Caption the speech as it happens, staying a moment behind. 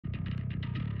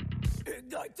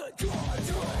Ignite the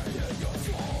drive in your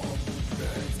soul.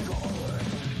 It's calling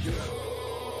you.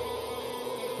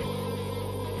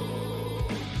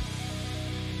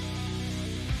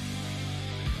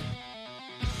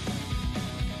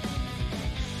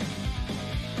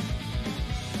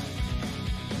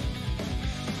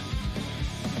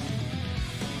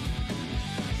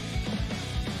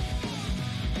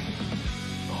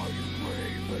 Are you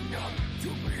brave enough to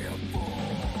be a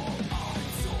fool? I'm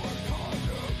so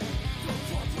unconscious. Don't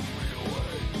try to me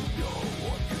away. No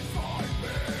one can find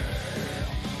me.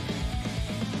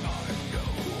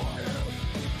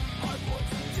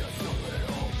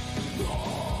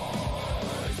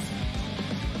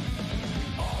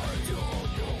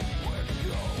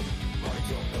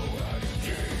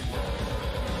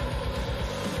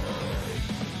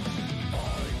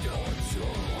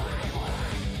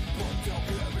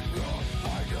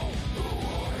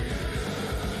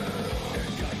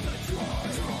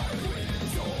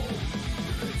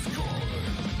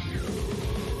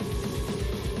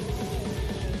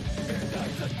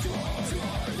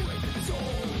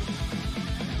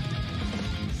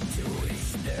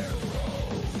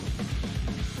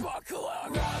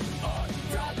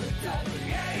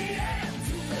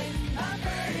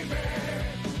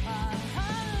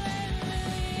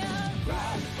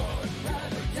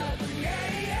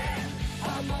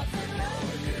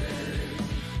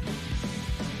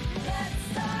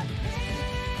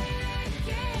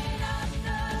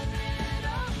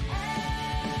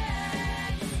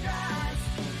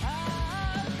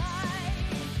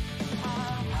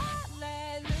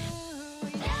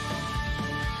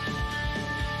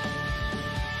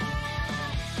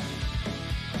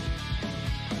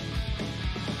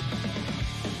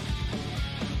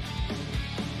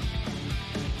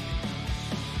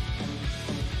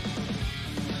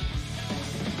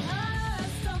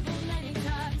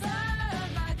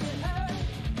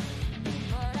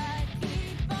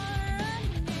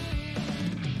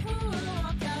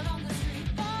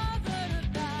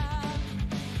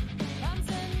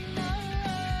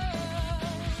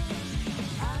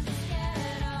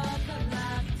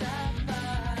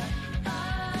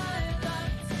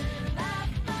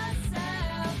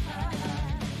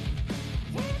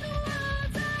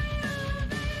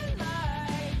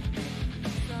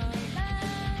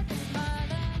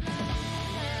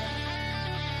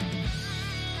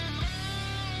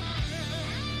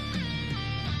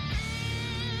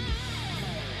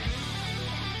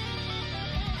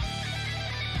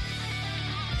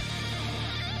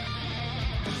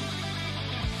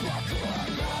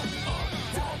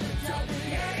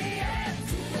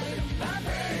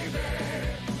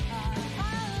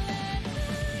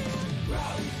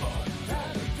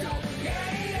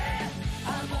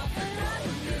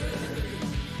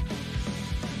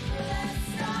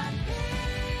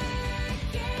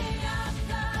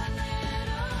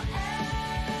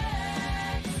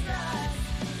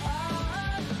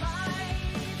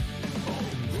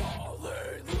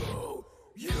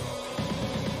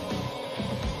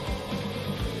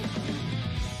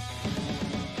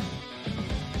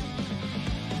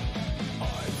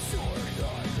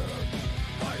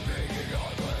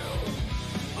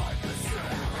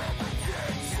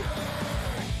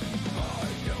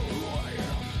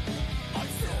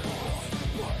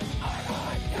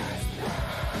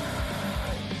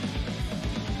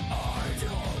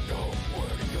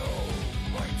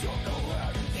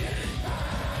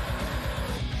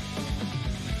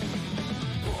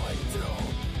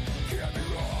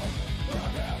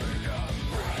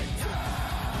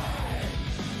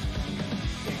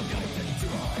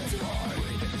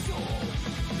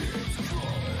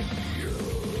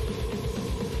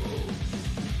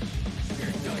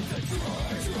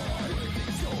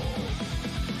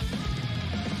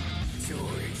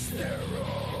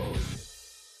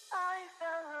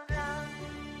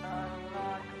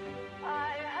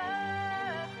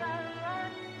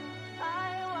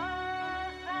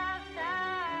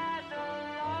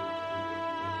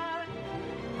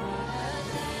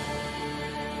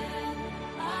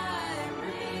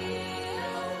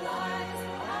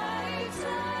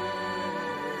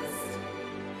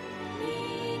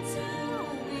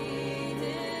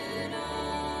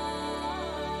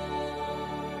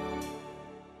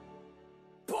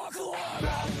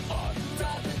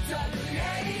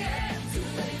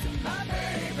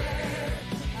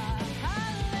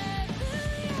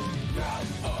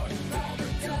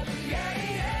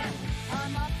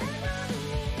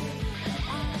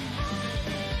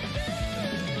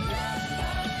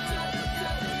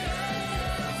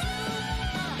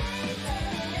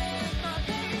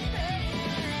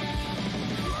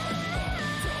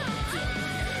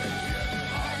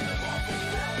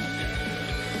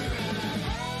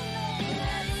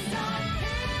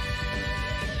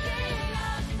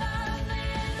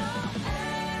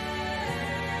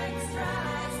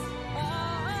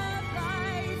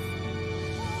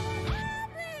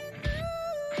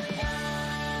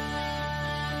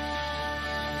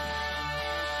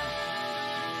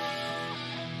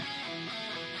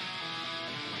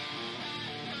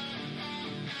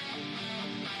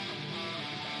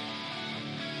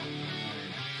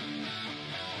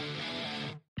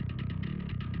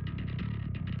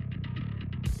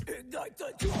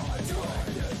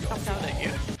 Come down at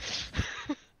you.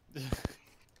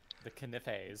 The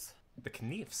Knifes. The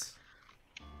Kniefs.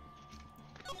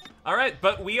 All right,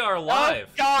 but we are live.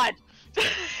 Oh God!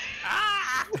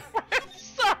 Ah!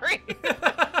 Sorry.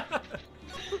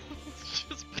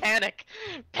 Just panic,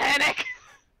 panic.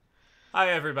 Hi,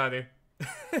 everybody.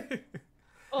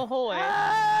 Ahoy.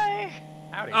 Hi.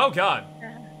 Howdy. Oh God.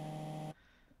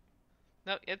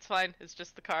 No, it's fine. It's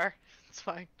just the car. It's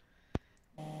fine.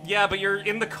 Yeah, but you're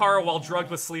in the car while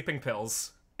drugged with sleeping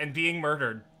pills and being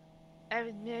murdered. I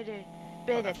was murdered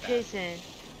by the prison.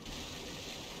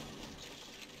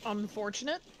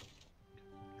 Unfortunate.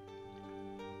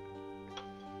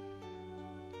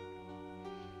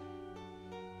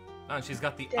 Oh, and she's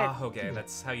got the ahoge.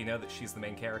 That's how you know that she's the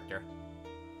main character.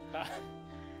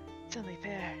 It's only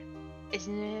fair,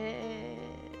 isn't it?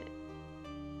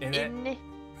 In it?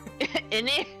 In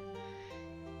it?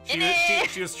 In it?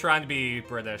 She was trying to be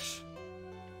British.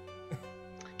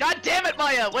 God damn it,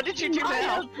 Maya! What did you do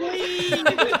now? Maya, please!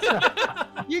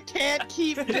 You can't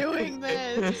keep doing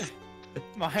this.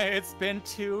 It's been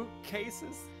 2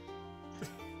 cases.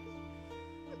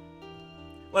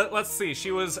 Let's see.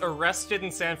 She was arrested in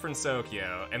San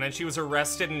Francisco, and then she was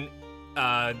arrested in,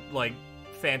 like,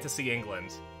 fantasy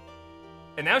England.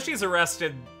 And now she's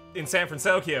arrested in San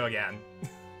Francisco again.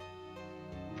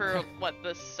 For, what,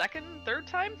 the third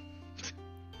time?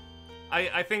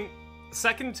 I think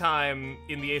second time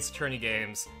in the Ace Attorney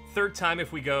games, third time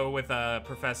if we go with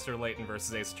Professor Layton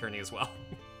versus Ace Attorney as well.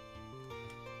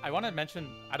 I want to mention,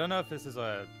 I don't know if this is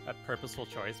a purposeful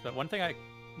choice, but one thing I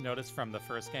noticed from the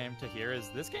first game to here is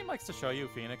this game likes to show you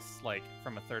Phoenix, like,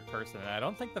 from a third person, and I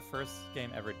don't think the first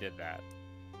game ever did that.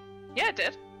 Yeah, it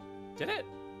did. Did it?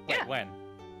 Wait, Yeah. when?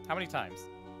 How many times?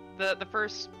 The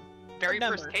very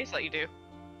Number. first case that you do.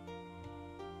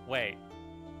 Wait.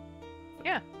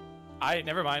 Yeah.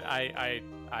 Never mind. I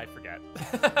forget.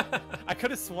 I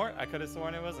could have sworn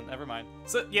it wasn't. Never mind.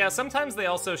 So yeah, sometimes they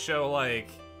also show like.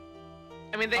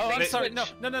 I mean, Oh, I'm they sorry. switch-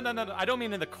 No. I don't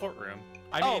mean in the courtroom.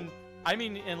 I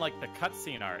mean in like the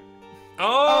cutscene art.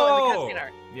 Oh. in the cutscene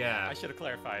art. Yeah. I should have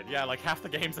clarified. Yeah, like half the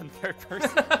game's in third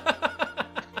person.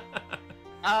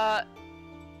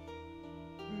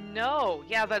 No.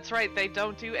 Yeah, that's right. They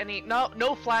don't do any. No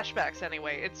flashbacks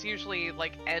anyway. It's usually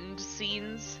like end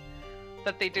scenes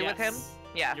that they do with him. Yes.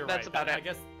 Yeah, You're that's right. about I it.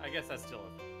 guess that's still.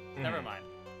 Never mind.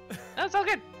 That's all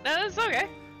good. No, it's okay.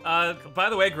 By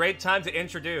the way, great time to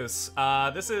introduce.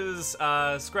 This is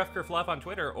Scruffker Fluff on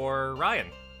Twitter or Ryan.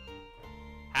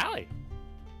 Hallie.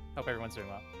 Hope everyone's doing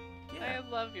well. I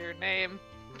love your name.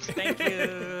 Thank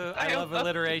you. I I love love-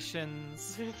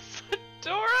 alliterations. It's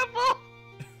adorable.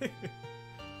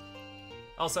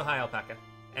 Also, hi Alpaca,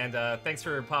 and thanks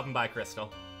for popping by,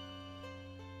 Crystal.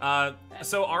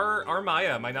 So our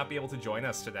Maya might not be able to join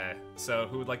us today. So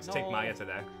who would like to take No. Maya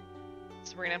today?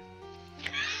 Sabrina.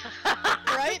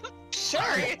 Right?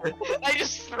 Sorry. I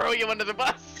just throw you under the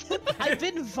bus. I've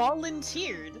been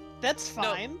volunteered. That's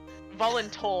fine.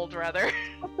 Voluntold, rather.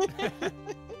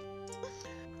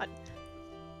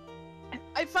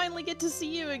 I finally get to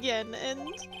see you again, and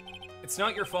It's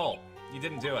not your fault. You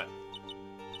didn't do it.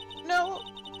 no,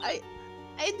 I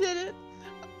did it.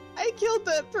 I killed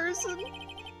that person.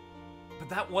 But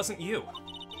that wasn't you.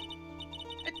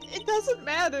 It doesn't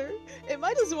matter. It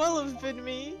might as well have been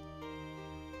me.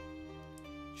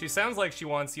 She sounds like she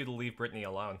wants you to leave Brittany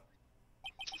alone.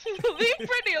 Leave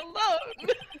Brittany alone.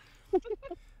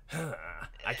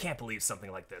 I can't believe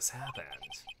something like this happened.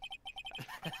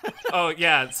 Oh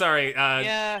yeah, sorry.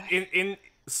 Yeah.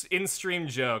 In stream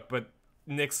joke, but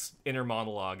Nick's inner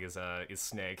monologue is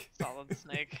Snake. Solid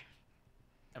Snake.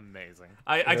 Amazing.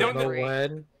 I don't know.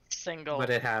 when, Single. but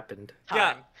it happened.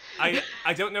 Yeah, time.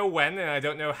 I don't know when and I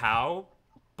don't know how,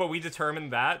 but we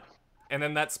determined that, and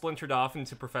then that splintered off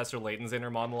into Professor Layton's inner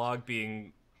monologue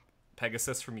being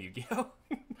Pegasus from Yu-Gi-Oh.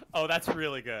 Oh, that's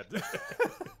really good.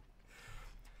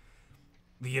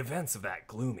 The events of that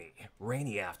gloomy,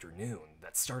 rainy afternoon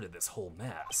that started this whole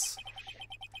mess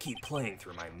keep playing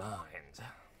through my mind.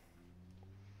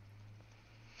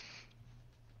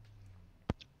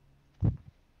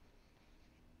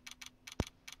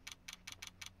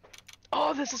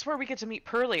 Oh, this is where we get to meet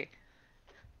Pearly.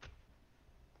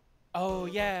 Oh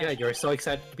yeah. Yeah, you're so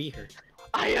excited to be here.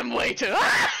 I am way too.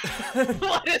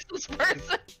 What is this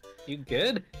person? You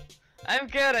good? I'm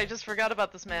good. I just forgot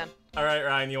about this man. All right,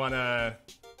 Ryan, you wanna?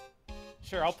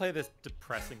 Sure, I'll play this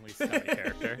depressingly snotty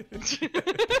character.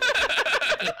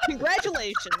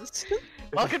 Congratulations.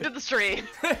 Welcome to the stream.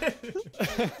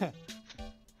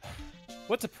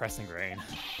 What depressing rain.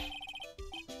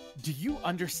 Do you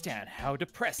understand how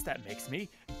depressed that makes me?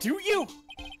 Do you?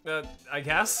 I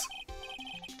guess.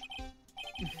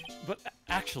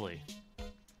 Actually,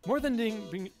 more than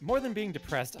being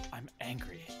depressed, I'm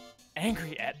angry.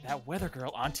 Angry at that weather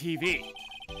girl on TV.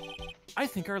 I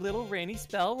think our little rainy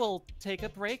spell will take a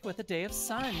break with a day of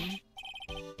sun.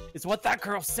 Is what that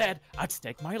girl said. I'd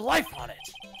stake my life on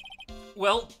it.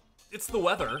 Well, it's the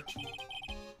weather.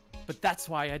 But that's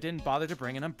why I didn't bother to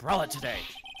bring an umbrella today.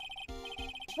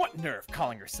 What nerve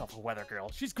calling herself a weather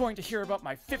girl? She's going to hear about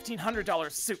my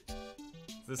 $1,500 suit.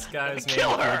 This guy's name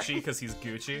Kill her. Gucci because he's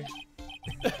Gucci.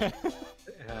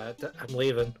 I'm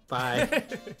leaving. Bye.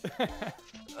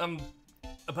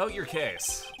 About your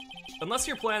case. Unless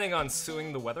you're planning on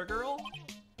suing the weather girl?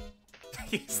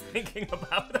 He's thinking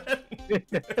about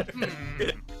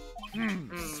it.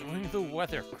 Swing the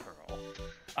weather girl.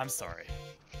 I'm sorry.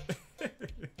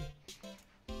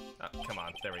 Oh, come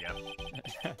on, there we go.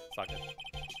 It's all good.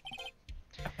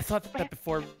 I thought that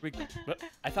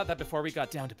before we got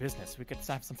down to business, we could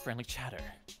have some friendly chatter.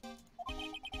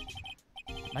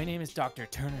 My name is Dr.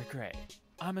 Turner Gray.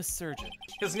 I'm a surgeon.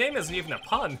 His name isn't even a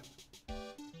pun.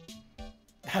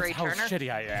 That's Gray how Turner?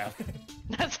 shitty I am.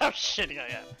 That's how shitty I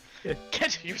am.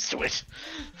 Get used to it.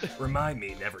 Remind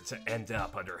me never to end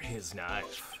up under his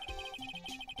knife.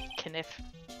 Kniff.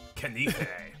 Canife.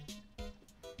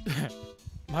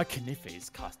 My canifes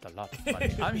cost a lot of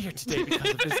money. I'm here today because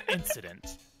of this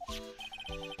incident.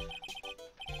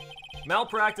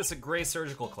 Malpractice at Gray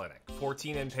Surgical Clinic.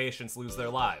 14 inpatients lose their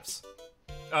lives.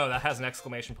 Oh, that has an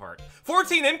exclamation part.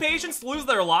 14 inpatients lose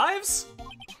their lives?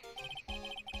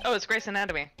 Oh, it's Grey's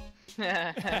Anatomy. Oh.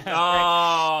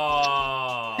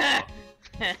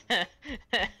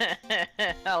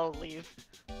 I'll leave.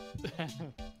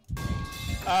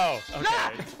 Oh,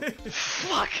 okay.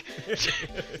 Fuck!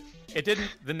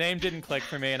 The name didn't click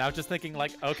for me, and I was just thinking,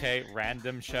 like, okay,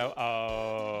 random show.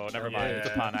 Oh, never mind. It's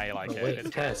a Yeah. pun. I like Oh, it. wait, It's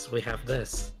Tess, we have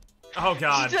this. Oh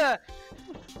god. that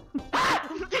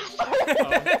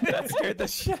scared the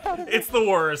shit out of me. It's the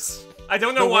worst. I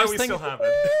don't know The why worst we thing- still have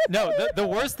it. No, the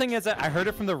worst thing is that I heard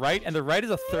it from the right, and the right is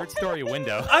a third-story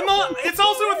window. It's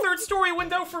also a third story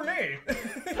window for me.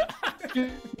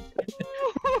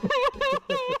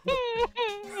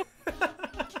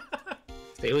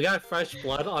 See, we got fresh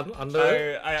blood on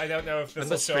the. I don't know if this On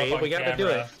will the show up stream, on we gotta camera, do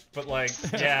it. but like,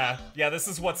 yeah, this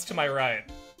is what's to my right.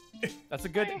 That's a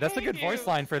good voice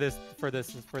line for this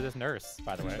nurse,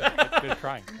 by the way. Good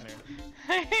trying. Anyway.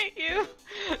 I hate you.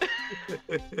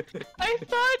 I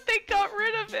thought they got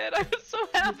rid of it. I was so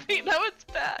happy. Now it's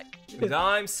back. And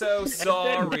I'm so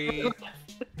sorry.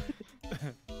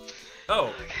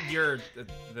 Oh, you're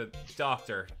the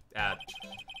doctor at.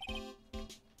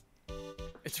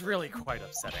 It's really quite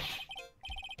upsetting.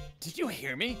 Did you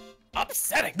hear me?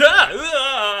 Upsetting.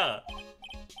 Ah!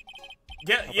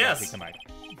 Yeah, Take yes, the mic.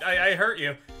 I heard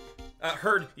you.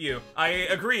 Heard you. I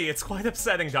agree. It's quite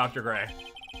upsetting, Dr. Gray.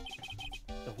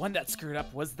 The one that screwed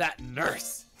up was that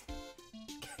nurse.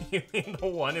 You mean the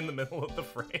one in the middle of the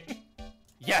frame?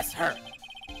 Yes, her.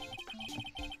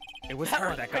 It was That her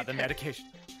one that right got the there. medication.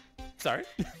 Sorry?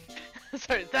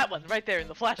 Sorry, that one right there in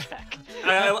the flashback.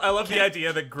 I love the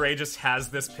idea that Gray just has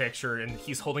this picture and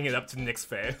he's holding it up to Nick's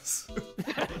face.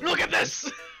 Look at this!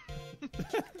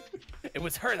 It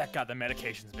was her that got the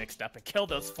medications mixed up and killed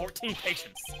those 14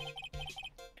 patients.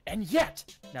 And yet,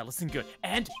 now listen good,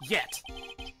 and yet,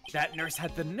 that nurse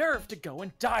had the nerve to go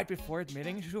and die before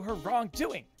admitting to her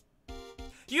wrongdoing.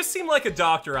 You seem like a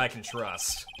doctor I can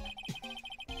trust.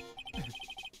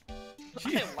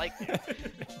 I like it.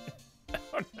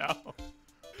 Oh no.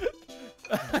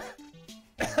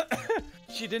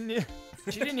 She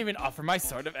didn't even offer my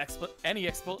sort of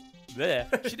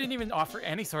She didn't even offer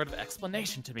any sort of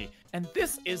explanation to me. And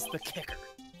this is the kicker.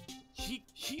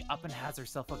 She up and has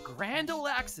herself a grand old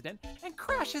accident and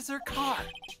crashes her car.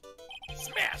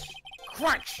 Smash!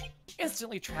 Crunch!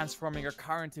 Instantly transforming her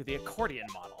car into the accordion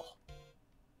model.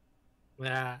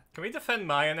 Ah, Can we defend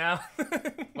Maya now?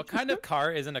 What kind of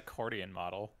car is an accordion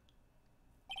model?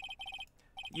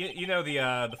 You know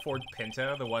the Ford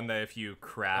Pinto, the one that if you the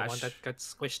crash, one that got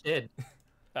squished in.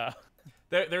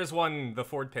 there's one, the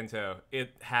Ford Pinto.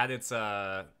 It had its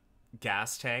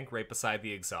gas tank right beside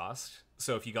the exhaust,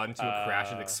 so if you got into a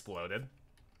crash, it exploded.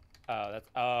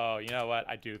 Oh, you know what?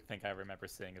 I do think I remember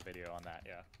seeing a video on that.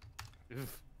 Yeah.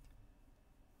 Oof.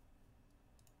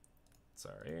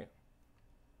 Sorry.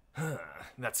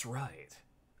 That's right.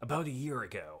 About a year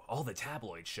ago, all the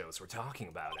tabloid shows were talking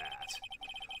about that.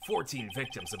 14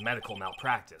 victims of medical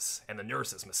malpractice and the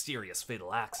nurse's mysterious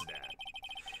fatal accident.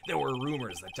 There were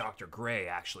rumors that Dr. Gray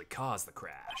actually caused the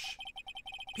crash.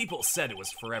 People said it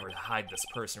was forever to hide this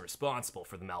person responsible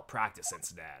for the malpractice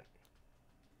incident.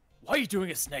 Why are you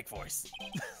doing a snake voice?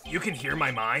 You can hear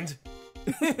my mind?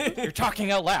 You're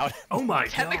talking out loud. Oh my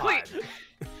Technically,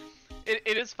 god.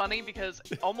 it is funny because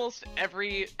almost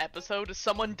every episode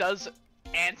someone does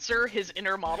answer his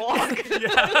inner monologue. Yeah.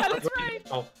 That's right.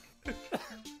 Oh,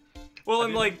 Well,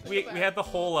 and like we had the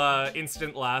whole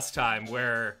incident last time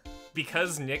where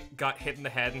because Nick got hit in the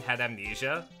head and had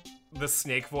amnesia, the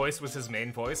snake voice was his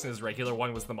main voice and his regular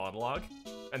one was the monologue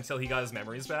until he got his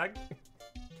memories back.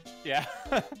 Yeah.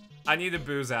 I needed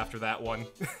booze after that one.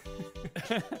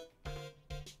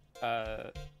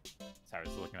 Sorry, I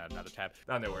was looking at another tab.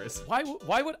 Oh, no worries.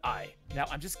 Why would I? Now,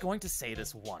 I'm just going to say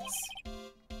this once.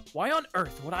 Why on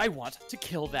earth would I want to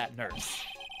kill that nurse?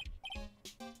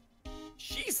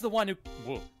 She's the one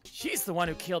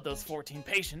who killed those 14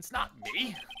 patients, not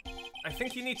me. I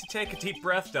think you need to take a deep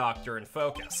breath, Doctor, and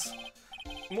focus.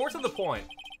 More to the point,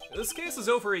 this case is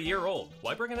over a year old.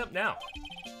 Why bring it up now?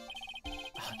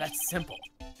 That's simple,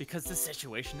 because the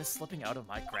situation is slipping out of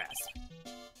my grasp.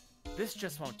 This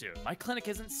just won't do. My clinic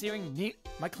isn't seeing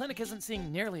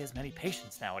nearly as many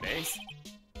patients nowadays.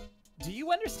 Do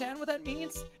you understand what that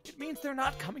means? It means they're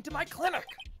not coming to my clinic.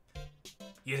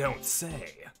 You don't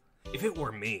say. If it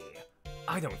were me,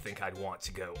 I don't think I'd want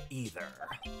to go either.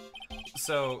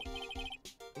 So,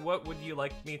 what would you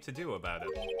like me to do about it?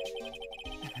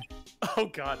 Oh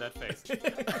god, that face.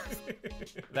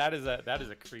 that is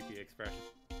a creepy expression.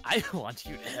 I want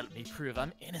you to help me prove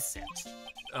I'm innocent.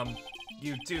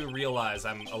 You do realize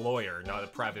I'm a lawyer, not a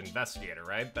private investigator,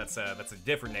 right? That's a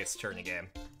different Ace Attorney game.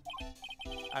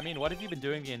 I mean, what have you been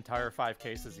doing the entire 5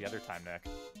 cases the other time, Nick?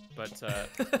 But,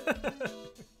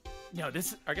 no,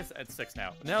 I guess it's 6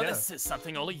 now. No, Yeah. This is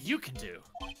something only you can do.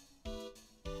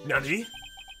 Nani?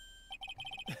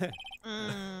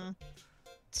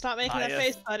 Stop making that Maya.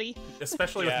 face, buddy.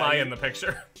 Especially with Yeah, Maya you- in the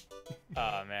picture.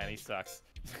 Oh man, he sucks.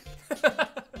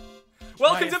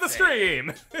 Welcome Maya to the Fey.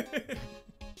 stream!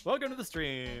 Welcome to the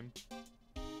stream.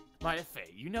 Maya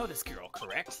Fey, you know this girl,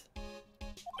 correct?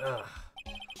 Ugh.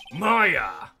 Maya!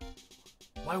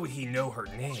 Why would he know her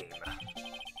name?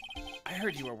 I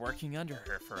heard you were working under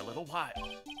her for a little while.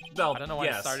 Well, I don't know why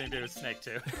yes. I'm starting to do a snake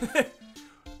too.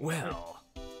 Well,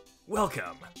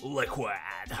 welcome, Liquid.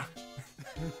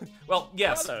 Well,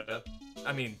 yes. Hello.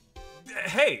 I mean,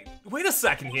 hey, wait a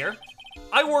second here.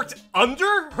 I worked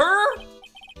under her?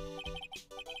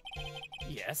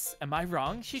 Yes, am I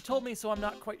wrong? She told me, so I'm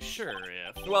not quite sure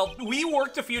if... Well, we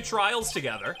worked a few trials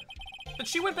together, but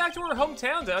she went back to her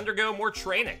hometown to undergo more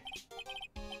training.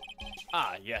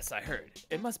 Ah, yes, I heard.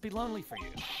 It must be lonely for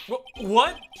you.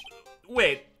 What?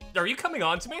 Wait, are you coming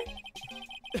on to me?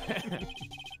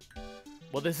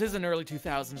 Well, this is an early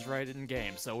 2000s rated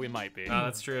game, so we might be. Oh,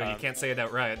 that's true. You can't say it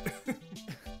outright.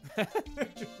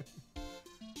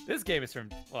 This game is from,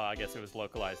 well, I guess it was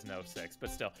localized in 06,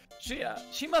 but still.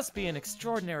 She must be an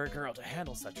extraordinary girl to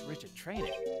handle such rigid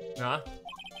training. Huh?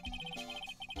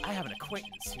 I have an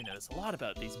acquaintance who knows a lot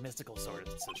about these mystical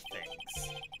sorts of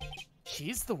things.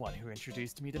 She's the one who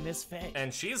introduced me to Miss Faye.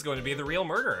 And she's going to be the real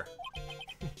murderer.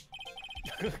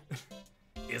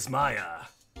 Is Maya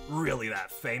really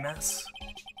that famous?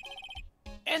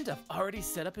 And I've already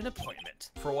set up an appointment.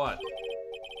 For what?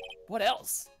 What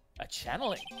else? A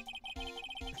channeling.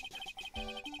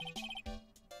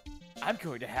 I'm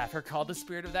going to have her call the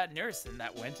spirit of that nurse and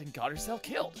that went and got herself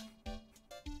killed.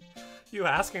 You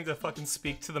asking to fucking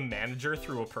speak to the manager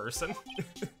through a person?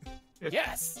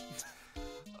 Yes.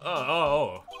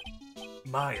 Oh.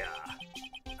 Maya.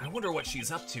 I wonder what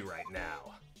she's up to right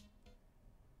now.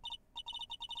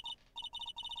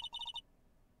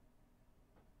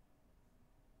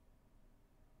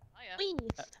 We,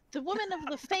 the women of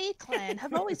the Fae clan,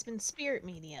 have always been spirit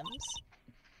mediums.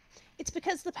 It's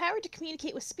because the power to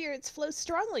communicate with spirits flows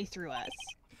strongly through us.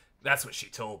 That's what she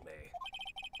told me.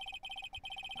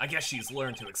 I guess she's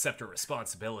learned to accept her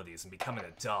responsibilities and become an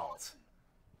adult.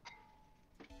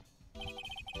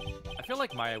 I feel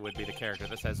like Maya would be the character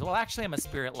that says, well, actually, I'm a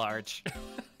spirit large.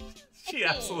 She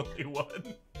absolutely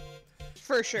would.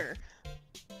 For sure.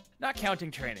 Not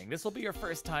counting training. This will be your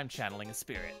first time channeling a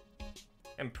spirit.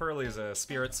 And Pearlie's a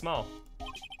spirit small.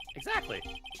 Exactly.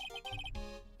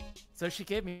 So she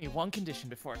gave me one condition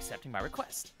before accepting my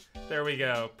request. There we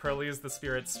go. Pearlie's the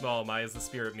spirit small, Maya's the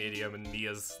spirit medium, and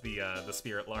Mia's the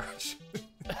spirit large.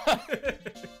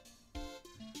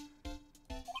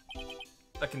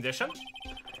 A condition?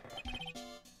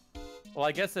 Well,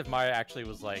 I guess if Maya actually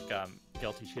was, like,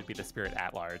 guilty, she'd be the spirit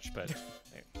at large, but...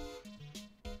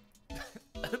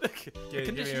 the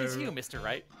condition is you, Mr.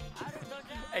 Right.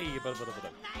 Hey,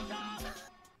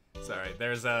 Sorry,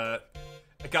 there's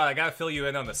God, I gotta fill you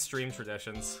in on the stream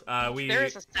traditions. There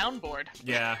is a soundboard.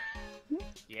 Yeah.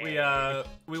 Yeah.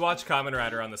 We watched Kamen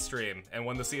Rider on the stream, and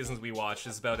one of the seasons we watched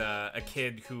is about a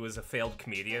kid who was a failed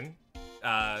comedian,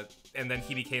 and then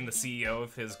he became the CEO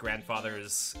of his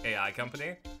grandfather's AI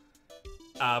company.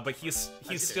 But he's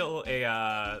still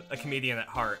a comedian at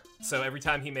heart. So every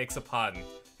time he makes a pun,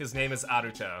 his name is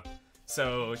Aruto.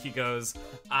 So he goes,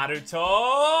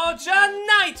 Aruto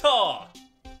Janaito!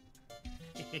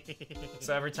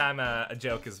 So every time a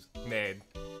joke is made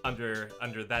under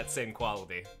that same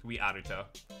quality, we Aruto.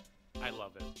 I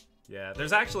love it. Yeah,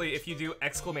 there's actually, if you do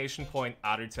exclamation point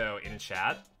Aruto in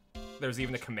chat, there's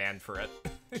even a command for it.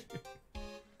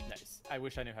 Nice. I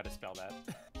wish I knew how to spell that.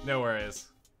 No worries.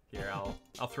 Here,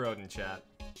 I'll throw it in chat.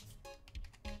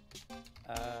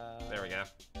 There we go.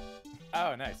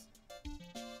 Oh, nice.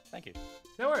 Thank you.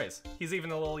 No worries. He's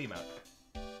even a little emote.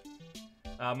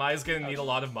 Maya's gonna need a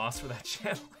lot of moss for that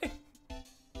channeling.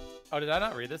 Oh, did I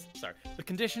not read this? Sorry. The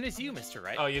condition is you, Mr.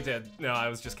 Right. Oh, you did. No, I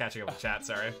was just catching up with chat,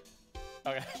 sorry.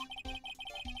 Okay.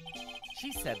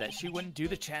 She said that she wouldn't do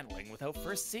the channeling without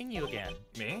first seeing you again.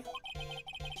 Me?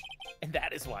 And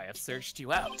that is why I've searched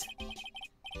you out.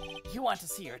 You want to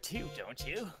see her too, don't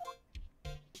you?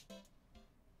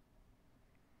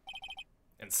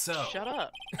 And so... Shut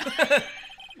up.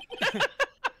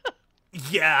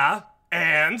 Yeah,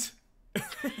 and...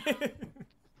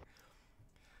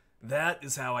 That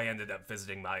is how I ended up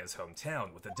visiting Maya's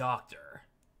hometown with a doctor.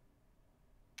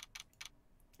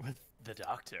 With the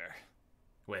doctor.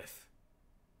 With...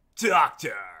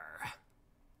 Doctor!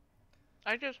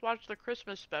 I just watched the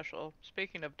Christmas special.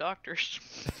 Speaking of doctors.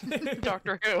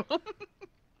 Doctor Who.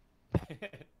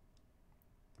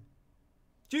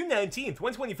 June 19th,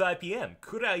 1:25 p.m.,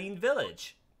 Kurain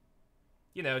Village.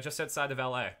 You know, just outside of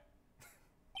LA.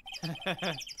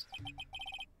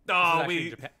 Oh,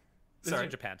 This is Sorry.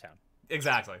 in Japantown.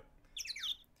 Exactly.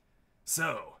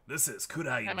 So, this is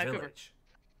Kurain At my Vancouver. Village.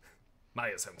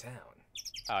 Maya's hometown.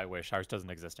 I wish ours doesn't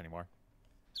exist anymore.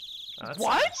 Oh, that's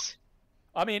What?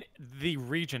 I mean, the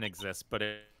region exists, but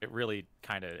it really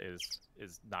kind of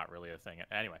is not really a thing.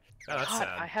 Anyway. Oh, that's God,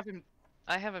 sad.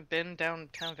 I haven't been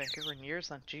downtown Vancouver in years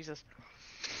then. Jesus.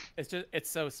 It's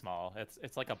so small.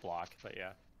 It's like a block, but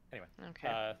yeah. Anyway.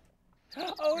 Okay.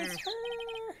 Oh, it's her.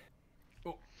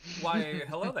 Oh, why,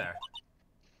 hello there.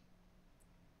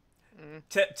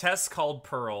 Mm. Tess called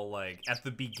Pearl, like, at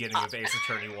the beginning of Ace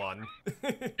Attorney 1.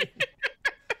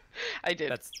 I did.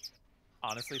 That's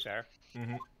honestly fair.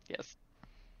 Mm-hmm. Yes.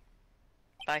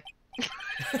 Bye.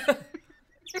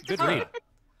 Good read.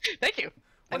 Thank you.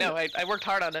 I know. I worked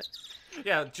hard on it.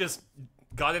 Yeah, just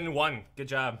got in 1. Good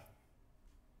job.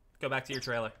 Go back to your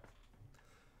trailer.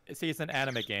 See, it's an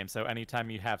anime game, so anytime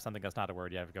you have something that's not a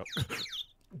word, you have to go.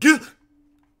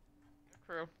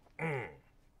 True. Mm.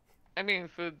 I'm eating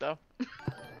food though.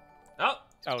 Oh,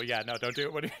 Oh yeah, no, don't do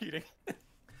it when you're eating.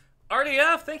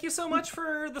 RDF, thank you so much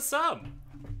for the sub.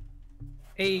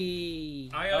 Hey.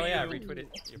 I Oh yeah, retweeted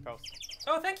your post.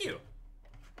 Oh, thank you.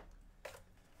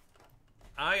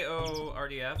 I owe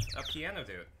RDF a piano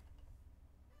dude.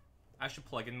 I should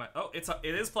plug in my... Oh, it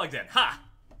is plugged in. Ha!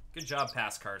 Good job,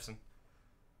 Pass Carson.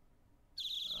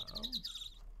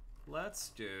 Let's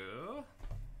do...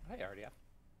 Hey, already up.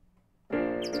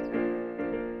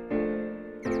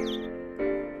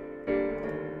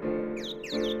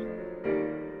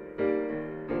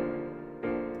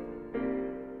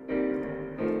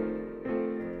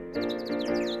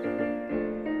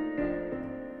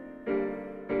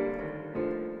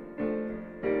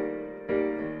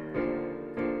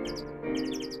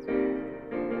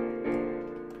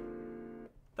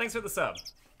 Thanks for the sub.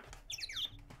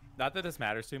 Not that this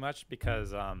matters too much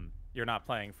because you're not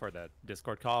playing for the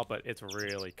Discord call, but it's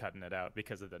really cutting it out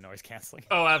because of the noise canceling.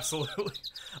 Oh, absolutely.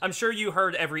 I'm sure you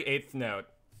heard every 8th note.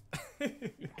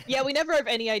 Yeah, we never have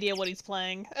any idea what he's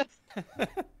playing.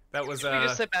 That was, We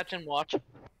just sit back and watch.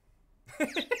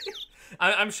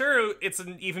 I'm sure it's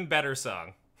an even better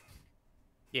song.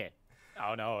 Yeah.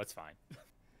 Oh no, it's fine.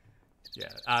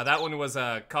 Yeah, that one was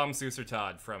Calm Susur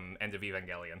Todd from End of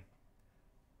Evangelion.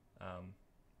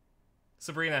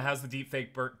 Sabrina, how's the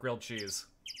deepfake burnt grilled cheese?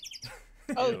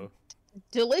 Oh, Ew.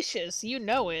 delicious. You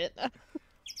know it.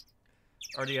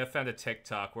 RDF found a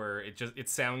TikTok where it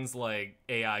sounds like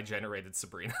AI generated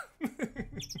Sabrina.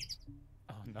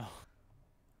 Oh no.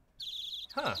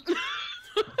 Huh.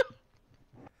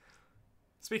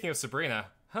 Speaking of Sabrina,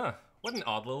 huh? What an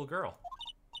odd little girl.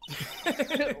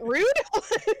 Rude?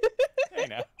 Hey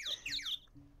now.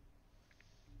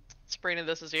 Sabrina,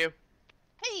 this is you.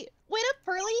 Hey, wait up,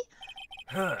 Pearly.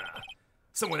 Huh.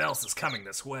 Someone else is coming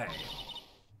this way.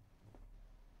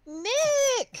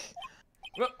 Nick!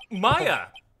 Well, Maya,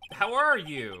 how are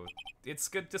you? It's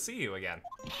good to see you again.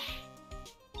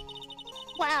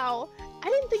 Wow, I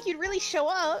didn't think you'd really show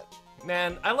up.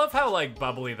 Man, I love how, like,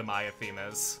 bubbly the Maya theme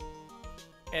is.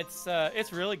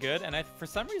 It's really good, and for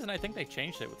some reason I think they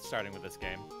changed it with starting with this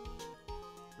game.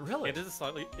 Really?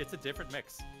 It's a different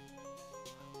mix.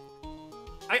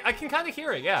 I can kind of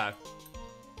hear it, yeah.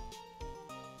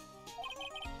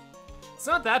 It's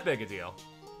not that big a deal.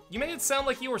 You made it sound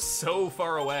like you were so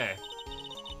far away.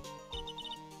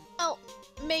 Well,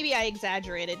 maybe I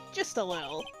exaggerated, just a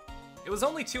little. It was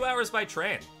only 2 hours by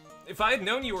train. If I had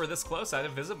known you were this close, I'd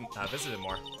have visited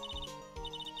more.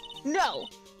 No,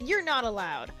 you're not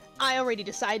allowed. I already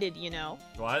decided, you know.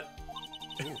 What?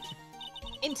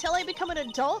 Until I become an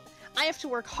adult, I have to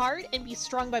work hard and be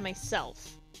strong by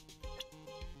myself.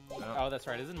 Oh, that's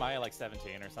right. Isn't Maya like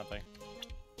 17 or something?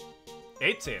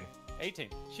 18. 18.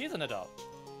 She's an adult.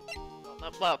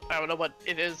 Well, I don't know what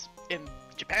it is in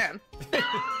Japan.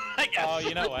 I guess. Oh,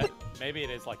 you know what? Maybe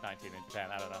it is like 19 in Japan.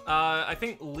 I don't know. I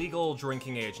think legal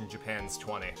drinking age in Japan's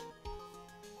 20.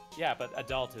 Yeah, but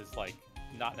adult is like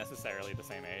not necessarily the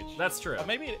same age. That's true. But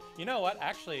maybe you know what?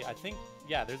 Actually, I think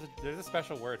yeah, there's a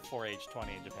special word for age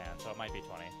 20 in Japan, so it might be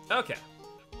 20. Okay.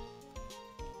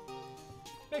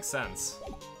 Makes sense.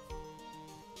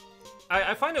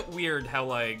 I find it weird how,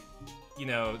 like, you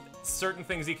know, certain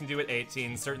things you can do at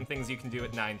 18, certain things you can do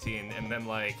at 19, and then,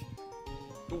 like,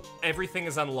 everything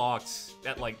is unlocked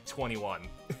at, like, 21.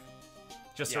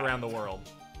 Just around the world.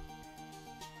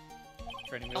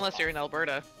 Unless you're in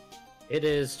Alberta. It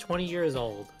is 20 years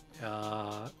old,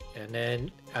 and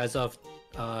then as of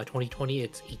 2020,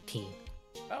 it's 18.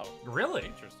 Oh, really?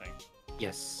 Interesting.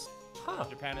 Yes. Huh.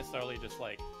 Japan is slowly just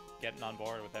like getting on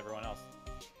board with everyone else.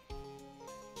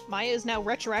 Maya is now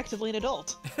retroactively an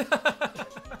adult.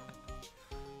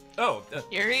 Oh,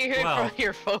 You're here wow. from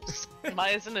here, folks.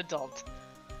 Maya's an adult.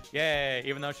 Yay!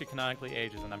 Even though she canonically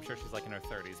ages, and I'm sure she's like in her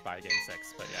 30s by game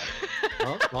 6, but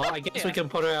yeah. Well, I guess we can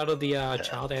put her out of the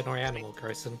child and or animal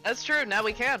person. That's true. Now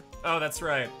we can. Oh, that's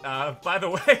right. By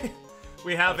the way,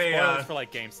 we have Spoilers for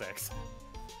like game 6.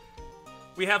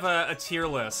 we have a tier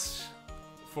list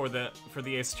for the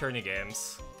Ace Attorney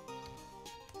games.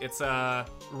 It's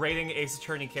rating Ace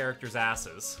Attorney characters'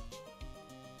 asses.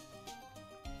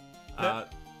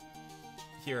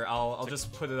 Here, I'll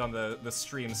just put it on the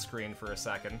stream screen for a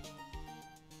second.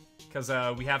 Because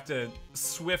we have to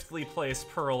swiftly place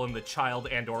Pearl in the child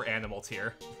and or animal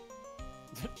tier.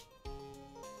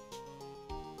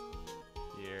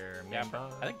 Here, Yeah,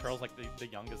 I think Pearl's like the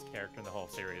youngest character in the whole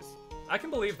series. I can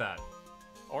believe that.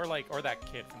 Or that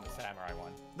kid from the Samurai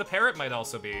one. The parrot might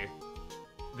also be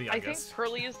the I think youngest.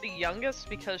 Pearly is the youngest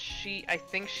because I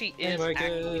think she is Marcus.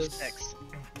 actually 6.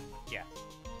 Yeah.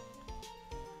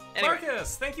 Anyway,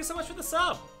 Marcus, thank you so much for the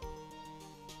sub.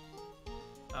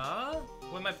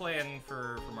 What am I playing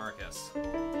for Marcus?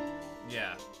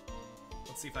 Yeah.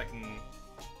 Let's see if I can...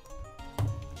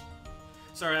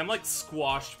 Sorry, I'm like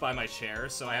squashed by my chair,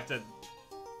 so I have to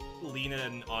lean at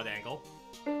an odd angle.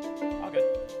 All good.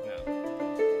 No.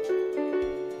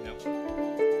 Nope.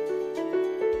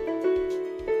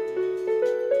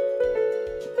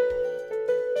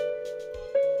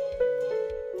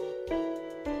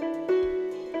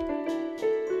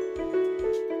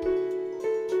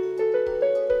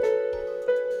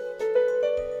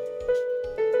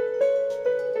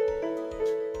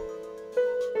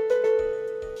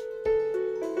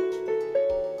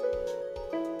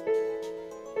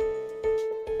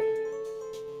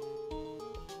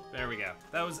 There we go.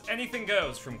 That was Anything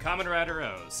Goes from Kamen Rider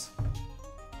O's.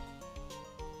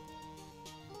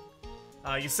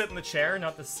 You sit in the chair,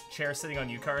 not the chair sitting on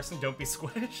you, Carson. Don't be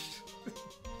squished.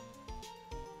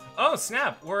 Oh,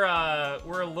 snap. We're a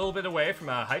little bit away from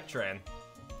a hype train.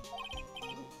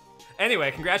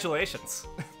 Anyway, congratulations.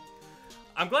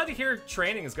 I'm glad to hear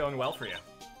training is going well for you.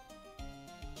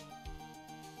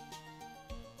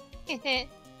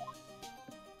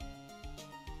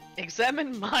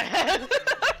 examine my head.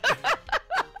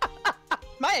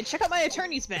 Maya, check out my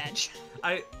attorney's badge.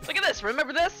 Look at this.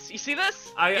 Remember this? You see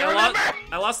this? I You remember?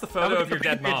 lost the photo of your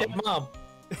dead mom. mom.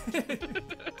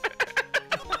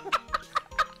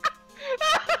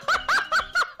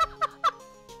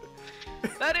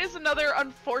 That is another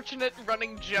unfortunate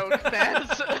running joke, fans,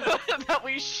 that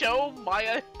we show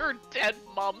Maya her dead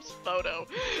mom's photo.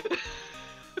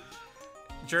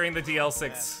 During the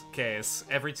DL6 case,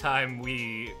 every time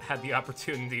we had the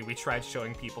opportunity, we tried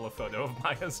showing people a photo of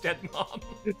Maya's dead mom.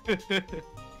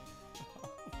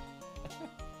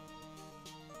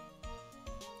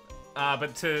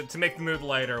 But to make the mood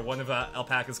lighter, one of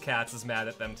Alpaca's cats is mad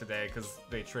at them today because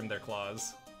they trimmed their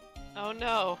claws. Oh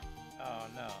no. Oh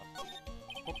no.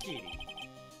 Poor kitty.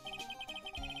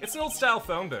 It's an old-style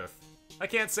phone booth. I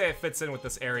can't say it fits in with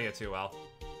this area too well.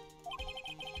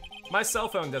 My cell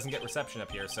phone doesn't get reception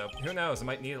up here, so who knows? I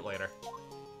might need it later.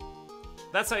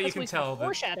 That's how you can tell that...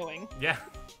 Foreshadowing. Yeah.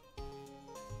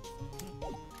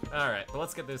 Alright, but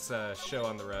let's get this show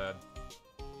on the road.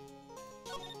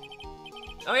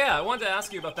 Oh yeah, I wanted to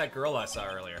ask you about that girl I saw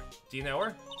earlier. Do you know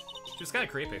her? She was kind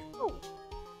of creepy. Oh.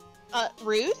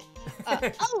 Rude?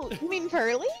 Oh, you mean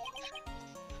Pearly?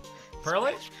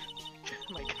 Pearly?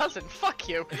 My cousin, fuck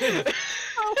you.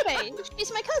 Okay,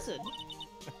 she's my cousin.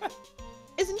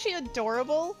 Isn't she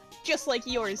adorable? Just like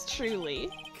yours truly.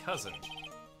 Cousin.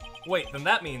 Wait, then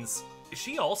that means... Is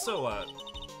she also,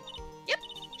 Yep,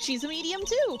 she's a medium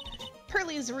too.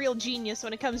 Pearly is a real genius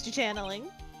when it comes to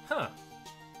channeling. Huh.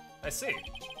 I see.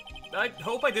 I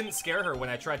hope I didn't scare her when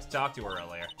I tried to talk to her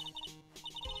earlier.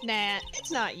 Nah,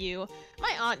 it's not you.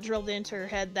 My aunt drilled into her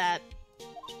head that...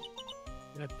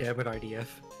 God damn it, RDF.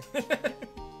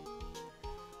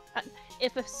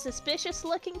 If a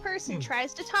suspicious-looking person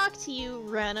tries to talk to you,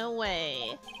 run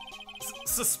away.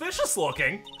 Suspicious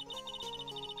looking?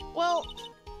 Well,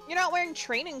 you're not wearing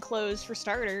training clothes for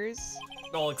starters.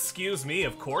 Well, excuse me,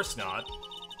 of course not.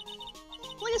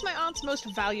 Lee is my aunt's most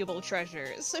valuable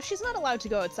treasure, so she's not allowed to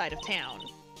go outside of town.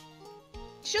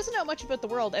 She doesn't know much about the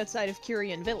world outside of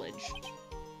Curian Village.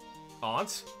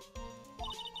 Aunt?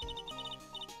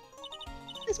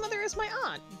 His mother is my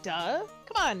aunt, duh.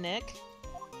 Come on, Nick.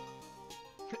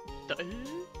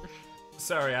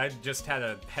 Sorry, I just had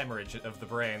a hemorrhage of the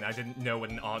brain. I didn't know what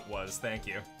an aunt was, thank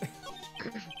you.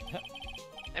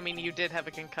 I mean, you did have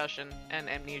a concussion and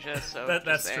amnesia, so...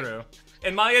 That's true.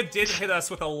 And Maya did hit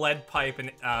us with a lead pipe in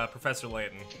Professor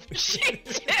Layton. She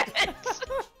did!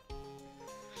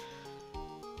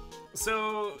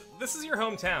 So, this is your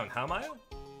hometown, huh, Maya?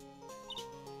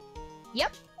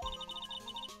 Yep.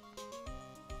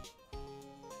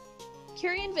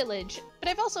 Curian Village, but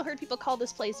I've also heard people call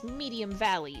this place Medium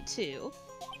Valley, too.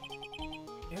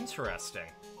 Interesting.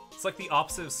 It's like the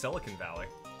opposite of Silicon Valley.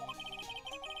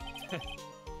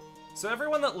 So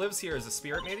everyone that lives here is a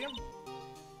spirit medium?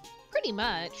 Pretty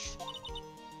much.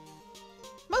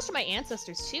 Most of my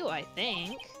ancestors, too, I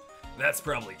think. That's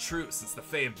probably true, since the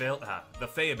Fey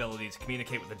ability to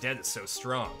communicate with the dead is so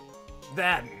strong.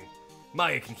 That and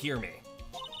Maya can hear me.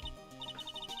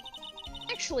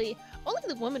 Actually, only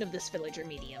the women of this village are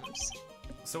mediums.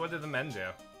 So what do the men do?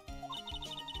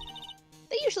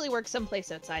 They usually work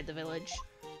someplace outside the village.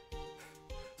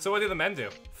 So what do the men do?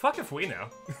 Fuck if we know.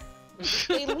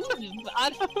 They leave. I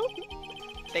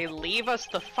don't... They leave us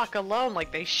the fuck alone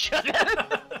like they shouldn't.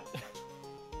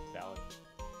 Valid.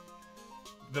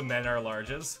 The men are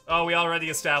larges. Oh, we already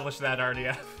established that,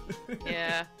 RDF.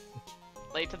 Yeah.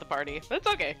 Late to the party. That's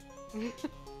okay.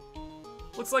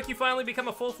 Looks like you finally become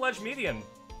a full-fledged medium,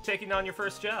 taking on your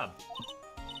first job.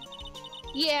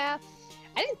 Yeah,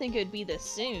 I didn't think it would be this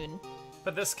soon.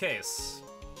 But this case,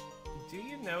 do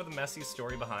you know the messy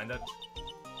story behind it?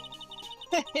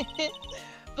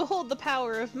 Behold the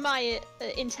power of Maya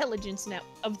Intelligence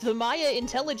the Maya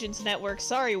Intelligence Network.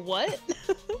 Sorry, what?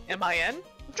 M-I-N?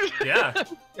 Yeah,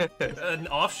 an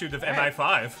offshoot of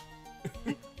MI5.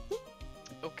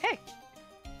 Okay.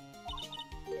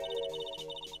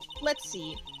 Let's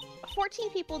see. 14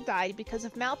 people died because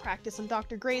of malpractice on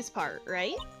Dr. Gray's part,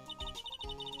 right?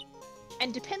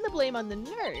 And to pin the blame on the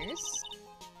nurse,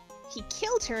 he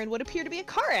killed her in what appeared to be a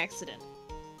car accident.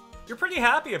 You're pretty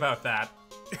happy about that.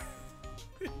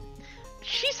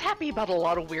 She's happy about a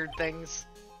lot of weird things.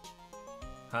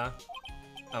 Huh?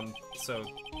 So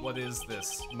what is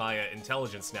this Maya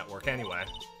Intelligence Network anyway?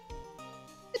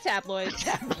 The tabloids.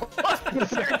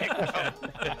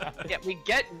 Yeah, we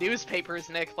get newspapers,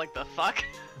 Nick. Like, the fuck?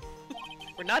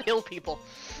 We're not hill people.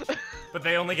 But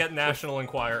they only get National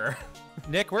Enquirer.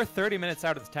 Nick, we're 30 minutes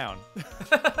out of the town.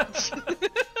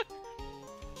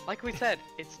 Like we said,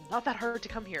 it's not that hard to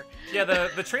come here. Yeah,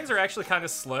 the trains are actually kind of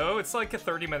slow. It's like a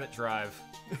 30-minute drive.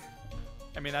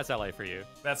 I mean, that's LA for you.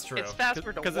 That's true. It's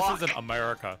faster to Because walk. this isn't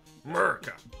America.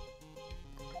 America.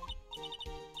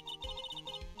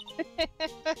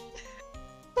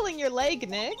 Pulling your leg,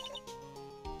 Nick.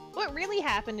 What really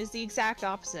happened is the exact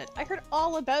opposite. I heard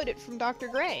all about it from Dr.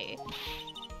 Gray.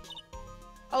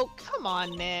 Oh, come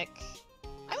on, Nick.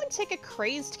 I would take a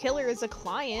crazed killer as a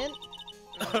client.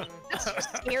 That's too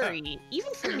scary,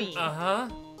 even for me. Uh-huh.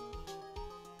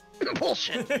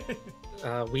 Bullshit.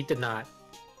 We did not.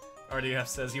 RDF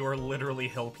says you are literally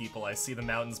hill people. I see the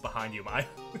mountains behind you, Maya.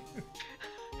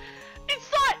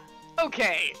 It's not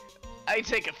okay. I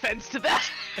take offense to that.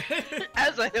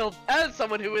 as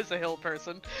someone who is a hill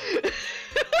person.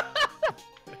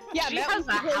 Yeah, She mountains has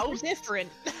a and hills are house. different.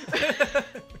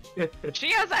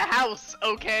 She has a house,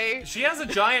 okay? She has a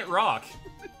giant rock.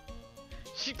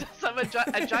 She does have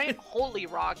a giant holy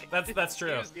rock. That's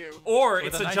true. Excuse you. Or With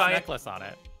it's a a nice giant necklace on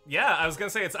it. Yeah, I was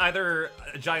gonna say it's either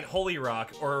a giant holy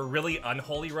rock or a really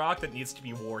unholy rock that needs to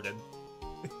be warded.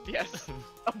 Yes,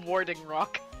 a warding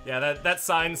rock. Yeah, that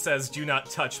sign says "Do not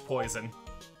touch poison."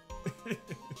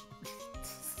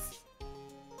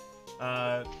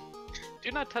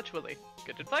 Do not touch Willy.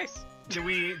 Good advice. Do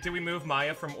we move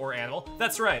Maya from or animal?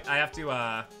 That's right. I have to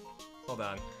hold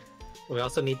on. We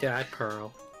also need to add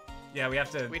Pearl. Yeah, we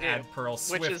have to We add do. Pearl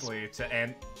Which is- swiftly to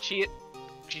end. She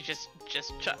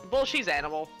well, she's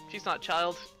animal. She's not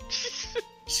child.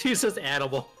 She's just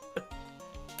animal.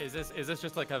 Is this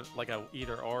just like a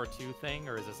either or two thing,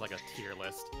 or is this like a tier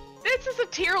list? This is a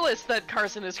tier list that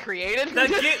Carson has created.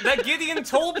 That Gideon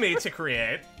told me to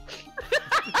create.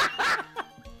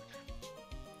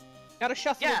 Gotta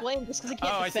shuffle Yeah. the blame just because he Oh,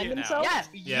 I can't see defend it now. himself. Yes,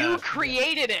 Yeah. you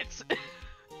created it.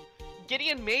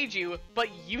 Gideon made you, but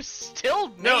you still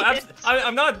made No, it.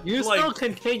 I'm not You like still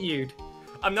continued.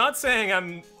 I'm not saying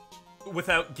I'm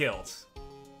without guilt,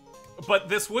 but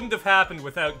this wouldn't have happened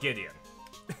without Gideon.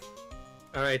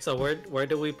 All right, so where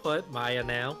do we put Maya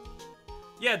now?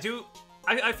 Yeah,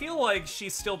 I feel like she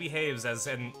still behaves as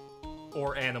an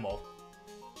or animal.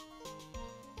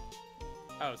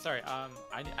 Oh, sorry. I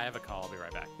have a call. I'll be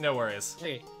right back. No worries.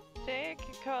 Hey, Take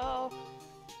a call.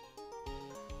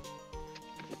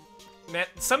 Man,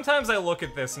 sometimes I look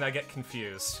at this and I get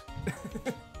confused.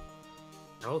 I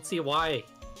don't see why.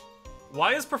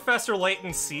 Why is Professor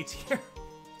Layton C tier?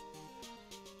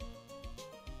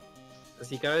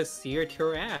 Because you guys see her to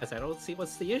her ass. I don't see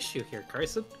what's the issue here,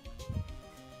 Carson.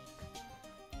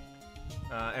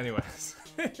 Anyways.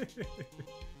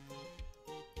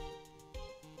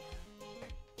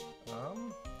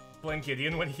 Blame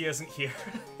Gideon when he isn't here.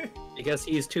 Because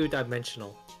he's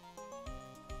two-dimensional.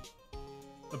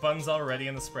 The bun's already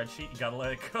in the spreadsheet, you gotta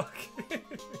let it cook.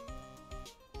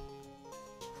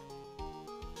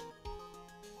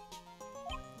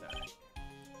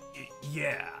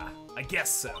 Yeah, I guess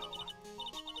so.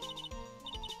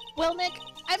 Well, Nick,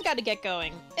 I've got to get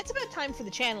going. It's about time for the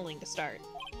channeling to start.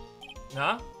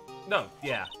 Huh? No,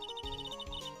 yeah.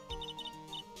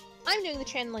 I'm doing the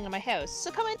channeling on my house,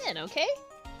 so come on in, okay?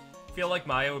 Feel like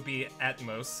Maya would be at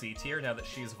most C tier now that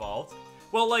she's evolved.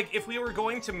 Well, like, if we were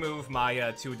going to move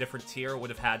Maya to a different tier, it would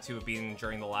have had to have been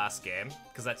during the last game,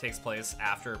 because that takes place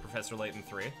after Professor Layton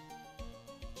 3.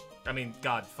 I mean,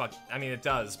 God, fuck. I mean, it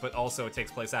does, but also it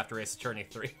takes place after Ace Attorney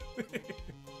 3.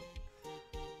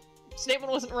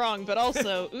 Statement wasn't wrong, but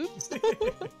also, oops.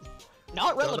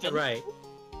 Not relevant. Right.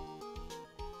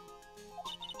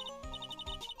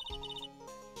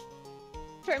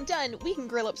 After I'm done, we can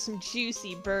grill up some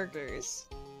juicy burgers.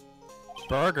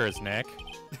 Burgers, Nick.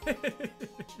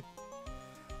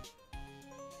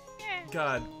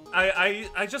 God,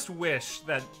 I just wish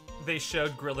that they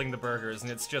showed grilling the burgers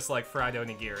and it's just like fried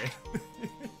onigiri.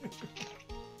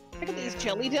 Look at these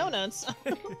jelly donuts.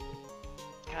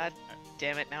 God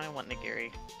damn it! Now I want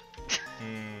nigiri.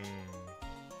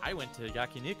 I went to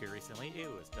Yakiniku recently. It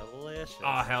was delicious.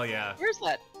 Oh, hell yeah. Where's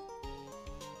that?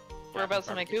 Whereabouts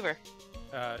in barbecue. Vancouver?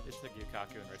 It's the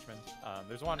Gyukaku in Richmond.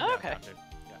 There's one Oh, downtown okay. too.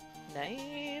 Yeah.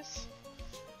 Nice.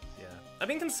 Yeah. I've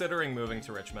been considering moving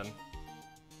to Richmond.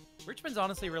 Richmond's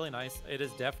honestly really nice. It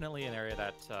is definitely an area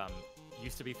that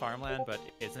used to be farmland, but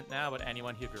isn't now. But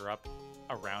anyone who grew up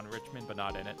around Richmond but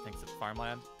not in it thinks it's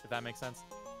farmland, if that makes sense.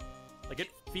 Like, it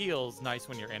feels nice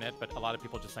when you're in it, but a lot of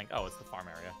people just think, oh, it's the farm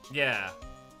area. Yeah.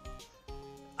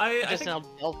 I Just think in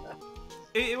Delta.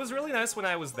 it was really nice when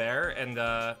I was there, and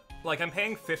like, I'm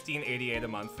paying $15.88 a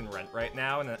month in rent right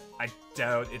now, and I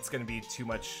doubt it's gonna be too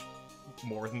much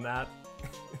more than that.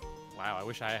 Wow, I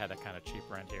wish I had that kind of cheap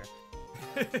rent here.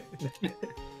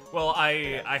 Well,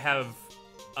 I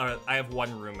have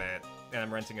one roommate, and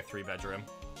I'm renting a 3-bedroom.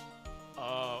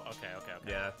 Oh, okay.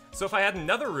 Yeah. So if I had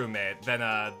another roommate, then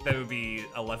it would be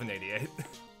 $11.88.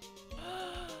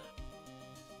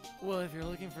 Well, if you're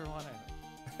looking for one,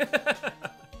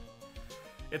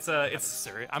 It's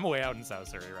Surrey. I'm way out in South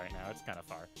Surrey right now. It's kind of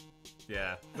far.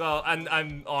 yeah. Well,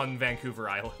 I'm on Vancouver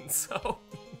Island, so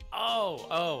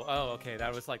Oh, okay.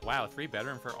 That was like, wow,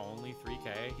 3-bedroom for only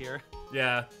 $3K here.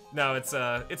 yeah. No, it's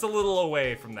a little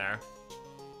away from there.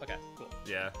 Okay, cool.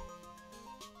 Yeah.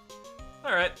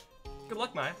 All right. Good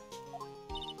luck, Maya.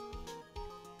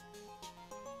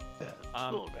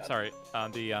 Oh, God. Sorry. I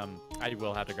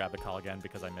will have to grab the call again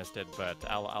because I missed it, but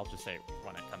I'll just say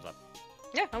when it comes up.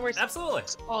 Yeah, no worries. Absolutely.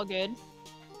 All good.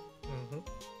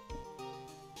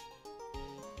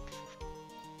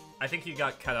 I think you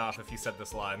got cut off if you said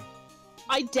this line.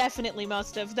 I definitely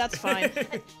must have. That's fine.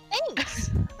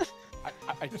 Thanks.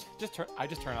 I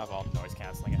just turn off all the noise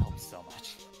canceling. It helps so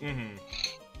much. Mm-hmm.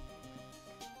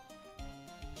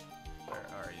 Where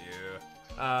are you?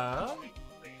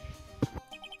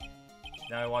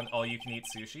 Now I want all-you-can-eat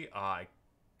sushi.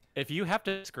 If you have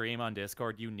to scream on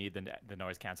Discord, you need the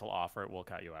noise cancel off, or it will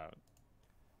cut you out.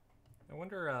 I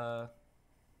wonder,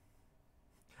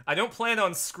 I don't plan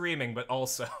on screaming, but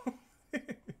also...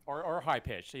 or high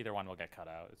pitched. Either one will get cut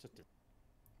out. It's just...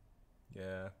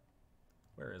 Yeah.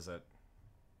 Where is it?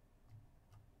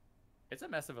 It's a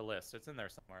mess of a list. It's in there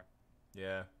somewhere.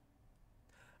 Yeah.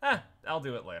 I'll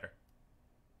do it later.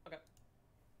 Okay.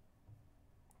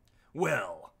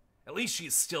 Well, at least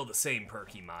she's still the same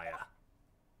perky Maya.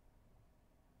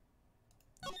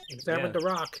 Examine Yeah. the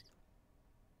rock.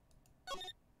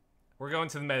 We're going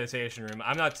to the meditation room.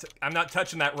 I'm not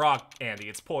touching that rock, Andy.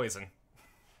 It's poison.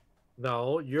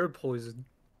 No, you're poisoned.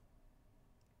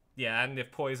 Yeah, and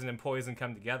if poison and poison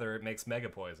come together, it makes mega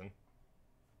poison.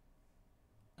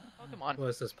 Pokemon. What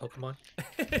is this, Pokemon?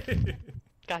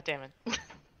 God damn it.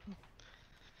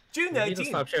 June You need to 19th.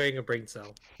 stop sharing a brain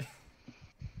cell.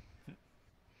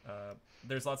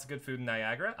 There's lots of good food in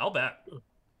Niagara. I'll bet.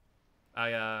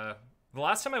 The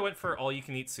last time I went for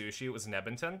all-you-can-eat sushi, it was in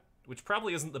Edmonton, which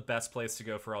probably isn't the best place to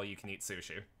go for all-you-can-eat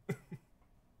sushi.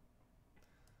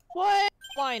 What?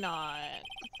 Why not?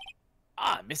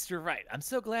 Ah, Mr. Wright, I'm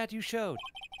so glad you showed.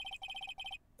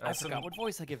 I Some- forgot what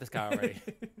voice I gave this guy already.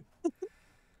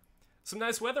 Some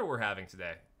nice weather we're having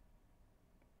today.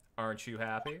 Aren't you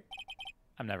happy?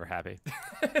 I'm never happy.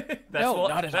 No,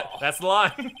 not at all. That's the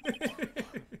line.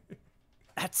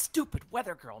 That stupid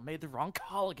weather girl made the wrong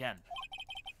call again.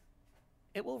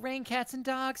 It will rain cats and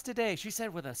dogs today, she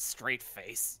said with a straight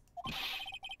face.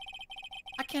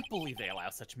 I can't believe they allow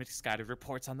such misguided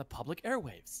reports on the public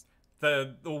airwaves.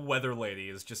 The weather lady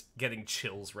is just getting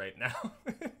chills right now.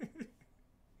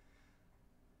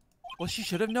 Well, she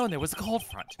should have known there was a cold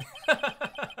front.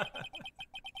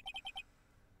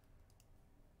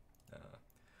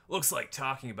 Looks like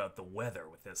talking about the weather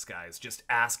with this guy is just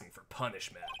asking for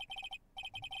punishment.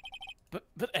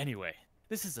 But anyway,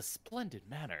 this is a splendid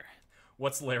manner.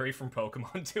 What's Larry from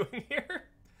Pokemon doing here?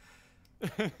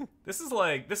 This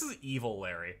is evil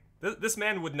Larry. This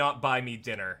man would not buy me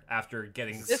dinner after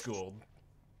getting schooled.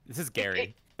 This is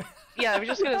Gary. Yeah, I was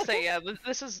just gonna say, yeah,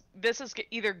 this is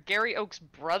either Gary Oak's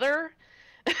brother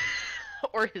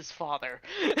or his father.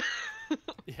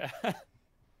 Yeah.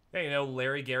 Hey,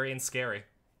 Larry, Gary, and Scary.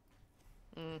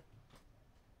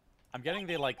 I'm getting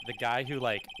the guy who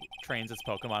trains his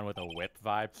Pokemon with a whip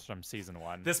vibes from season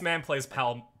 1. This man plays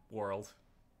Pal World.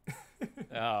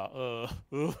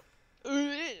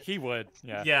 He would.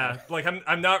 Yeah. Yeah,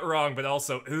 I'm not wrong, but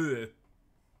also, ugh.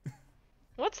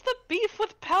 What's the beef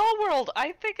with Pal World?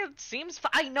 I think it seems.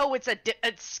 I know it's a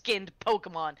skinned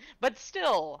Pokemon, but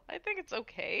still, I think it's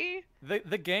okay.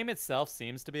 The game itself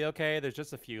seems to be okay. There's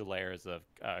just a few layers of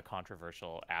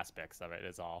controversial aspects of it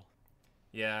is all.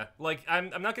 Yeah, I'm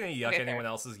not gonna yuck Okay, anyone fair.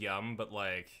 else's yum, but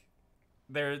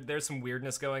there's some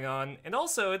weirdness going on, and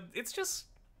also it's just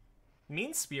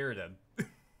mean-spirited.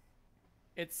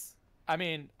 I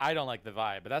mean, I don't like the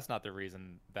vibe, but that's not the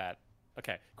reason that.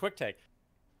 Okay, quick take.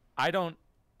 I don't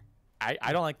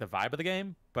like the vibe of the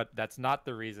game, but that's not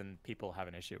the reason people have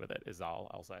an issue with it. Is all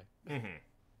I'll say.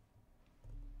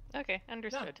 Mm-hmm. Okay,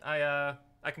 understood. I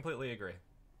completely agree.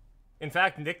 In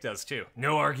fact, Nick does too.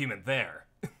 No argument there.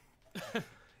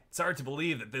 It's hard to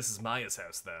believe that this is Maya's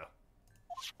house, though.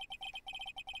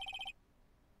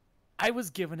 I was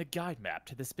given a guide map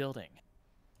to this building.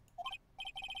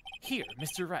 Here,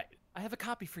 Mr. Wright. I have a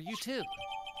copy for you too.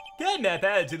 Guide map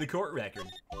added to the court record.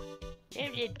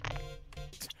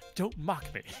 Don't mock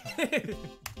me.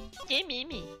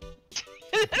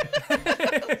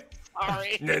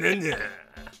 Sorry. No.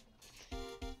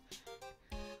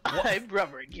 I'm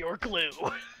rubbering your glue.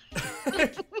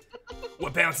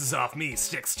 What bounces off me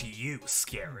sticks to you,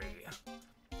 Scary.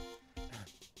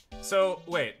 So,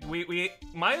 wait, we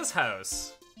Maya's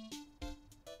house.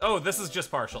 Oh, this is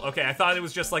just partial. Okay, I thought it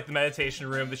was just like the meditation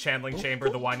room, the channeling chamber,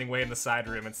 the winding way, and the side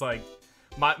room. It's like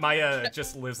Maya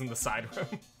just lives in the side room.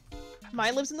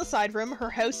 Maya lives in the side room. Her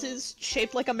house is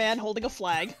shaped like a man holding a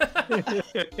flag.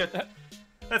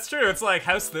 That's true. It's like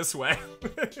house this way.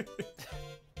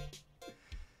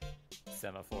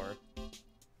 Semaphore.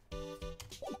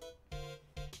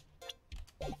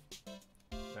 All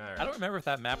I don't remember if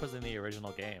that map was in the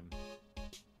original game.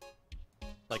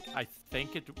 I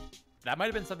think that might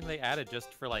have been something they added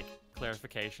just for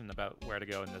clarification about where to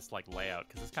go in this layout,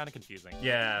 because it's kind of confusing.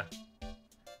 Yeah.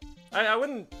 I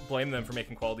wouldn't blame them for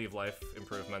making quality of life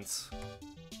improvements.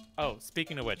 Oh,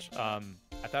 speaking of which,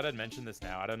 I thought I'd mention this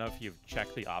now. I don't know if you've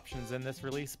checked the options in this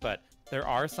release, but there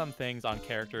are some things on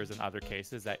characters in other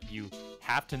cases that you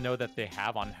have to know that they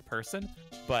have on a person,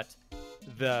 but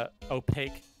the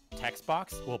opaque text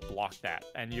box will block that,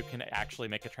 and you can actually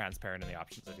make it transparent in the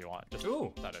options if you want. Just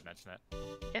Ooh. thought I'd mention it.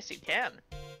 Yes, you can.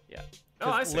 Yeah. Oh,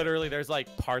 I 'Cause see. literally, there's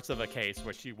like parts of a case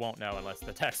which you won't know unless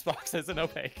the text box isn't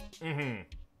opaque. Mm-hmm.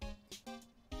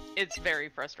 It's very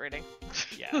frustrating.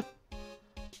 Yeah.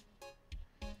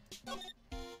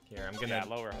 Here, I'm gonna... Yeah,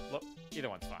 lower. Either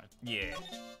one's fine. Yeah.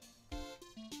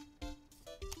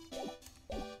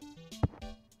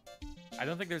 I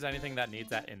don't think there's anything that needs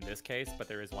that in this case, but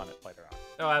there is one later on.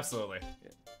 Oh, absolutely.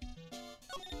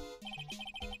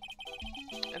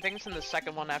 I think it's in the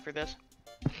second one after this.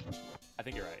 I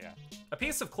think you're right, yeah. A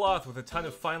piece of cloth with a ton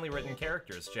of finely written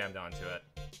characters jammed onto it.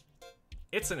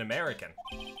 It's an American.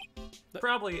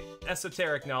 Probably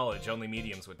esoteric knowledge only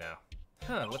mediums would know.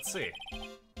 Huh, let's see.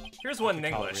 Here's one in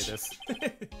I'll English. read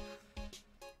this.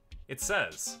 It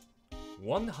says,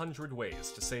 100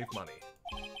 ways to save money.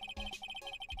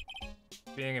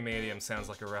 Being a medium sounds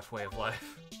like a rough way of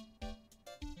life.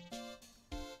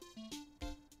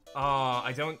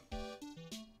 I don't...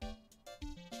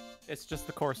 It's just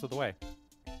the course of the way.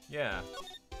 Yeah.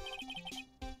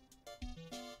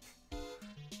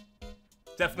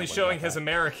 Definitely Nobody showing got his that.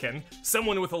 American.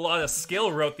 Someone with a lot of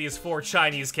skill wrote these 4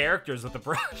 Chinese characters with a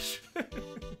brush. I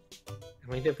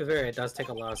mean, to be fair, it does take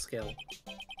a lot of skill.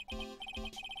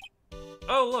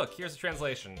 Oh, look, here's a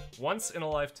translation. Once in a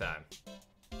lifetime.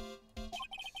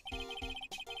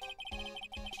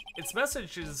 Its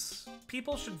message is,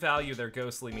 people should value their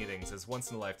ghostly meetings as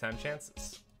once-in-a-lifetime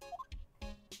chances.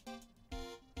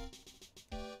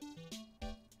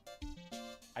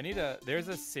 There's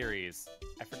a series,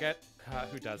 I forget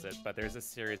who does it, but there's a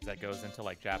series that goes into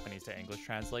like Japanese to English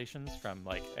translations from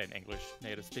like an English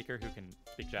native speaker who can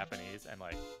speak Japanese, and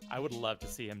like I would love to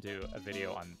see him do a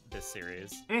video on this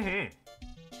series. Mm-hmm.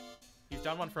 He's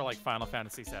done one for like Final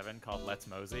Fantasy VII called Let's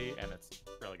Mosey, and it's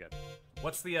really good.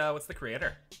 What's the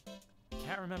creator?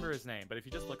 Can't remember his name, but if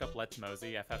you just look up Let's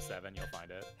Mosey FF7, you'll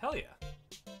find it. Hell yeah.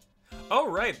 Oh,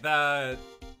 right, the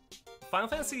Final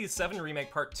Fantasy VII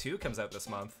Remake Part 2 comes out this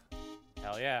month.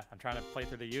 Hell yeah, I'm trying to play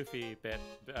through the Yuffie bit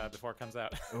before it comes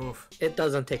out. Oof. It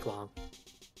doesn't take long.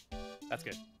 That's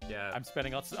good. Yeah. I'm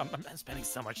spending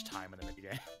so much time in the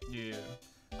minigame. Yeah.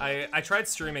 I tried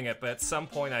streaming it, but at some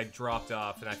point I dropped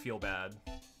off, and I feel bad.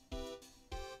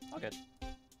 All good.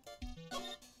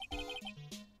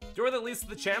 Door that leads to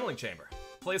the channeling chamber,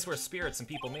 a place where spirits and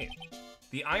people meet.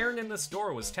 The iron in this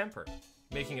door was tempered,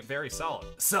 making it very solid.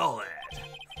 Solid!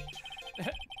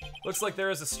 Looks like there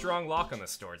is a strong lock on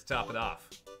this door to top it off.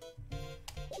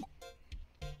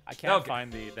 I can't Okay.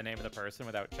 find the name of the person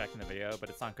without checking the video, but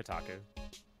it's on Kotaku.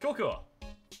 Cool, cool.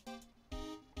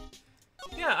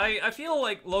 Yeah, I feel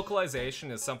like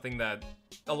localization is something that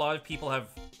a lot of people have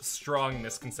strong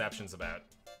misconceptions about.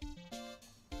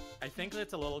 I think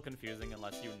it's a little confusing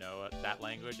unless you know that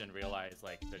language and realize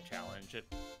like the challenge it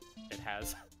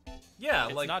has. Yeah,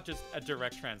 It's like not just a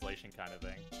direct translation kind of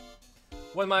thing.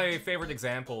 one of my favorite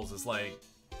examples is like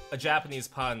a Japanese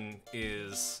pun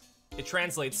is it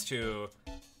translates to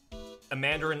a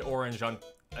mandarin orange on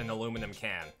an aluminum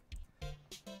can,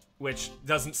 which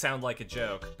doesn't sound like a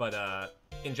joke, but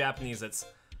in Japanese it's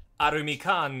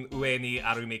arumikan ue ni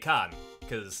arumikan,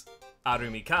 because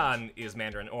arumikan is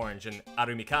mandarin orange and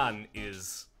arumikan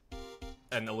is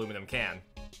an aluminum can.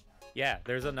 Yeah,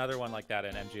 there's another one like that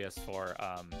in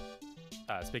MGS4.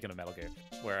 Speaking of Metal Gear,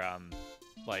 where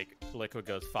like Liquid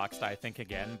goes Fox Die Think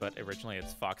Again, but originally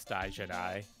it's Fox Die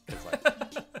Jedi. 'Cause, like,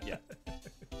 yeah.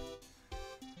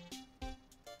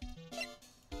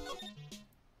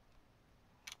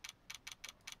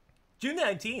 June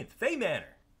 19th, Fay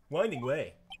Manor, Winding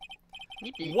Way.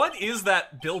 Yippee. What is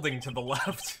that building to the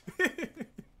left?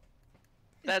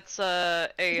 That's Is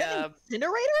that an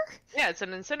incinerator? yeah, it's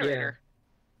an incinerator.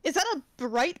 Is that a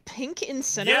bright pink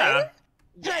incinerator? Yeah.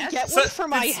 Can I get So- one for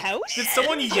my did- house? Did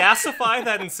someone yassify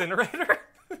that incinerator?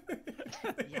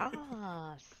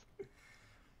 Yes.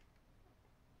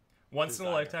 Once in a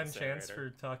Designer lifetime chance for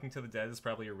incinerator. talking to the dead is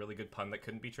probably a really good pun that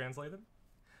couldn't be translated.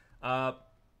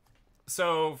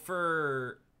 So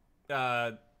for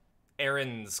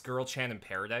Aaron's Girl Chan in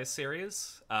Paradise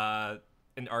series,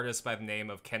 an artist by the name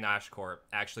of Ken Ashcorp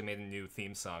actually made a new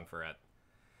theme song for it.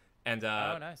 And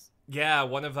Oh, nice. yeah,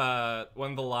 one of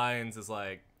the lines is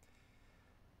like,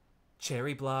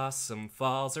 "Cherry blossom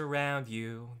falls around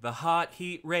you, the hot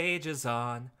heat rages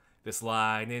on. This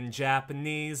line in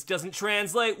Japanese doesn't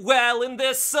translate well in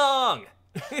this song."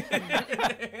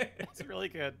 It's really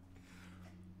good.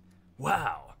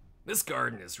 Wow, this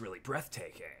garden is really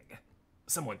breathtaking.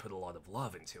 Someone put a lot of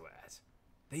love into it.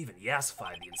 They even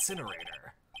yasified the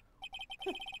incinerator.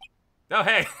 Oh,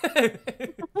 hey!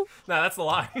 No, that's the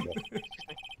line. It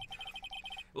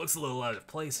looks a little out of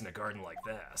place in a garden like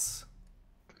this.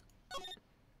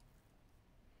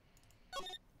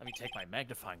 Let me take my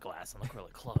magnifying glass and look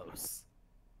really close.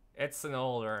 It's an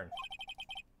old urn.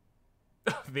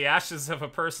 The ashes of a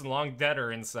person long dead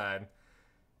are inside.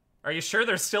 Are you sure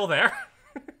they're still there?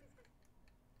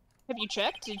 Have you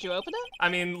checked? Did you open it? I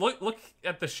mean, look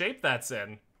at the shape that's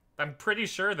in. I'm pretty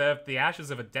sure that if the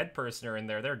ashes of a dead person are in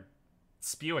there, they're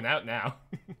spewing out now.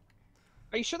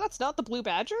 Are you sure that's not the blue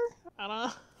badger? I don't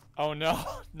know. Oh no,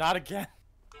 not again.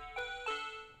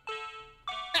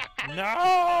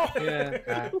 No!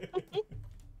 Yeah.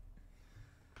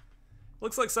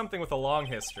 Looks like something with a long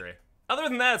history. Other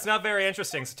than that, it's not very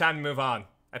interesting, so time to move on.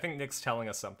 I think Nick's telling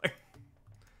us something.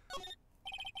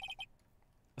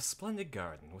 A splendid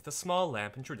garden with a small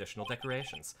lamp and traditional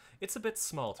decorations. It's a bit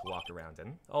small to walk around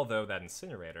in, although that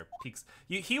incinerator peaks...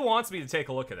 He wants me to take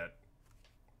a look at it.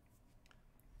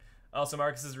 Also,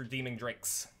 Marcus is redeeming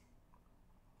drinks.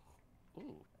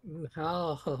 Ooh.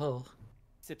 Oh,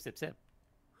 Sip, sip, sip.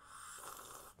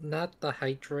 not the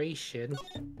hydration.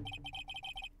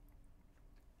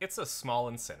 It's a small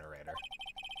incinerator.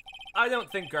 I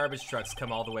don't think garbage trucks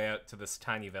come all the way out to this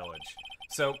tiny village,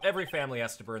 so every family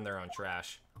has to burn their own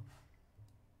trash.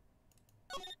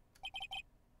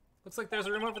 Looks like there's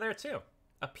a room over there too.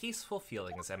 A peaceful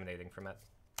feeling is emanating from it.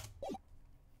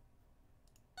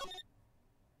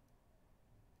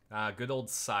 Good old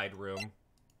side room.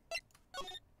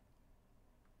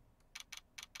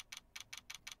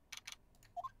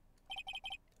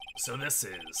 So this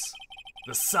is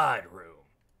the side room.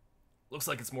 Looks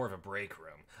like it's more of a break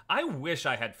room. I wish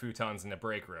I had futons in a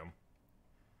break room.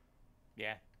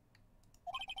 Yeah.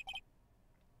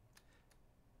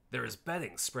 There is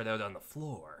bedding spread out on the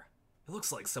floor. It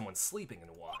looks like someone's sleeping in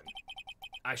one.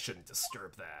 I shouldn't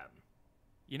disturb them.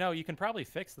 You know, you can probably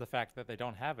fix the fact that they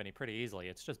don't have any pretty easily.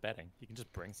 It's just bedding. You can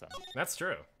just bring some. That's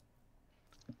true.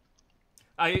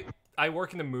 I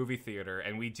work in a movie theater,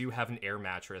 and we do have an air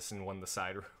mattress in one of the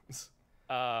side rooms.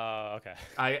 Okay.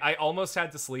 I almost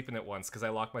had to sleep in it once because I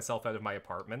locked myself out of my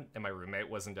apartment, and my roommate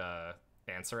wasn't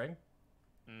answering.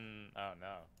 Oh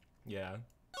no. Yeah.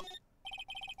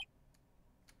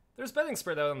 There's bedding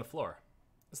spread out on the floor.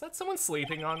 Is that someone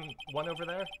sleeping on one over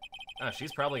there?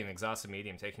 She's probably an exhausted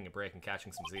medium taking a break and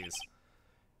catching some Z's.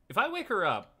 If I wake her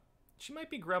up, she might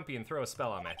be grumpy and throw a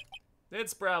spell on me.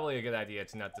 It's probably a good idea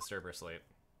to not disturb her sleep.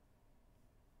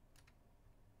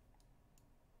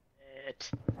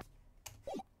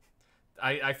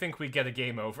 I think we get a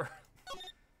game over.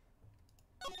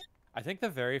 I think the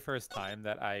very first time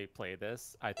that I played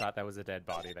this, I thought that was a dead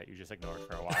body that you just ignored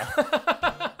for a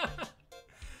while.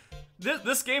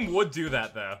 This game would do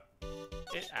that, though.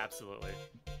 It absolutely.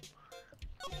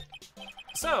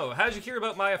 So, how'd you hear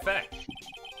about my effect?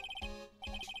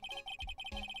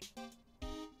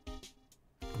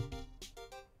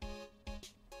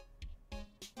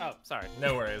 Oh, sorry.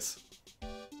 No worries.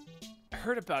 I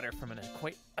heard about her from an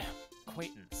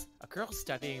acquaintance, a girl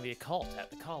studying the occult at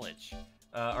the college.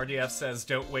 RDF says,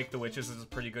 don't wake the witches is a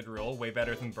pretty good rule, way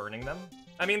better than burning them.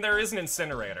 I mean, there is an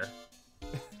incinerator.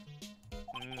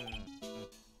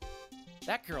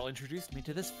 That girl introduced me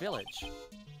to this village.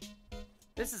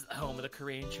 This is the home of the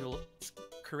Korean is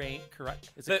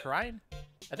it Korean?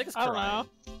 I think it's I don't Korean.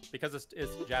 know. Because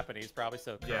it's Japanese, probably,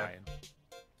 so Yeah. Korean.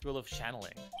 School of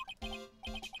channeling.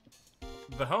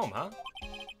 The home, huh?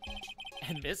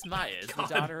 And Miss Maya is God.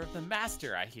 the daughter of the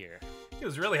master, I hear. He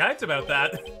was really hyped about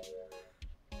that.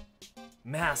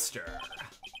 Master.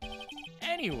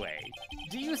 Anyway,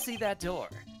 do you see that door?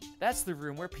 That's the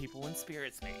room where people and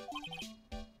spirits meet.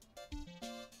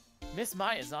 Miss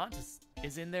Maya's aunt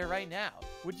is in there right now.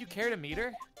 Would you care to meet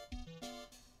her?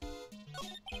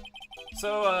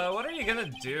 So, what are you gonna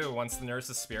do once the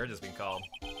nurse's spirit has been called?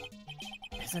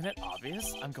 Isn't it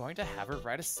obvious? I'm going to have her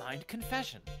write a signed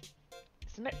confession.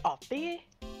 Isn't it obvious?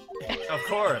 Of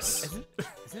course.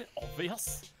 Isn't it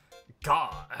obvious?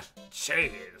 God.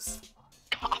 Jeez.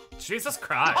 Jesus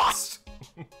Christ.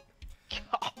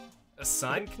 A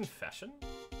signed confession?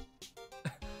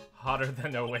 Hotter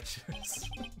than no witches.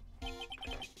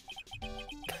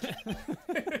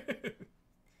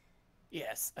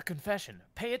 Yes, a confession.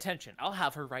 Pay attention. I'll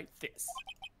have her write this.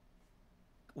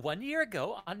 1 year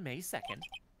ago, on May 2nd,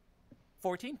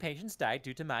 14 patients died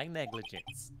due to my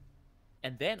negligence.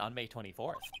 And then on May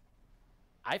 24th,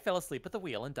 I fell asleep at the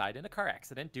wheel and died in a car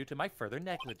accident due to my further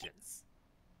negligence.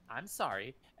 I'm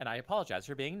sorry, and I apologize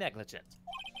for being negligent.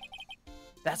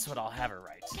 That's what I'll have her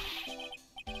write.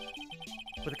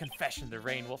 With a confession, the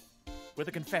rain will With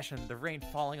a confession, the rain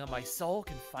falling on my soul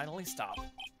can finally stop.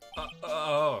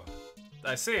 Oh,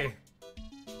 I see.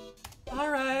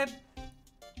 Alright.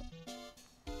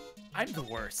 I'm the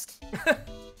worst.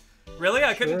 Really?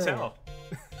 I couldn't Sure. tell.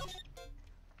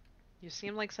 You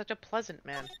seem like such a pleasant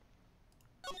man.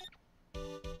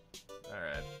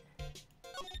 Alright.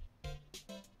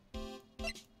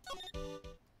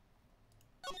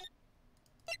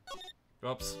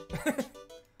 Whoops.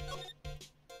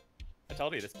 I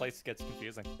told you, this place gets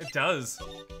confusing. It does.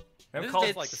 I'm This called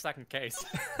is like the second case.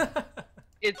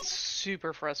 It's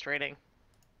super frustrating.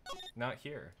 Not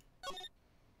here.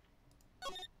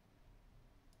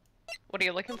 What are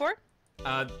you looking for?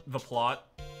 The plot.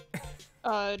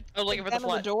 Oh, looking for the examine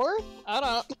plot. door? I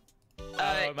don't.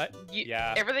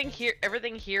 Yeah.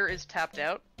 Everything here is tapped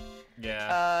out.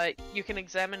 Yeah. You can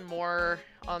examine more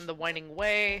on the winding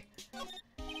way.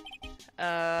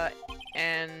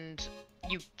 And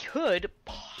you could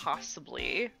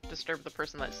possibly disturb the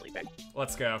person that's sleeping.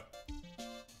 Let's go.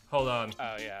 Hold on.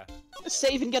 Oh, yeah.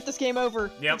 Save and get this game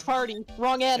over. Yep. Let's party.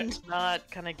 Wrong end. Not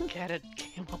gonna get a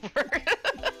game over.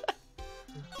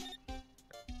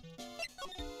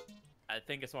 I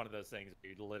think it's one of those things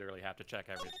where you literally have to check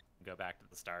everything and go back to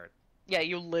the start. Yeah,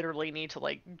 you literally need to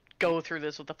like go through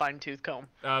this with a fine-tooth comb.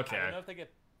 Okay. I don't know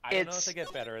if they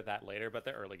get better at that later, but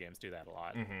the early games do that a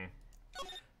lot. Mm-hmm.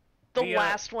 The The,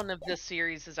 last one of this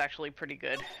series is actually pretty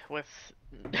good with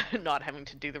not having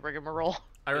to do the rigmarole.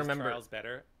 I remember. Is Trials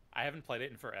better? I haven't played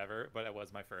it in forever, but it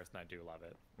was my first, and I do love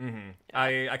it. Mm-hmm.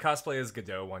 I cosplayed as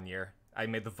Godot one year. I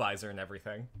made the visor and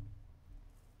everything.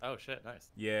 Oh shit, nice.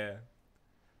 Yeah.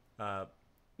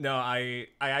 No, I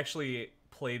actually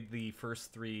played the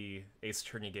first 3 Ace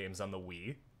Attorney games on the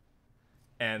Wii.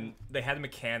 And they had a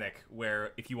mechanic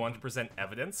where if you wanted to present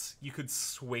evidence, you could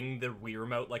swing the Wii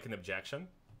remote like an objection.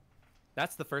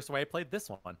 That's the first way I played this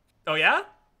one. Oh yeah?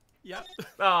 Yep.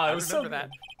 Oh, I it was so remember that.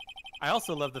 good. I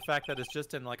also love the fact that it's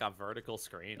just in like a vertical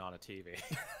screen on a TV.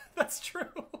 That's true.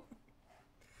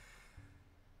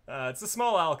 It's a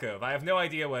small alcove. I have no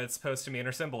idea what it's supposed to mean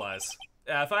or symbolize.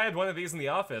 If I had one of these in the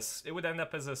office, it would end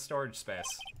up as a storage space.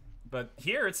 But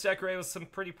here, it's decorated with some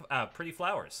pretty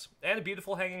flowers and a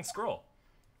beautiful hanging scroll.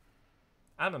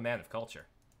 I'm a man of culture.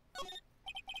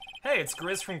 Hey, it's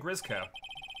Grizz from Grizzco.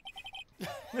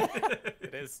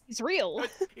 It is. He's real.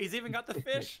 He's even got the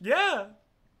fish. Yeah!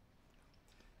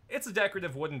 It's a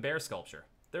decorative wooden bear sculpture.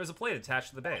 There's a plate attached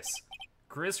to the base.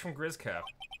 Grizz from Grizzco.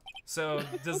 So,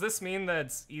 does this mean that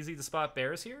it's easy to spot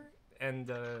bears here?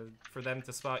 And, for them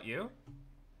to spot you?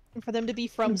 For them to be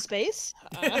from space?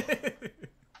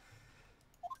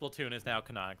 Splatoon is now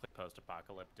canonically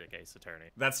post-apocalyptic Ace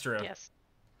Attorney. That's true. Yes.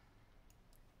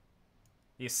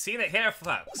 You've seen it here,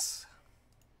 folks.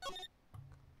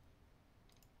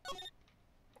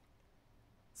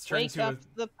 It's turned Wake to up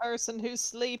the person who's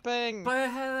sleeping.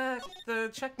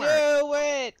 the check mark. Do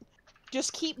it.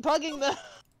 Just keep bugging them.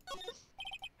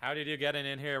 How did you get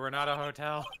in here? We're not a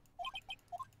hotel.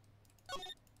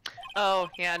 Oh,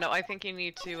 yeah, no, I think you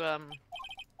need to,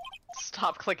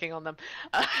 stop clicking on them.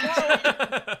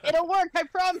 It'll work, I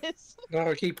promise.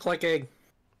 No, keep clicking.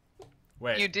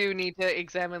 Wait. You do need to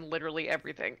examine literally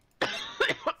everything.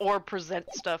 Or present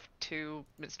stuff to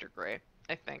Mr. Gray,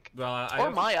 I think. Well, I Or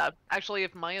don't- Maya. Actually,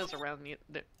 if Maya's around,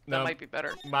 that No. might be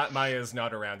better. Maya's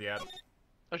not around yet.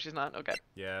 Oh, she's not? Okay.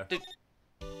 Yeah.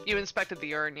 You inspected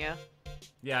the urn, yeah?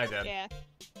 Yeah, I did. Yeah.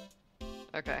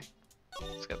 Okay.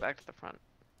 Let's go back to the front.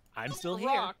 I'm still here.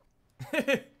 Rock.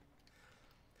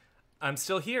 I'm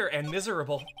still here and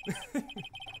miserable.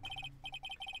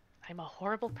 I'm a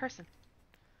horrible person.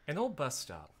 An old bus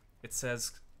stop. It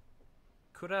says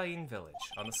Kurain Village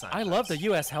on the sign. I love the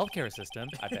U.S. healthcare system,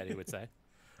 I bet he would say.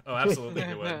 Oh, absolutely,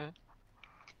 you would.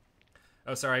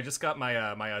 Oh, sorry, I just got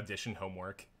my my audition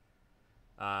homework.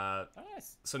 Oh,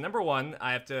 nice. So number 1,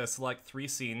 I have to select 3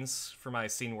 scenes for my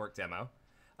scene work demo.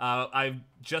 I've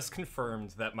just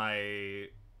confirmed that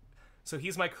so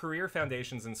he's my career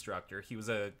foundations instructor. He was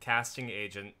a casting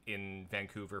agent in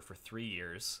Vancouver for 3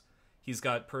 years. He's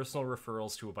got personal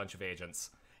referrals to a bunch of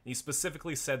agents. And he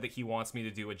specifically said that he wants me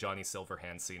to do a Johnny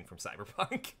Silverhand scene from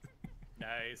Cyberpunk.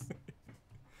 Nice.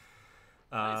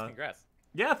 Nice, congrats.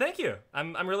 Yeah, thank you.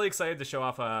 I'm really excited to show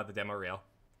off the demo reel.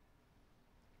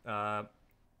 I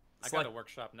got a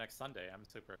workshop next Sunday. I'm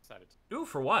super excited. Ooh,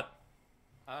 for what?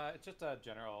 It's just a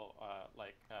general,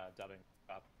 dubbing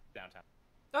up downtown.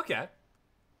 Okay.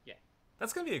 Yeah.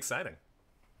 That's gonna be exciting.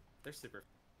 They're super.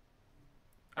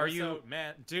 Are So, you...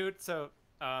 man, dude? So,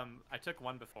 I took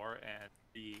one before, and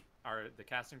the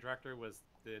casting director was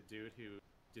the dude who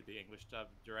did the English dub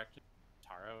direction,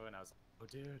 Taro, and I was like, oh,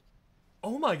 dude,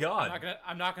 Oh my god.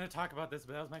 I'm not gonna talk about this,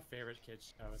 but that was my favorite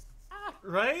kids shows.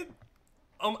 Right?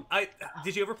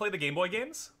 Did you ever play the Game Boy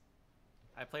games?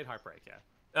 I played Heartbreak,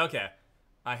 yeah. Okay.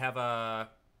 I have a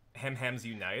Hem Hems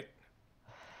Unite.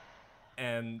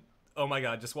 And oh my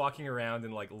god, just walking around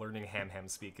and like learning Ham Ham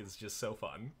speak is just so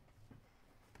fun.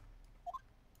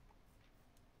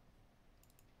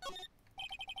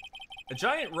 A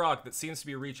giant rock that seems to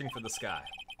be reaching for the sky.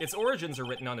 Its origins are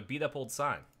written on a beat-up old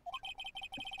sign.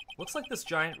 Looks like this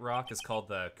giant rock is called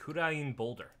the Kurain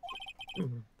Boulder.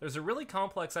 There's a really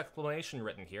complex explanation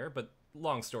written here, but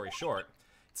long story short,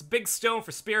 it's a big stone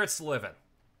for spirits to live in.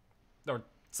 Or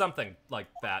something like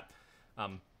that.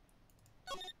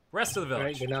 Rest of the village.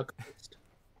 Right, you're not convinced.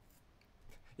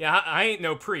 Yeah, I ain't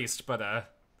no priest, but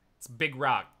it's a big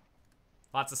rock.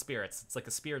 Lots of spirits. It's like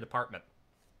a spirit apartment.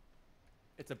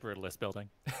 It's a brutalist building.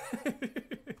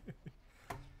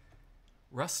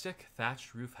 Rustic,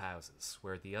 thatched roof houses,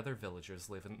 where the other villagers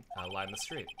live in line the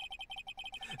street.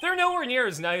 They're nowhere near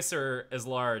as nice or as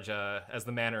large as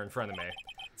the manor in front of me.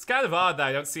 It's kind of odd that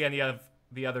I don't see any of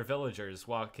the other villagers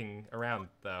walking around,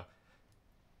 though.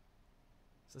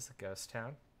 Is this a ghost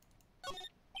town?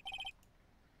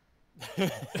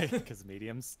 Because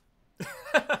mediums.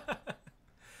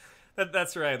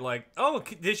 That's right, like, oh,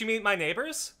 did you meet my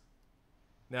neighbors?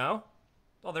 No?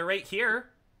 Well, they're right here.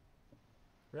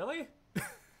 Really?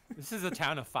 This is a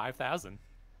town of 5,000.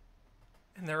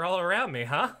 And they're all around me,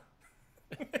 huh?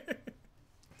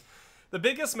 The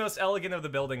biggest, most elegant of the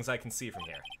buildings I can see from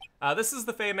here. This is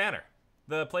the Fey Manor,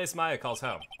 the place Maya calls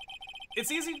home.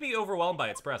 It's easy to be overwhelmed by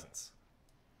its presence.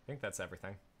 I think that's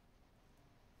everything.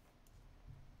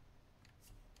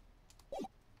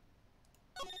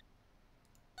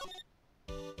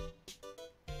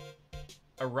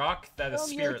 A rock that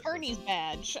is Your spiritless. attorney's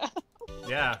badge.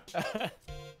 Yeah.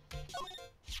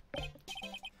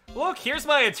 Look, here's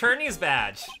my attorney's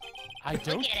badge. I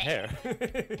don't care.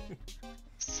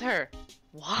 Sir,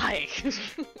 why?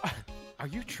 Are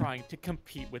you trying to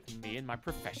compete with me in my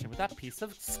profession with that piece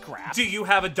of scrap? Do you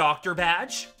have a doctor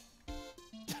badge?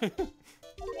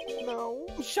 No.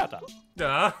 Shut up.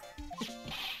 Duh.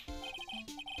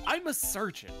 I'm a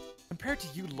surgeon. Compared to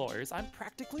you lawyers, I'm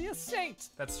practically a saint.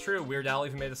 That's true. Weird Al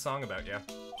even made a song about you.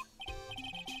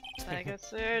 Like a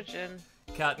surgeon.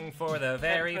 Cutting for the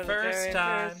very first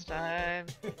time.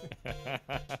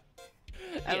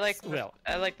 I Yes, like well,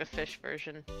 I like the fish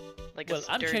version. Like Well,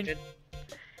 a I'm sturgeon.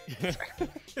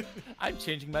 I'm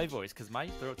changing my voice because my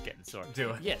throat's getting sore. Do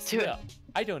it. Yes, Do it. well,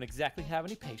 I don't exactly have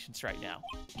any patience right now.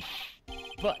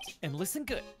 But, and listen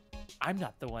good, I'm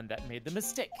not the one that made the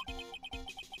mistake.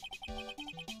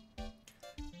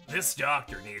 This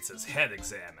doctor needs his head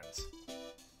examined.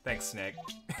 Thanks, Snake.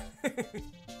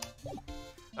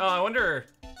 Oh, I wonder,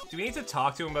 do we need to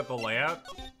talk to him about the layout?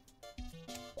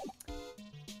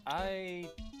 I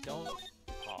don't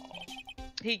recall.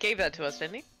 He gave that to us,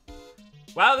 didn't he?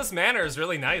 Wow, this manor is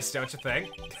really nice, don't you think?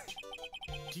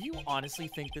 Do you honestly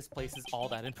think this place is all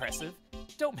that impressive?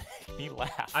 Don't make me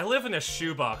laugh. I live in a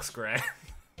shoebox, Gray.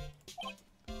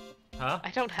 Huh?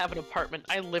 I don't have an apartment.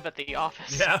 I live at the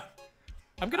office. Yeah.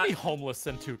 I'm gonna be homeless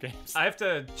in 2 games. I have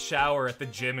to shower at the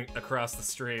gym across the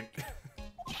street.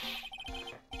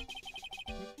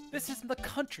 This isn't the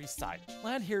countryside.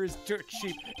 Land here is dirt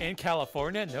cheap. In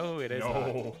California, no, it is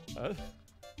No. not.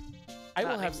 I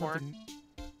will Not have anymore. something.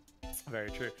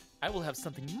 Very true. I will have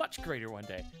something much greater one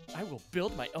day. I will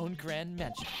build my own grand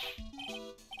mansion.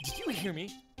 Did you hear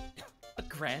me? A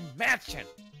grand mansion.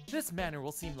 This manor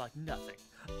will seem like nothing.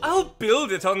 I'll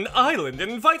build it on an island and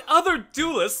invite other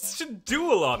duelists to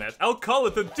duel on it. I'll call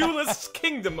it the Duelist's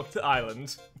Kingdom of the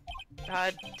Island.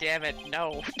 God damn it,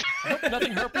 no.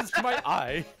 Nothing happens to my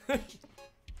eye.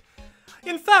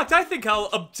 In fact, I think I'll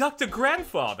abduct a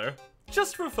grandfather.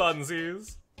 Just for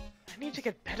funsies. I need to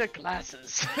get better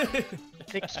glasses.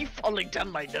 They keep falling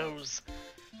down my nose.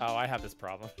 Oh, I have this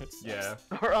problem. It's Yeah.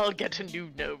 Or I'll get a new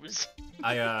nose.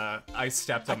 I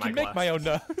stepped I on my can make glass. my own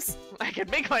nose. I can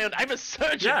make my own. I'm a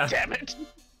surgeon, Yeah. damn it.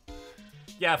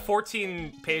 Yeah,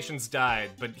 14 patients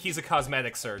died, but he's a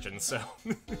cosmetic surgeon, so...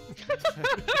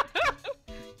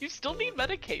 You still need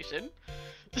medication.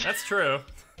 That's true.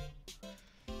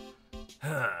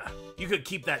 You could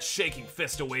keep that shaking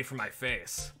fist away from my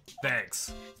face.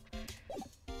 Thanks.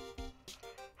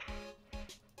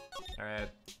 Alright.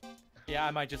 Yeah,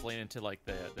 I might just lean into like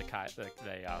the You Pegasus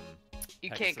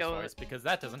can't go. voice because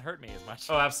that doesn't hurt me as much.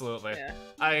 Oh, absolutely. Yeah.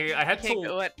 I had Can't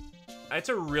go to at. I had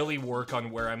to really work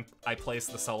on where I place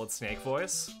the Solid Snake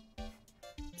voice.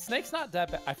 Snake's not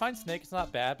that bad. I find Snake's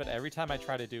not bad, but every time I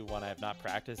try to do one I have not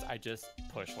practiced, I just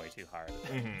push way too hard.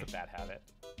 Mhm. It's a bad habit.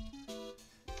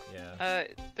 Yeah.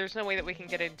 There's no way that we can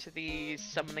get into the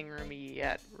summoning room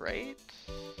yet, right?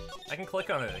 I can click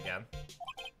on it again.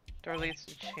 Door leads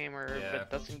to chamber, Yeah.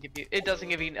 but it doesn't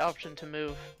give you an option to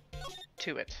move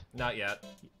to it. Not yet.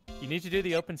 You need to do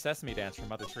the open sesame dance from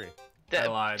Mother 3. I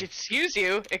lied. Excuse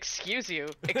you,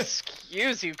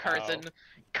 Carson. Oh.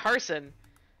 Carson.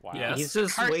 Wow. Yes. He's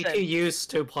just way Carson. too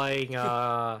used to playing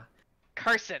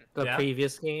Carson. the Yeah.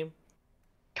 previous game.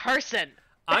 Carson.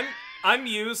 I'm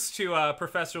used to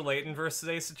Professor Layton versus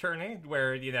Ace Attorney,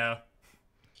 where you know.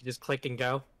 You just click and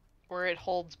go. Where it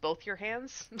holds both your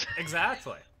hands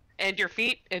Exactly. and your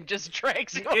feet and just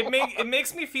drags you. It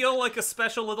makes me feel like a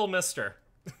special little mister.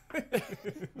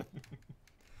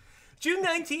 June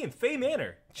 19th, Fay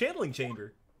Manor, Channeling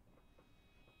Chamber.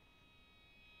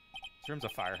 This room's a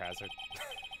fire hazard.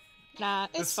 Nah,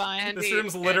 it's fine. And- This Andy,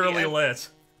 room's literally Andy, lit.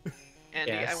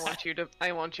 Andy, Yes.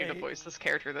 I want you to voice this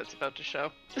character that's about to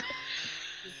show.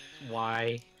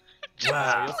 Why?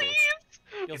 Wow. You'll see.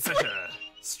 You'll It's see. such a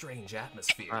strange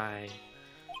atmosphere. Why?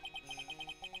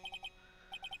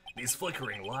 These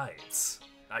flickering lights.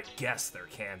 I guess they're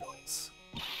candles.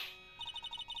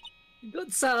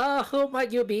 Good sir, who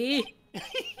might you be?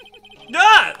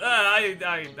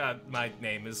 My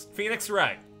name is Phoenix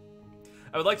Wright.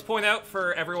 I would like to point out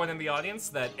for everyone in the audience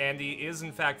that Andy is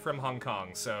in fact from Hong Kong,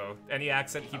 so any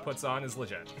accent he puts on is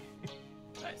legit.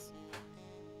 Nice.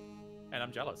 And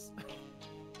I'm jealous.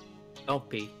 Don't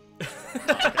be.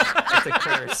 It's a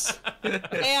curse.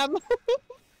 Damn.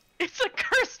 It's a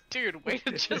curse, dude. Way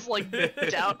to just like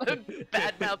down and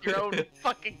badmouth your own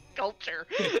fucking culture.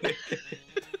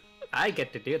 I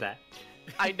get to do that.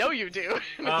 I know you do.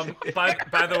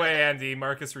 By the way, Andy,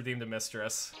 Marcus redeemed a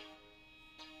mistress.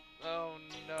 Oh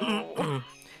no.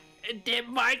 Did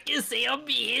Marcus say a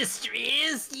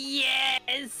mistress?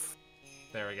 Yes!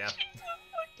 There we go.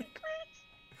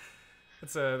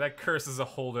 That curse is a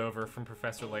holdover from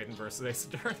Professor Layton versus Ace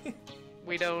Attorney.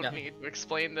 We don't Yeah. need to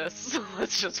explain this.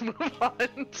 Let's just move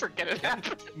on. Forget it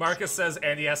happened. Marcus says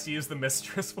Andy has to use the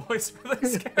mistress voice for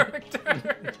this character.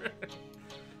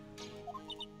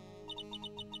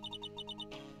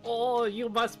 Oh, you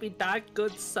must be that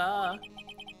good, sir.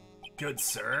 Good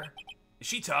sir? Is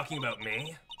she talking about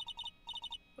me?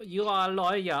 You are a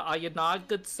lawyer, are you not,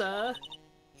 good sir?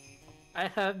 I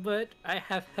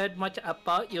have heard much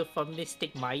about you from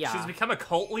Mystic Maya. She's become a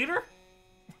cult leader?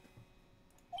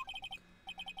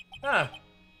 Huh.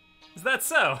 Is that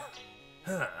so?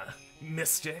 Huh.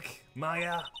 Mystic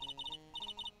Maya?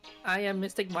 I am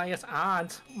Mystic Maya's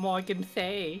aunt, Morgan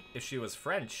Fay. If she was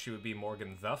French, she would be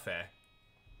Morgan the Fay.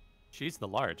 She's the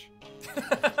large.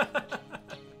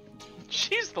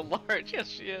 She's the large. Yes,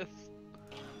 she is.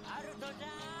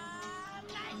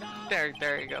 There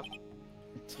you go.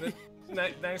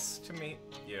 Nice to meet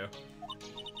you.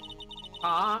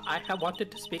 I have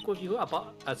wanted to speak with you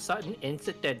about a certain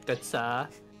incident, good sir.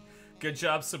 Good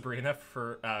job, Sabrina,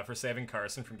 for saving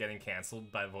Carson from getting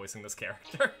canceled by voicing this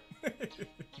character.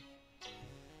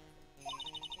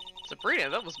 Sabrina,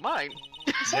 that was mine.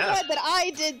 So Yeah. glad that I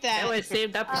did that. It would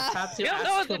seem that perhaps you Yeah,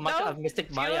 asked no, too much no, of Mystic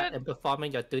do Maya it. in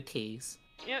performing your duties.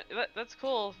 Yeah, that's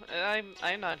cool.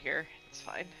 I'm not here. It's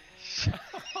fine.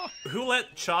 Who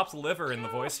let chopped liver in the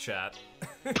voice chat?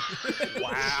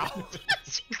 Wow.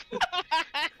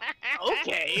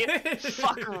 Okay.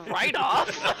 Fuck right off.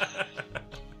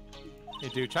 Hey,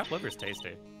 dude, chopped liver's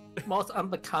tasty. Most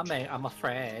unbecoming, I'm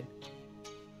afraid.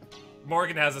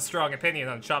 Morgan has a strong opinion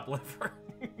on chopped liver.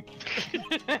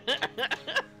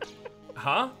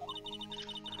 Huh?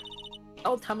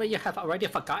 Don't tell me you have already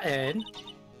forgotten.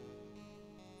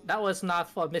 That was not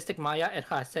for Mystic Maya and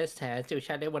her assistants. You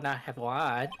surely would not have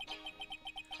won.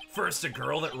 First a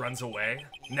girl that runs away,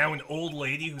 now an old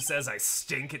lady who says I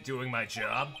stink at doing my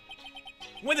job.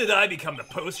 When did I become the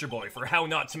poster boy for how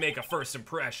not to make a first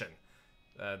impression?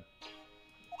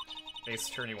 Ace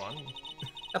Attorney 1?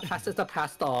 The past is the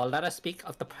past, though. Let us speak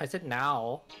of the present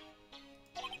now.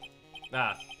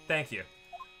 Ah, thank you.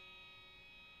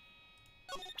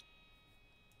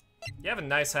 You have a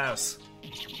nice house.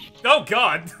 Oh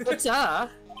god! Good sir.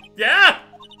 Yeah!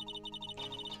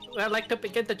 I'd like to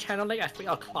begin the channeling at 3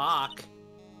 o'clock.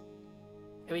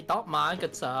 If you don't mind,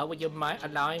 good sir, would you mind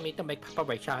allowing me to make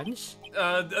preparations?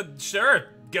 Sure.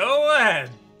 Go ahead.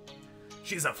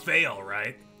 She's a fail,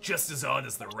 right? Just as odd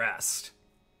as the rest.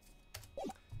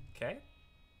 Okay.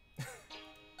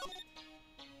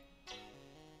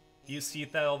 You used to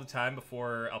eat that all the time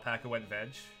before Alpaca went veg.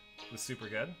 It was super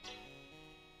good.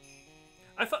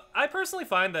 I personally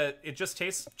find that it just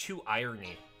tastes too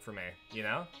irony for me, you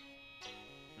know?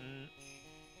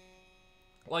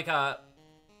 Like,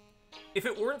 if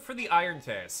it weren't for the iron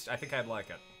taste, I think I'd like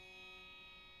it.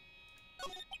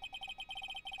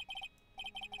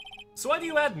 So why do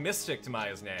you add Mystic to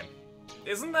Maya's name?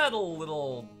 Isn't that a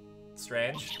little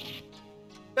strange?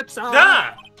 That's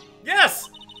Ah! Yes!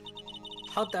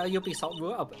 How dare you be so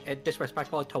rude and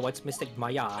disrespectful towards Mystic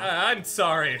Maya? I'm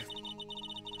sorry.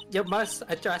 You must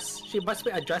address. She must be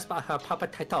addressed by her proper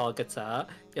title, good sir.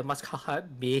 You must call her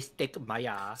Mystic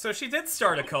Maya. So she did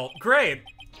start a cult. Great.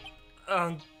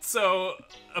 So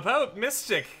about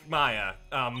Mystic Maya.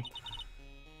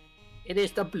 It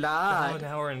is the Oh, blood.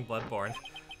 now we're in Bloodborne.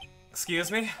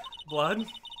 Excuse me? Blood?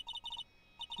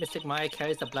 Mystic Maya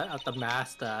carries the blood of the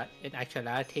master. In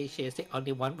actuality, she is the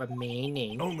only one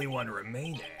remaining. Only one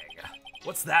remaining.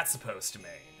 What's that supposed to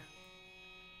mean?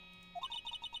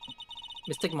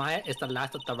 Mystic Maya is the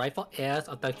last of the rightful heirs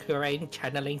of the Kurain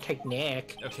channeling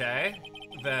technique. Okay.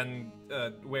 Then,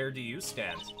 where do you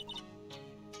stand?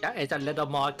 That is a little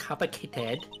more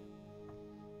complicated.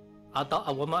 Although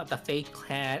a woman of the Fate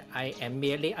clan, I am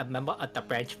merely a member of the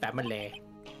Branch family.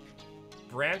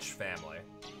 Branch family?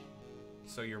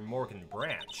 So you're Morgan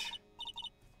Branch.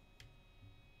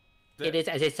 It is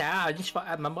as it sounds for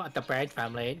a member of the Branch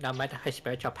family, no matter her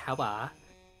spiritual power.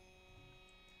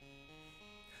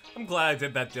 I'm glad I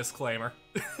did that disclaimer.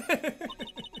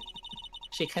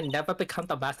 She can never become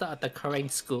the master of the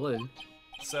current school.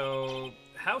 So,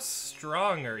 how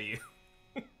strong are you?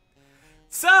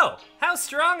 So, how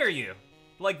strong are you?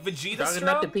 Like Vegeta Strong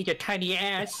enough to strong? beat your tiny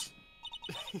ass.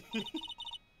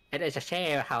 It is a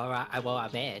shame, however, I will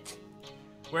admit.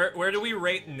 Where do we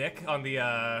rate Nick on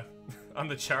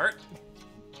the chart?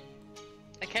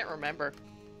 I can't remember.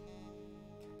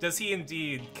 Does he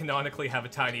indeed canonically have a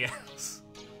tiny ass?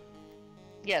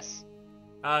 Yes.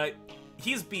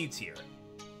 He's B tier.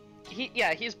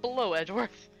 He's below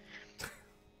Edgeworth.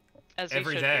 As he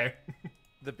Every should day.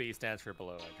 The B stands for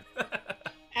below Edgeworth.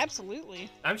 Absolutely.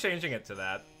 I'm changing it to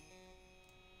that.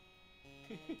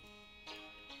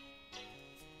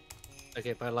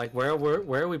 Okay, but like, where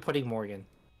are we putting Morgan?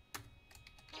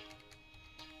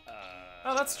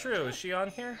 Oh, that's true. Is she on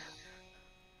here?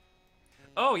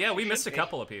 Oh yeah, we She missed a should be.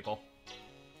 couple of people.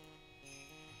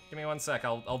 Give me one sec.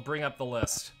 I'll bring up the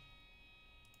list.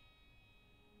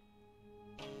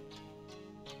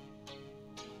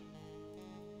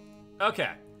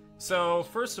 Okay. So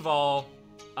first of all,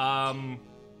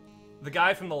 the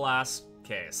guy from the last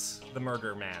case, the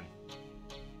murder man.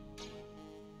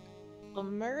 The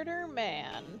murder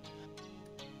man.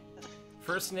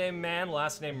 First name man,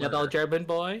 last name Little murder. German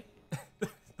boy?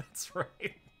 That's right.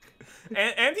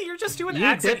 And Andy, you're just doing You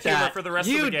accent did humor that. for the rest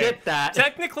You of the game. did that.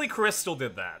 Technically, Crystal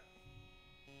did that.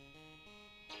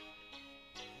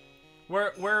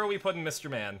 Where are we putting Mr.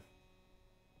 Man?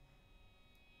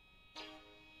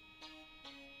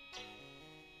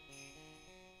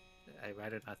 I'd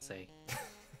rather not say.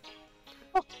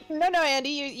 No, Andy,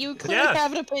 you clearly Yeah.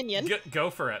 have an opinion. Go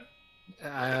for it.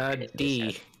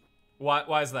 D.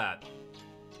 Why is that?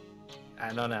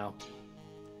 I don't know.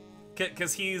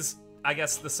 Because he's, I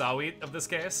guess, the Sawit of this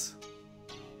case?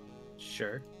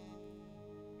 Sure.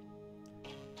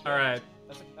 Alright.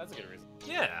 That's a good reason.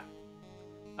 Yeah.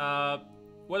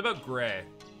 What about Gray?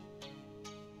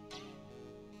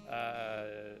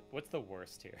 What's the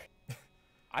worst here?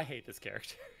 I hate this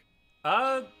character.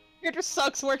 It just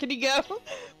sucks. Where can he go?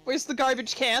 Where's the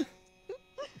garbage can?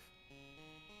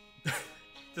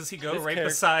 Does he go This right charac-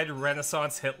 beside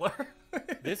Renaissance Hitler?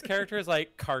 This character is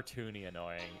like cartoony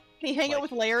annoying, Can he hang out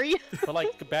Like- with Larry? but like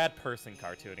a bad person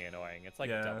cartoony annoying. It's like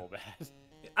Yeah. double bad.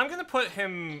 I'm gonna put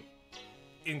him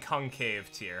in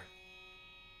concave tier.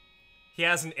 He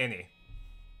has an innie.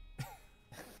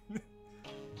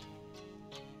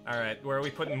 Alright, where are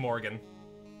we putting Morgan?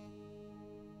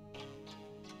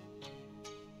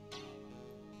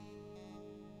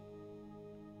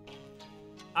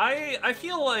 I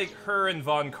feel like her and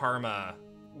Von Karma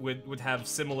would have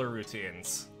similar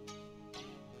routines.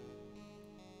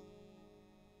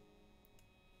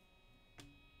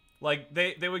 Like,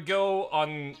 they would go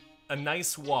on a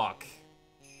nice walk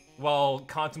while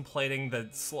contemplating the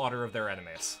slaughter of their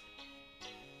enemies.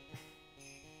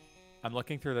 I'm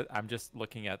looking through the. I'm just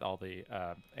looking at all the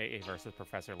AA versus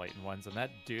Professor Layton ones, and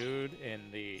that dude in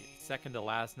the second to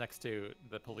last next to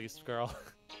the police girl,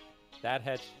 that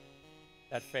head,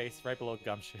 that face right below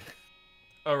Gumshoe.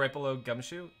 Oh, right below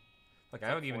Gumshoe? Like, I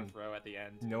don't Fourth even row at the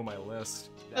end. know my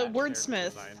list. The That character wordsmith,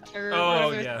 design. or Oh,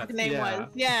 whatever yeah. his fucking name Yeah. was.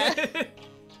 Yeah.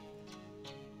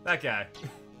 That guy.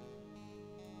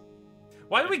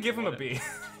 Why did we give him a B?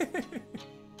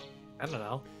 I don't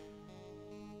know.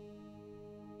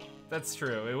 That's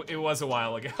true. It was a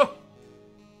while ago.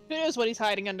 Who knows what he's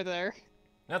hiding under there?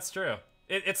 That's true.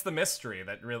 It's the mystery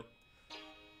that really...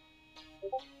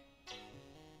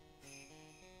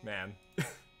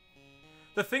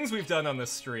 The things we've done on this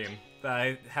stream that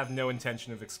I have no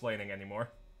intention of explaining anymore.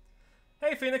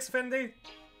 Hey, Phoenix Affinity!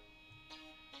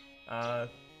 I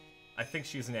think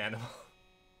she's an animal.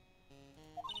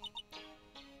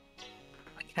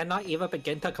 I cannot even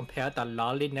begin to compare the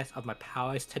lowliness of my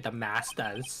powers to the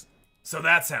masters. So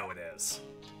that's how it is.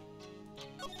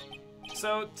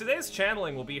 So, today's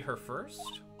channeling will be her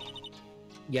first?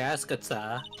 Yes, good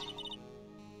sir.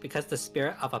 Because the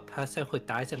spirit of a person who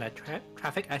dies in a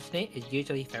traffic accident is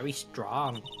usually very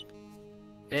strong.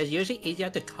 It is usually easier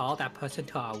to call that person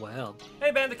to our world.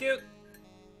 Hey, Bandicoot!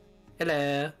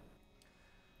 Hello.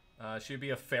 She'd be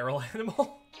a feral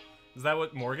animal? Is that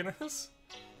what Morgan is?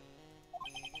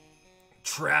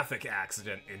 Traffic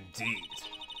accident, indeed.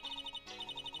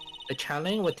 The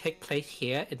channeling will take place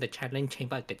here in the channeling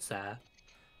chamber, good sir.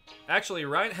 Actually,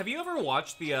 Ryan, have you ever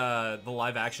watched the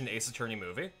live-action Ace Attorney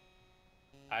movie?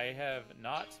 I have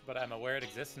not, but I'm aware it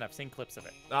exists and I've seen clips of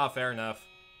it. Ah, fair enough.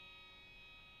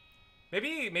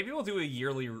 Maybe we'll do a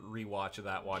yearly rewatch of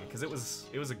that one, because it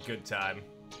was a good time.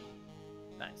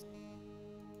 Nice.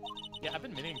 Yeah, I've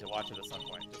been meaning to watch it at some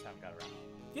point, just haven't got around.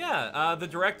 Yeah, the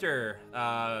director,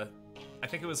 I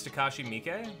think it was Takashi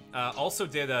Miike, also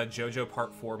did a JoJo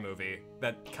Part 4 movie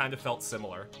that kind of felt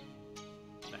similar.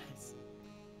 Nice.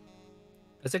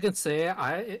 As you can see,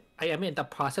 I am in the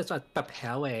process of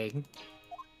preparing.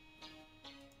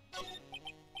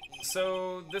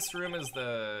 So, this room is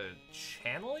the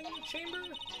channeling chamber?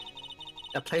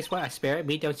 The place where a spirit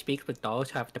medium speaks with those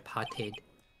who have departed.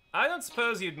 I don't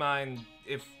suppose you'd mind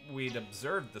if we'd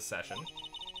observed the session.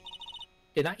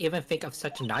 Do not even think of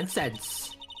such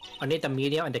nonsense. Only the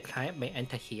medium and the client may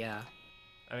enter here.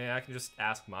 I mean, I can just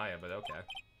ask Maya, but okay.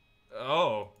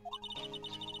 Oh.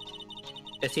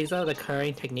 The seasonal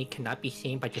recurring technique cannot be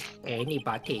seen by just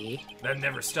anybody. That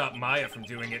never stopped Maya from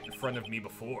doing it in front of me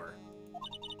before.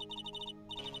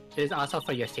 It is also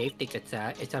for your safety, good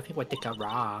sir, if something were to go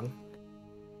wrong.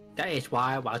 That is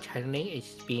why, while channeling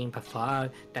is being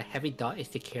performed, the heavy door is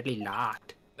securely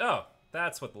locked. Oh,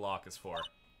 that's what the lock is for.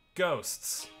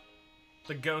 Ghosts.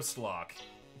 The ghost lock.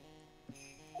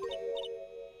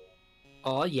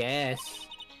 Oh yes.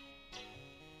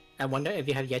 I wonder if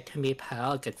you have yet to meet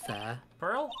Pearl, good sir.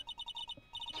 Pearl?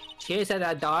 She is an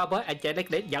adorable, angelic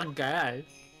little young girl.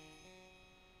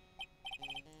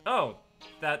 Oh,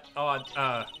 that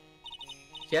odd,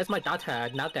 She is my daughter,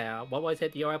 not there. What was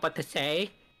it you were about to say?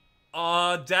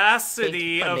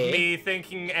 audacity It's of funny. me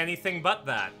thinking anything but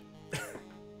that.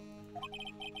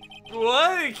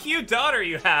 What a cute daughter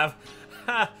you have.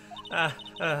 A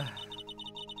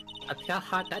pure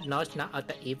heart that knows not of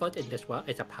the evils in this world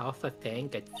is a powerful thing,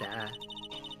 good sir.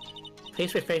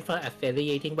 Please refrain from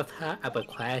affiliating with her, I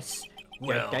request.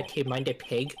 You're Well. a dirty-minded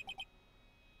pig.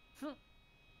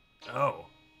 Oh,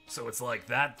 so it's like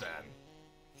that then.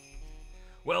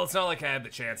 Well, it's not like I had the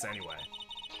chance anyway.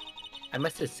 I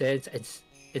must insist and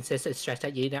stress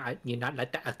that you not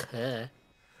let that occur.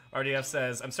 RDF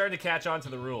says, I'm starting to catch on to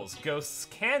the rules. Ghosts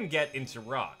can get into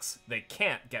rocks. They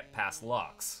can't get past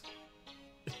locks.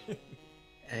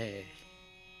 Hey.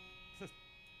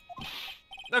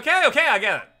 Okay, I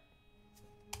get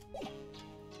it.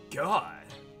 God.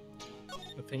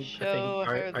 I think Show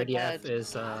her the RDF badge.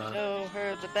 is Show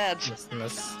her the badge.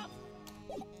 listeners.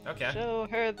 Okay. Show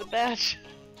her the badge.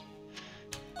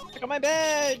 Look at my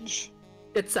badge!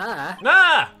 It's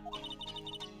Ah!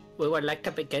 we would like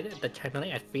to begin the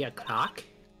channeling at 3 o'clock.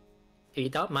 If you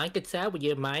don't mind, good sir, would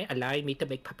you mind allowing me to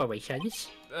make preparations?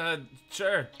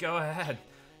 Sure, go ahead.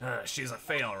 She's a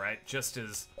fail, right? Just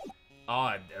as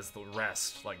odd as the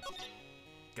rest. Like,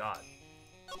 God.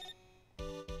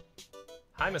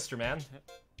 Hi, Mr. Man.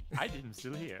 I didn't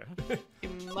still here. You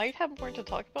might have more to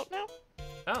talk about now.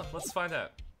 Oh, let's find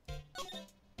out.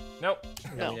 Nope.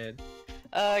 No. we did. Go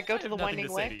I to have the nothing winding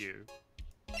to say way. to you.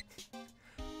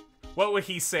 What would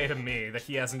he say to me that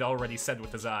he hasn't already said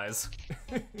with his eyes?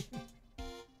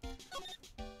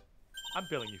 I'm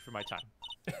billing you for my time.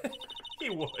 He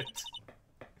would.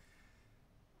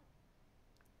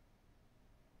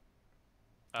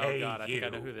 Oh Hey, god, I think I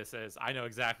know you. who this is. I know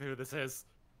exactly who this is.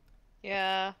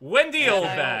 Yeah. Wendy Yeah,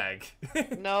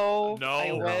 Oldbag! No. No,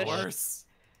 I wish. worse.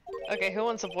 Okay, who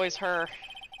wants to voice her?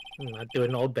 I'll do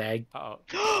an old bag. Uh-oh.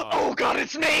 Oh god,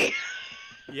 it's me!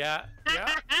 Yeah,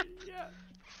 yeah, yeah.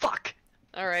 Fuck.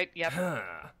 Alright, yep. Huh.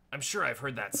 I'm sure I've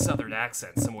heard that southern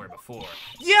accent somewhere before.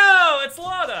 Yo, it's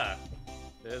Lana!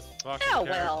 This fucking Oh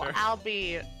well, character. I'll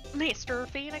be Mr.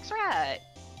 Phoenix Wright.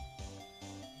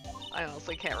 I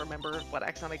honestly can't remember what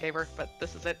accent I gave her, but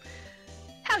this is it.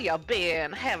 How y'all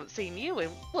been? Haven't seen you in,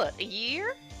 what, a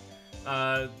year?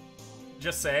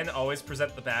 Just saying, always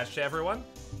present the badge to everyone.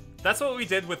 That's what we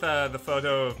did with the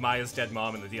photo of Maya's dead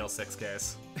mom in the DL6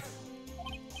 case.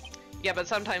 Yeah, but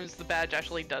sometimes the badge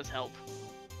actually does help.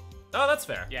 Oh, that's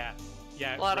fair. Yeah,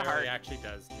 yeah. A lot of Rory heart. actually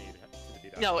does need to be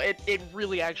done. No, it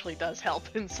really actually does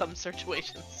help in some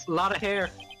situations. A lot of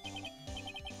hair.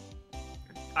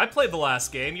 I played the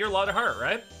last game. You're a lot of heart,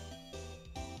 right?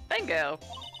 Bingo.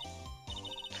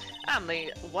 I'm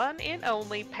the one and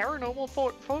only paranormal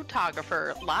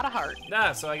photographer. Lot of heart.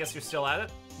 Nah, so I guess you're still at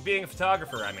it? Being a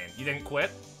photographer, I mean. You didn't quit?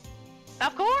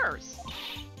 Of course.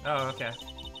 Oh, okay.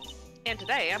 And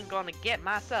today I'm gonna get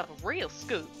myself a real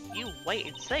scoop. You wait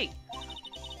and see.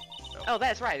 Oh,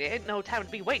 that's right. It ain't no time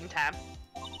to be waiting time.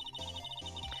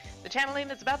 The channeling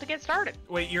is about to get started.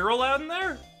 Wait, you're allowed in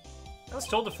there? I was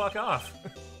told to fuck off.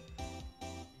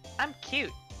 I'm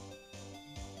cute.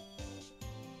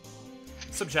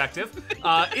 Subjective.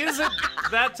 Is it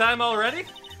that time already?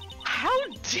 How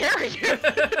dare you?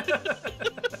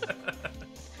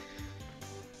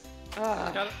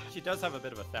 She does have a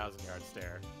bit of a 1,000-yard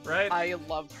stare. Right? I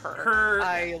love her. Her-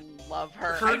 I love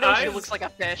her. her I know she eyes- looks like a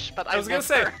fish, but I was gonna love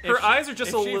say, her. her eyes are just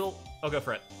if a she- little... Oh, go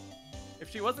for it. If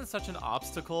she wasn't such an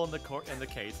obstacle in the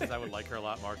cases, I would like her a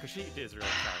lot more, because she is really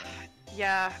charming.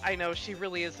 Yeah, I know. She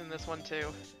really is in this one, too.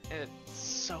 And it's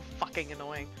so fucking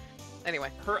annoying. Anyway.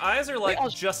 Her eyes are, like, all-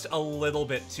 just a little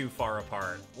bit too far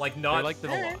apart. Like, They're not... like the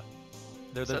Alright.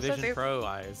 They're the So Vision they- Pro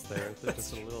eyes. They're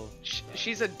just a little.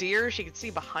 She's a deer. She can see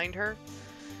behind her.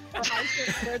 Our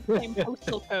eyes are the same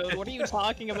postal code. What are you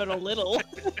talking about a little?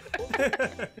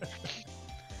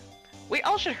 We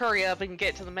all should hurry up and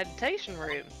get to the meditation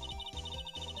room.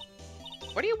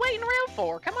 What are you waiting around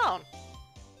for? Come on.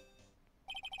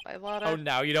 Bye, Lotta. Oh,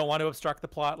 now you don't want to obstruct the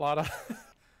plot, Lotta?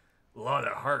 Lot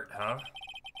of heart, huh?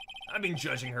 I've been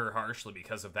judging her harshly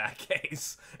because of that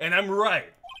case, and I'm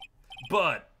right.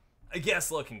 But, I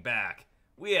guess looking back,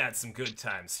 we had some good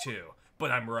times too,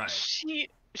 but I'm right.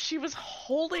 She was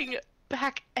holding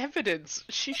back evidence.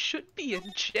 She should be in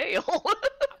jail.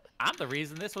 I'm the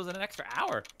reason this was an extra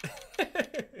hour.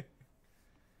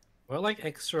 We're like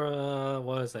extra,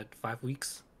 what is it, 5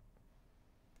 weeks?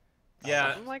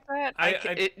 Yeah, Something like that.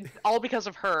 I- All because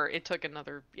of her. It took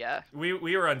another. Yeah. we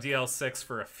were on DL6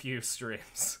 for a few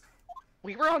streams.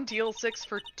 We were on DL6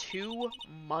 for 2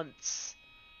 months.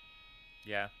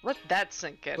 Yeah. Let that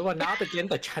sink in. We will now begin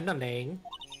the channeling.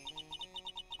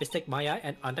 Mystic Maya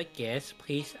and other guests,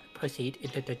 please proceed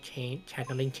into the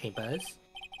channeling chambers.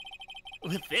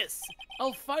 With this,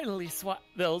 I'll finally swat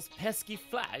those pesky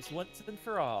flies once and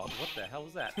for all. What the hell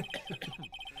was that?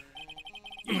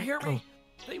 You hear me?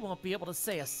 They won't be able to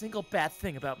say a single bad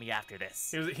thing about me after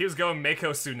this. He was going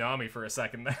Mako Tsunami for a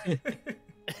second there.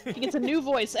 He gets a new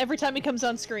voice every time he comes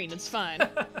on screen. It's fine.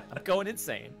 I'm going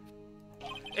insane.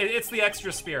 It's the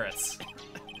extra spirits.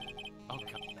 Oh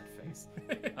god, that face.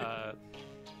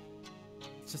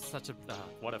 It's just such a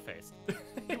what a face.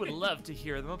 You would love to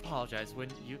hear them apologize,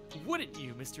 wouldn't you,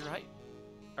 Mr. Wright?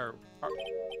 Or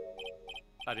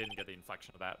I didn't get the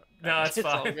inflection of that. No, it's It's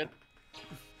all fine. good.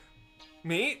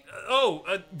 Me?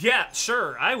 Yeah,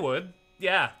 sure, I would.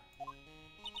 Yeah.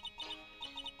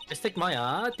 Mystic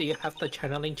Maya, do you have the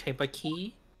channeling chamber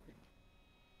key?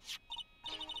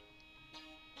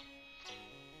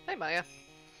 Hey, Maya.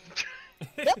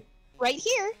 Right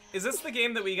here. Is this the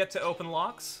game that we get to open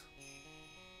locks?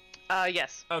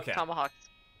 Yes. Okay. Tomahawks.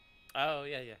 Oh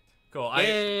yeah, yeah. Cool.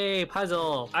 Yay,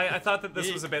 puzzle! I thought that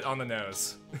this was a bit on the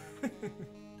nose.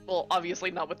 Well,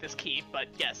 obviously not with this key, but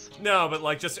yes. No, but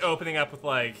like just opening up with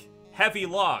like, heavy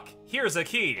lock, here's a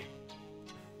key.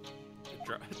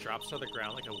 It drops to the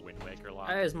ground like a Wind Waker lock.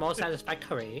 That is more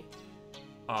satisfactory.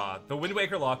 The Wind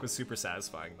Waker lock was super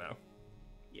satisfying though.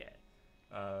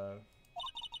 Yeah.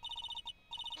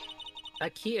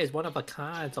 That key is one of a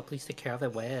kind, so please take care of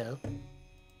it well.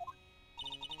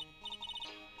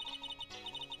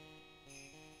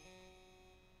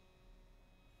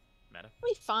 Meta. It'll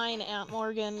be fine, Aunt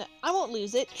Morgan. I won't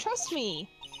lose it. Trust me.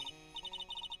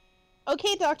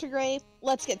 Okay, Dr. Gray,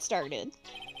 let's get started.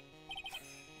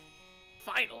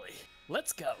 Finally,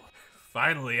 let's go.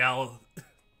 Finally, I'll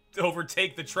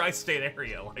overtake the tri-state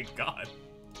area, like God.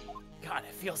 God,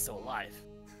 I feel so alive.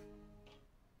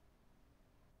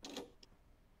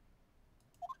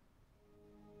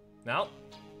 Now,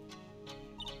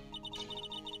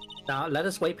 Now, let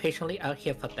us wait patiently out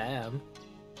here for them.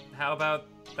 how about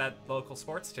that local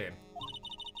sports team?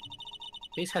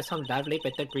 Please have some lovely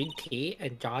bitter green tea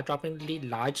and jaw-droppingly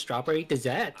large strawberry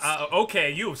desserts.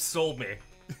 Okay, you sold me.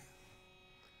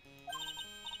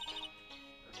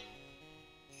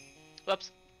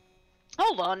 Whoops.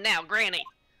 Hold on now, Granny.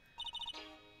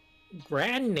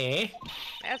 Granny?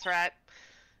 That's right.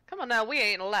 Come on now, we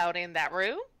ain't allowed in that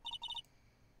room.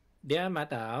 Dear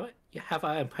madam, you have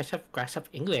an impressive grasp of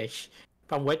English.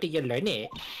 From where did you learn it?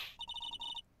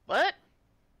 What?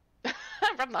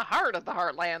 I'm from the heart of the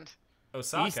heartland.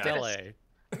 Osaka. East LA.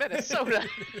 Minnesota.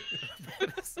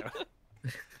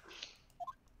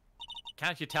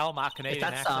 Can't you tell my If Canadian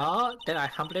that's accent? all, then I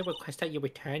humbly request that you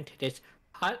return to this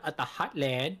heart of the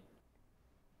heartland.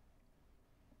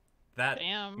 That,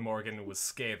 Damn. Morgan, was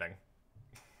scathing.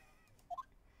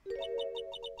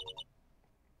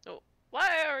 Oh,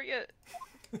 why are you?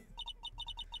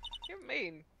 You're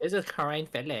mean. This is Korean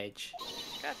village.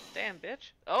 God damn,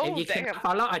 bitch. Oh, if you damn. can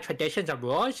follow our traditions and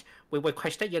rules, we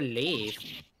request that you leave.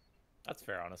 That's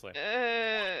fair, honestly.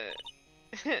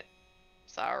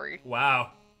 Sorry.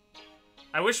 Wow.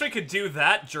 I wish we could do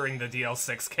that during the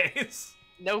DL6 case.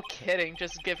 No kidding.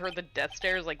 Just give her the death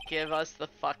stares. Like, give us the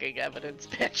fucking evidence,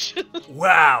 bitch.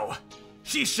 Wow.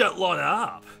 She shut Lana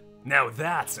up. Now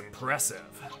that's impressive.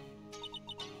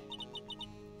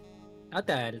 Now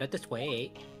then, let us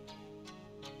wait.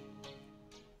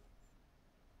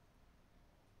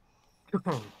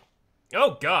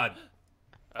 Oh god.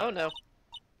 Oh no.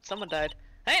 Someone died.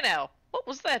 Hey now. What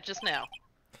was that just now?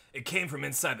 It came from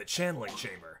inside the channeling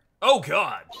chamber. Oh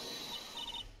god.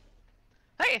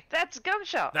 Hey, that's a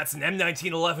gunshot. That's an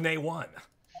M1911A1.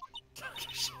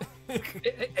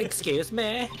 Excuse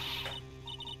me?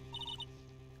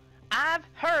 I've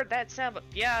heard that sound, but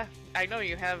yeah, I know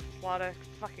you have a lot of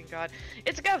fucking god.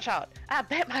 It's a gunshot. I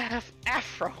bet my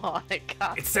afro on it.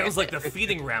 God It sounds damn like the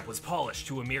feeding ramp was polished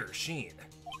to a mirror sheen.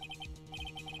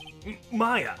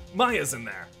 Maya's in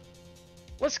there.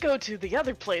 Let's go to the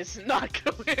other place and not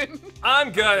go in.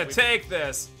 I'm gonna take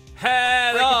this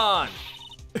head on.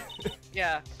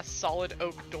 Yeah, a solid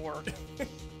oak door.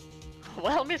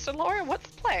 Well, Mr. Lauren, what's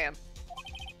the plan?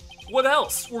 What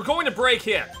else? We're going to break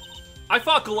in. I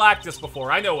fought Galactus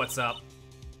before. I know what's up.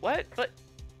 What? But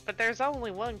there's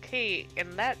only one key,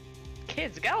 and that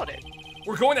kid's got it.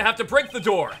 We're going to have to break the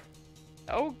door.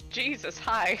 Oh, Jesus,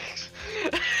 hi.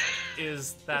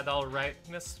 Is that all right,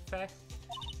 Miss Faye?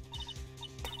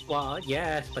 Well,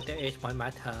 yes, but there is one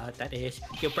matter. That is,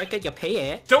 you break it, you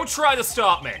pay it. Don't try to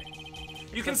stop me.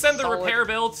 You can That's send the solid. repair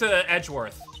bill to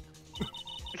Edgeworth.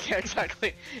 Yeah,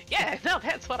 exactly. Yeah, no,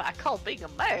 that's what I call being a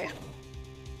man.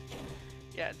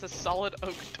 Yeah, it's a solid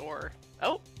oak door.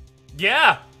 Oh,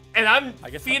 Yeah, and I'm I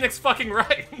guess Phoenix fucking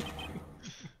right.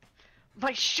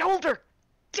 my shoulder!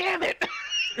 Damn it!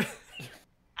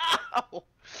 Ow!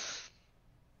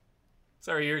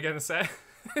 Sorry, you were gonna say?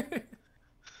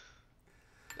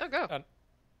 Oh, go.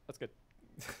 That's good.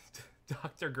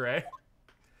 Dr. Gray.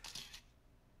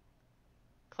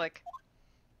 Click.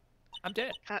 I'm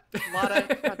dead.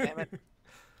 Lotta, god damn it.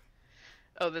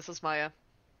 Oh, this is Maya.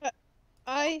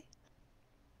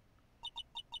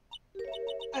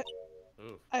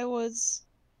 Ooh. I was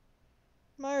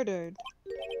murdered.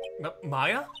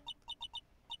 Maya?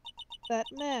 That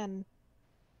man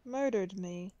murdered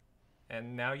me,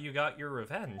 And now you got your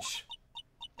revenge.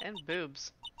 And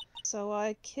boobs. so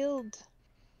I killed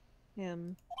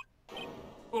him.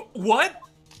 What?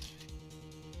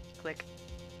 Click.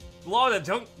 Lotta,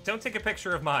 don't take a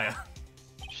picture of Maya.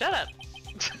 Shut up.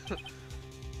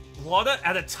 Lotta,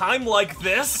 at a time like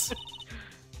this?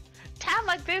 Time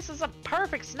like this is a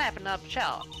perfect snapping up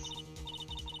shots.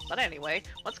 But anyway,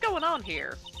 what's going on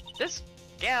here? This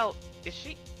gal, is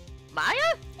she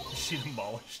Maya? She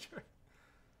demolished her.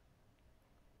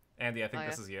 Andy, I think Maya.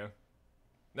 this is you.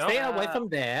 No? Stay away from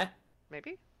there.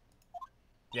 Maybe?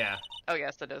 Yeah. Oh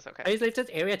yes, it is, okay. Please leave this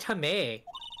area to me.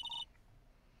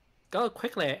 Go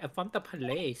quickly, inform the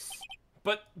police.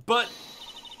 But,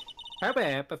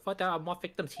 Hurry, before there are more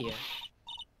victims here.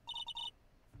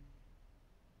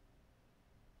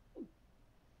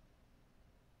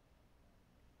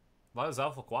 Lotta's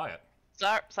awful quiet.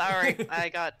 Sorry, I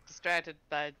got distracted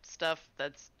by stuff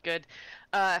that's good.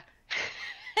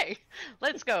 Hey,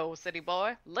 let's go, city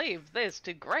boy. Leave this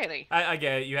to Granny. I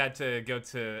get it, you had to go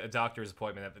to a doctor's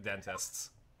appointment at the dentist's.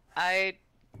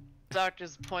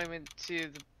 Doctor's appointment to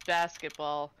the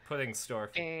basketball Pudding store,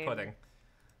 And- pudding.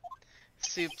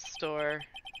 soup store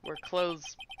where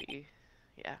clothes be.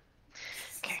 Yeah.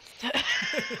 Okay.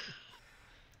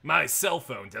 My cell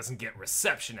phone doesn't get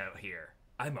reception out here.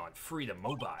 I'm on Freedom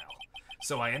Mobile.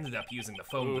 So I ended up using the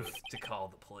phone Oof. booth to call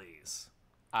the police.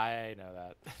 I know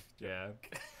that. Yeah.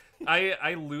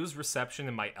 I lose reception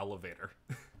in my elevator.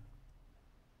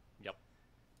 Yep.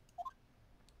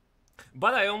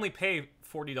 But I only pay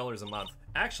 $40 a month.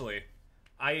 Actually,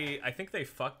 I think they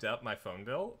fucked up my phone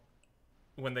bill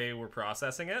when they were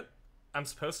processing it. I'm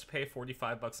supposed to pay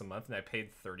 $45 a month, and I paid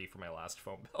 $30 for my last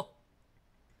phone bill.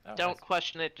 Oh, Don't nice.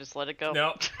 question it, just let it go.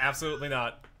 No, absolutely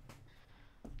not.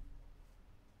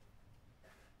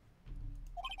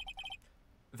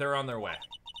 they're on their way.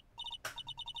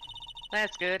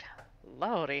 That's good.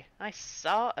 Lordy, I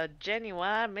saw a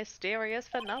genuine mysterious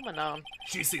phenomenon.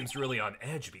 She seems really on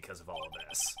edge because of all of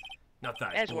this. Not that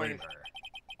I Edgeworth. blame her.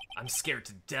 I'm scared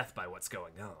to death by what's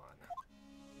going on.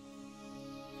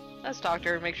 Let's talk to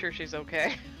her and make sure she's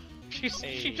okay. She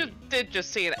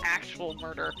just see an actual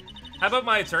murder. How about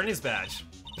my attorney's badge?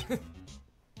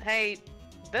 Hey,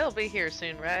 they'll be here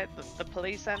soon, right? The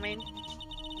police, I mean.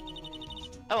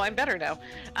 Oh, I'm better now.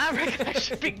 I reckon I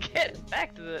should be getting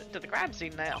back to the crime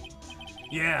scene now.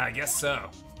 Yeah, I guess so.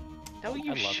 No,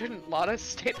 you I love shouldn't, Lana.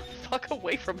 Stay the fuck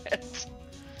away from it.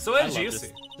 So what I did love you this,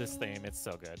 see? this theme. It's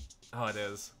so good. Oh, it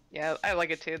is. Yeah, I like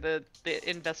it too. The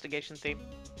investigation theme.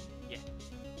 Yeah.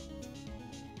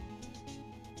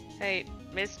 Hey,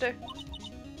 mister.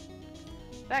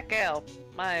 That gal,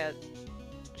 Maya,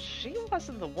 she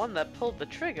wasn't the one that pulled the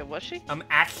trigger, was she?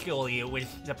 Actually, it was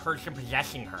the person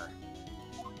possessing her.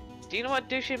 Do you know what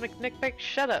douchey McNickpick?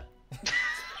 Shut up.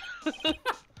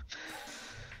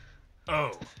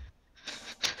 Oh.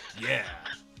 Yeah.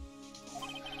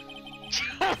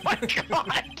 Oh my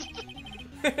god!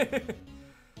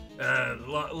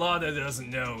 Lana doesn't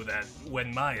know that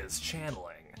when Maya's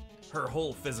channeling, her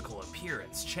whole physical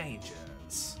appearance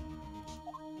changes.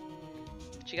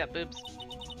 She got boobs.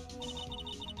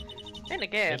 And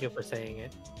again, Thank you for saying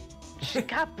it. she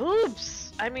got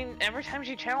boobs! I mean, every time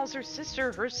she channels her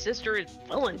sister is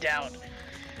full endowed.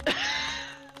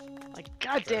 Like,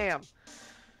 goddamn.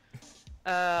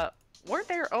 Weren't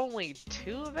there only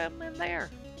 2 of them in there?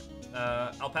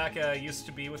 Alpaca used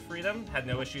to be with Freedom, had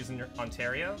no issues in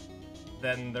Ontario.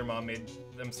 Then their mom made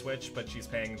them switch, but she's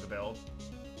paying the bill.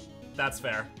 That's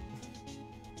fair.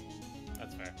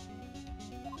 That's fair.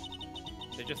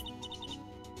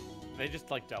 They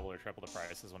just like double or triple the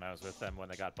prices when I was with them when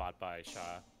they got bought by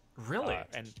Shaw. Really?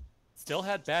 And still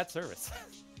had bad service.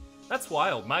 That's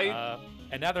wild.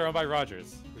 And now they're owned by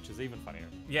Rogers, which is even funnier.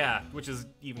 Yeah, which is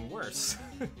even worse.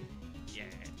 Yeah.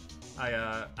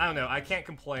 I don't know. I can't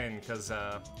complain because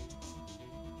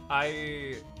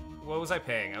what was I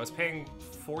paying? I was paying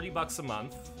 $40 a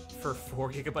month for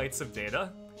 4 gigabytes of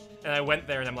data, and I went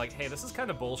there and I'm like, hey, this is kind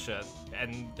of bullshit.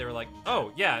 And they were like,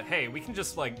 oh yeah, hey, we can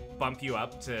just like bump you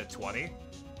up to 20, and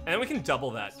then we can double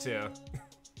that too.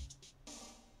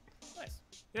 Nice.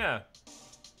 Yeah.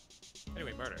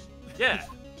 Anyway, murder. Yeah.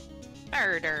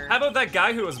 Murder. How about that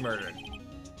guy who was murdered?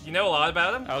 You know a lot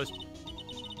about him? I was.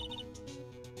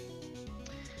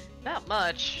 Not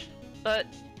much, but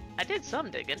I did some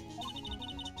digging.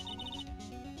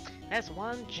 That's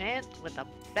one gent with a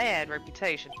bad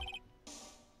reputation.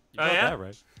 You Oh, got yeah? that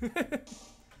right.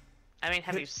 I mean,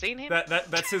 have you seen him?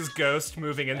 That's his ghost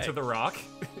moving into Hey. the rock.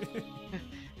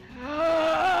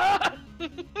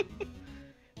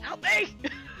 Help me!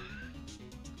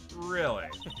 Really?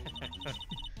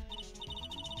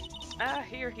 I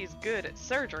hear he's good at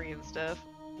surgery and stuff.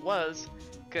 Was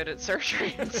good at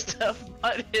surgery and stuff,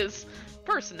 but his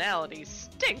personality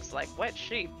stinks like wet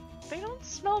sheep. They don't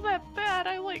smell that bad.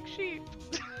 I like sheep.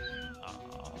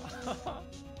 Aw.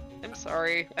 I'm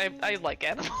sorry. I like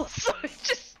animals. So I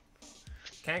just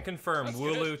Can confirm, That's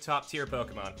Wooloo good. top tier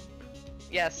Pokemon.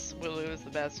 yes, Wooloo is the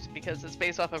best because it's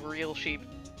based off of real sheep.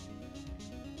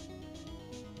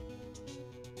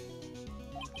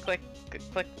 Click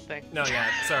the thing. No, yeah,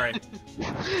 sorry.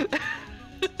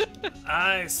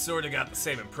 I sort of got the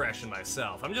same impression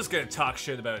myself. I'm just gonna talk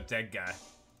shit about a dead guy.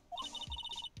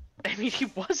 I mean, he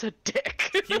was a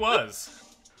dick. He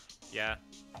was. Yeah.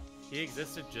 He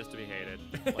existed just to be hated.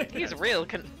 Like, He's that's- real.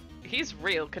 He's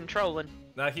real controlling.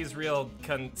 He's real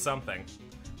something.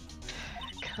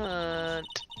 Cunt.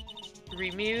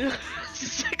 Remuse.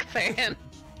 Sick fan.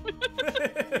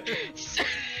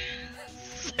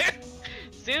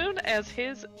 Soon as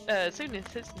his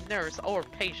nurse or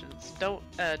patients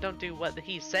don't do what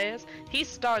he says, he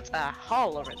starts a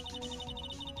hollering.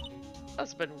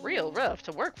 That's been real rough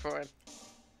to work for him.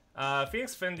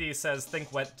 Phoenix Findy says,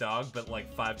 think wet dog, but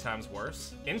like 5 times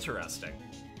worse. Interesting.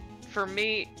 For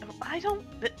me, I don't.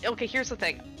 Okay, here's the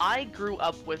thing. I grew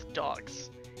up with dogs,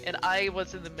 and I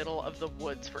was in the middle of the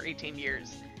woods for 18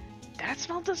 years. That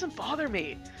smell doesn't bother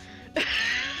me.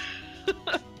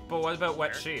 But what about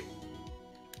wet sheep?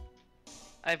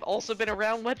 I've also been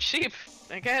around wet sheep.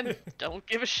 Again, don't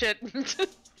give a shit.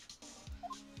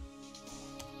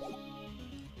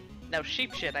 Now,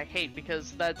 sheep shit I hate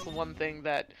because that's the one thing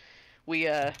that we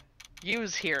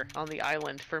use here on the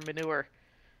island for manure.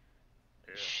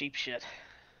 Yeah. Sheep shit.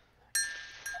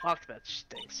 Fuck, that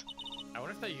stinks. I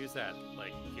wonder if they use that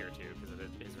like here too, because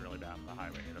it is really bad on the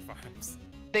highway near the farms.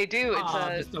 They do. Aw,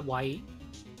 Mr. White.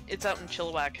 It's out in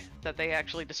Chilliwack that they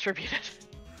actually distribute it.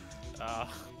 Uh,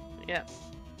 Yeah.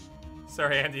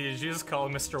 Sorry, Andy, did you just call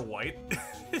him Mr. White?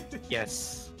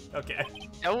 Yes. Okay.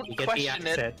 Don't You get the question it.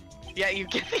 accent. Yeah, you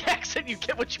get the accent, you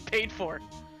get what you paid for.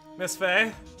 Miss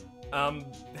Faye,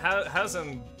 how's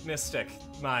a mystic,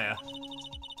 Maya?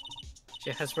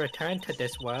 She has returned to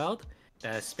this world.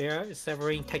 The spirit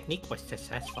severing technique was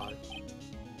successful.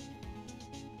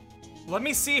 Let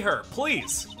me see her,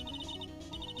 please.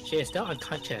 She is still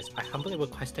unconscious. I humbly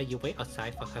request that you wait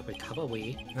outside for her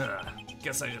recovery.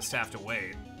 Guess I just have to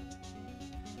wait.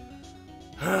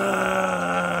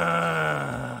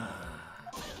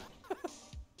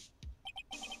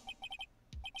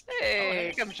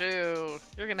 Hey, Gumshoe.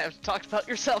 You're gonna have to talk about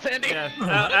yourself, Andy. Yeah.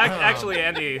 Actually,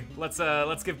 Andy, let's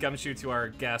give Gumshoe to our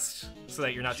guest so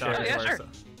that you're not talking Yeah, to her. sure.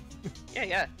 So.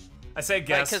 Yeah. I say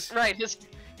guest. Right,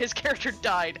 his character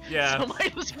died. Yeah. So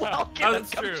might as well give Oh, him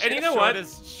that's true. Gumshoe. And you know what?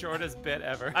 Shortest bit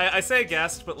ever. I say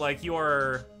guest, but like you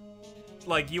are,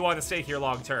 like you want to stay here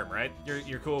long term, right?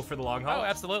 You're cool for the long haul. Oh,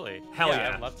 absolutely. Hell yeah.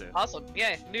 I would love to. Awesome.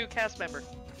 Yeah, new cast member.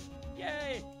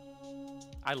 Yay!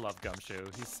 I love Gumshoe.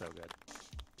 He's so good.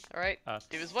 Alright,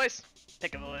 do his voice.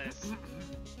 Pick a voice.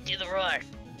 Do the roar.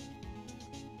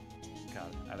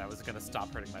 God, and I was gonna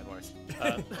stop hurting my voice.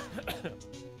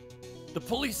 The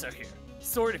police are here.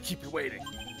 Sorry to keep you waiting.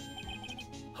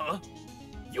 Huh?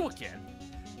 You again?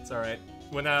 It's all right.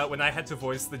 When I had to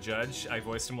voice the judge, I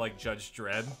voiced him like Judge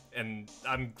Dredd, and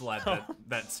I'm glad that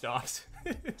that stopped.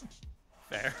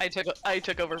 Fair. I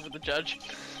took over for the judge.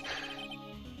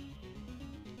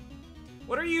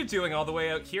 What are you doing all the way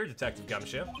out here, Detective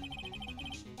Gumshoe?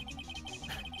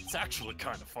 It's actually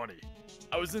kind of funny.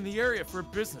 I was in the area for a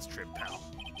business trip, pal.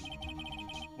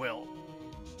 Well,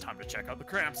 time to check out the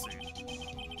crime scene.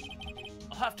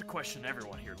 I'll have to question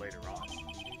everyone here later on.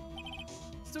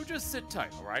 So just sit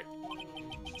tight, alright?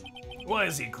 Why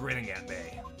is he grinning at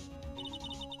me?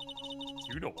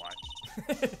 You know why.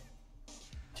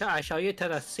 Shall I show you to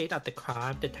the scene of the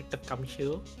crime, Detective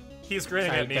Gumshoe? He's grinning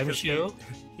Sorry, at me because Gumshoe?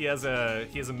 he has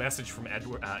a message from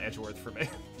Edgeworth for me,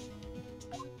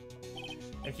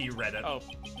 and he read it. Oh.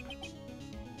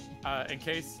 In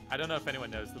case, I don't know if anyone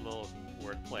knows the little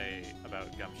wordplay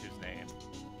about Gumshoe's name.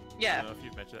 I Yeah, don't know if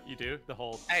you've mentioned that. You do? The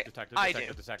whole I detective,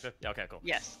 do. detective? Yeah, okay, cool.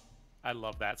 yes. I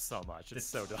love that so much. It's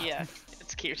so dumb. Yeah,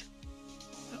 it's cute.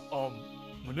 My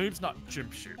name's not Jim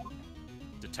Shoe.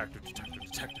 Detective.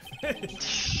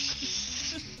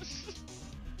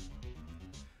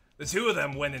 The two of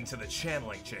them went into the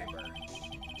channeling chamber.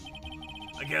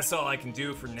 I guess all I can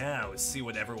do for now is see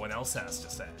what everyone else has to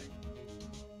say.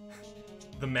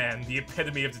 The man, the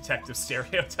epitome of detective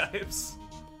stereotypes.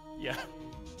 Yeah.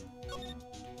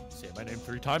 Say my name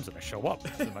 3 times and I show up.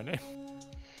 Say my name.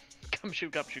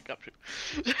 Gumshoe. Detective.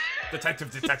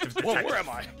 Whoa, where am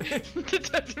I?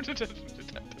 Detective.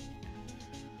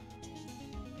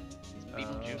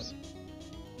 Beetlejuice.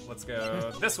 Let's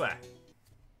go this way.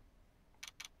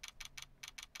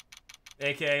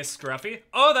 AKA Scruffy.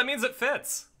 Oh, that means it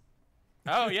fits.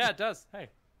 Oh, yeah, it does. Hey.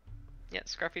 Yeah,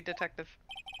 scruffy detective.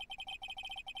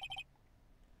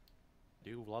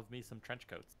 Do love me some trench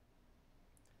coats.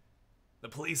 The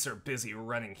police are busy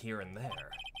running here and there,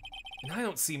 and I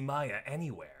don't see Maya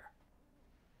anywhere.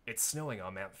 It's snowing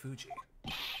on Mount Fuji.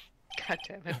 God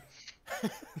damn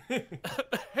it.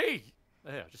 Hey!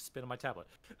 Yeah, just spit on my tablet.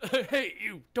 Hey,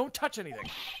 you! Don't touch anything!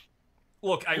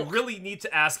 Look, I really need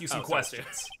to ask you some Oh, sorry,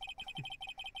 questions.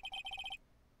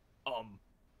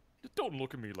 Don't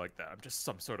look at me like that. I'm just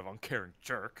some sort of uncaring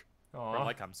jerk. Or Aw.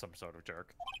 like I'm some sort of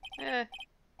jerk. Eh,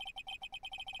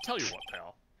 Tell you what,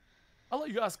 pal. I'll let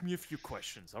you ask me a few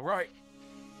questions, alright?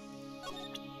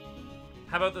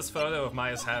 How about this photo of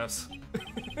Maya's house?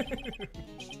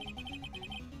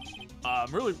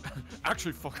 I'm really...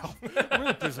 Actually, fuck off. I'm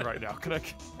really busy right now. Can I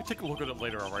take a look at it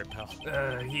later, alright, pal?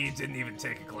 He didn't even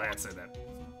take a glance at it.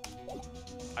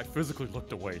 I physically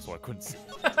looked away, so I couldn't see.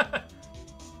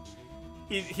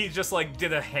 He just, like,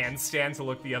 did a handstand to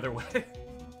look the other way.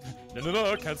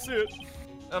 No, I can't see it.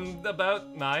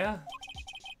 About Maya?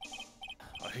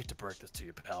 I hate to break this to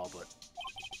you, pal, but...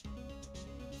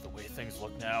 the way things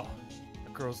look now, the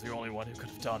girl's the only one who could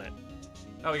have done it.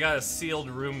 Oh, we got a sealed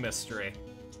room mystery.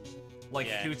 Like,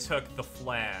 Yeah. who took the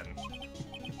flan?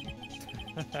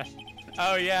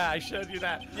 Oh yeah, I showed you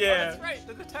that. Yeah. Oh, that's right,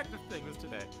 the detective thing was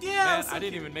today. Yeah, Man, so I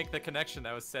didn't even make the connection.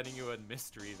 I was sending you a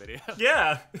mystery video.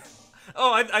 Yeah.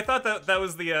 Oh, I thought that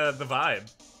was the vibe.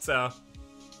 So,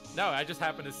 No, I just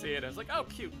happened to see it. I was like, oh,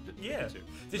 cute. yeah.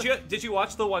 Pikachu. Did you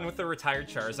watch the one with the retired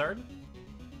Charizard?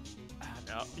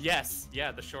 No. Yes,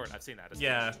 yeah, the short. I've seen that. It's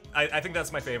Yeah, I think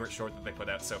that's my favorite short that they put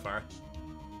out so far.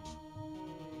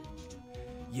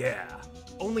 Yeah,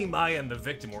 only Maya and the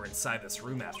victim were inside this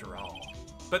room after all.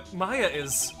 But Maya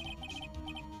is...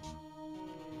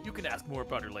 You can ask more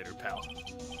about her later, pal.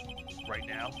 Right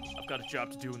now, I've got a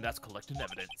job to do, and that's collecting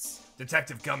evidence.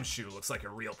 Detective Gumshoe looks like a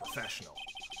real professional.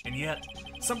 And yet,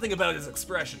 something about his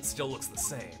expression still looks the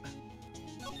same.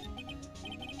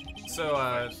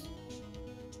 So,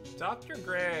 Dr.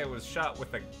 Gray was shot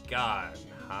with a gun,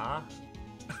 huh?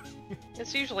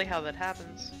 That's usually how that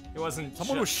happens. It wasn't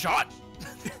Someone was shot?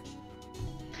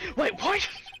 Wait, what?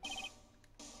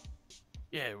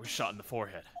 Yeah, it was shot in the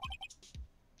forehead.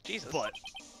 Jesus.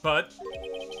 But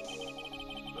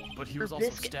But he was also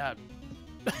stabbed.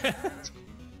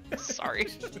 Sorry.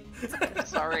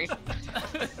 Sorry.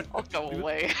 I'll go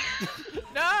away.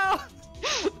 No!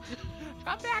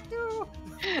 Come back, dude!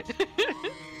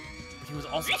 But he was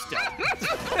also stabbed.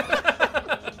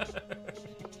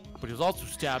 But he was also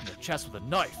stabbed in the chest with a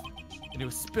knife. And he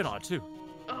was spit on, too.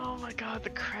 Oh my god, the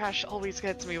crash always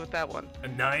gets me with that one. a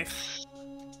knife,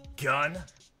 gun,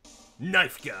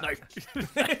 knife gun. Knife.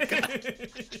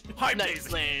 Hi, Nice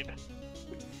blade.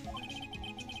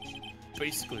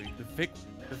 Basically, the Vic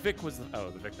was the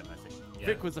victim, I think. Yeah.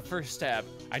 Vic was the first stab.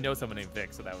 I know someone named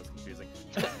Vic, so that was confusing.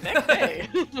 Hey.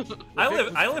 I Vic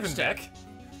was live the in first stab. Vic.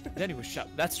 Then he was shot.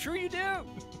 That's true, you do.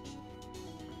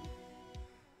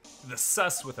 The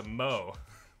sus with a mo.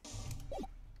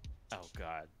 Oh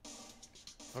god.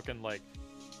 Fucking like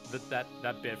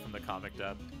that bit from the comic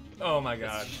dub. Oh my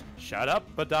god. Shut up,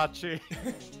 Badachi.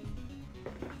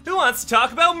 Who wants to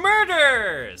talk about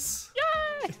murders?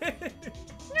 Yay!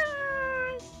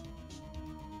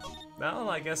 Well,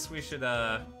 I guess we should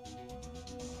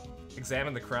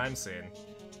examine the crime scene.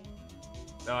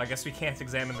 No, I guess we can't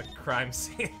examine the crime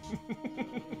scene.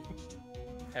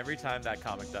 Every time that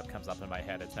comic dub comes up in my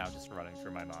head, it's now just running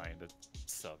through my mind. It's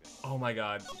so good. Oh my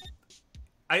god.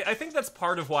 I think that's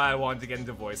part of why I wanted to get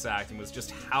into voice acting, was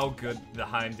just how good the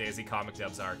Heim Daisy comic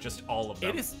dubs are. Just all of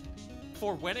them. It is,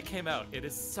 for when it came out, it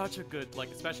is such a good,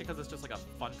 like, especially because it's just like a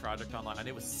fun project online, and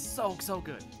it was so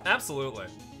good. Absolutely.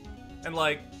 And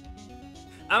like,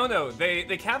 I don't know, they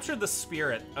captured the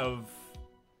spirit of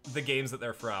the games that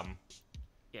they're from.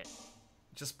 Yeah.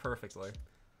 Just perfectly.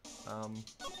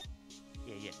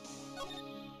 Yeah.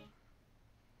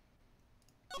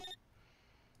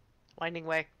 Winding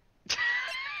way.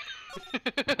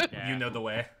 Yeah. You know the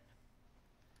way.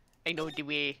 I know the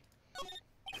way.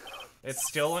 It's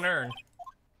still an urn.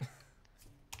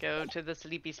 Go to the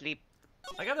sleepy sleep.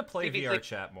 I gotta play Maybe VR like-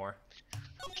 chat more.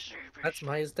 That's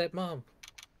Maya's dead mom.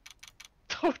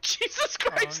 Oh, Jesus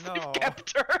Christ, no. they've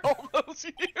kept her all those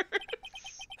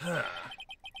years.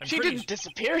 She didn't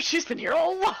disappear, she's been here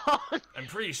all along. I'm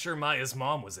pretty sure Maya's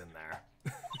mom was in there.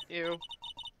 Ew.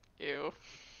 Ew.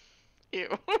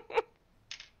 Ew.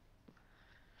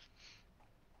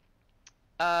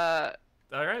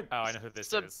 Alright. Oh, I know who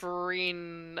this is.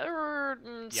 Sabrina.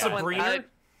 Yeah. Sabrina?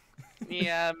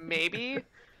 Yeah, maybe.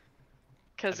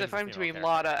 Because I if think I'm it's a female doing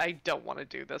Lotta, I don't want to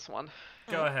do this one.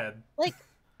 Go ahead. Like,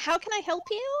 how can I help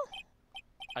you?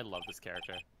 I love this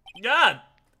character. God!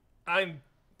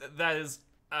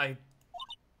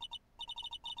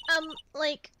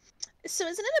 Like, so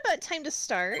isn't it about time to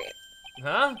start?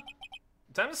 Huh?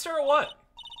 Time to start what?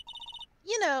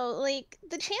 You know, like,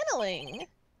 the channeling.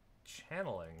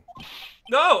 Channeling.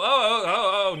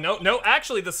 No, no,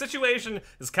 actually, the situation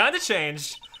has kind of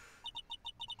changed.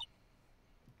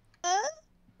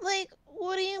 Like,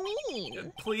 what do you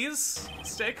mean? Please,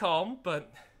 stay calm,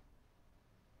 but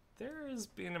there has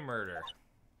been a murder.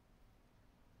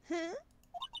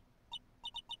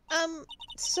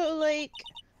 So, like,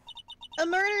 a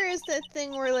murder is that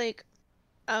thing where, like,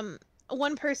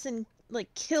 one person,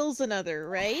 like, kills another,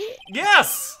 right?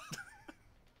 Yes!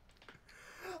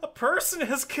 A person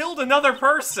has killed another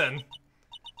person!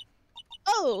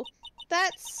 Oh,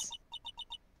 that's...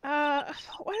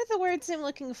 what are the words I'm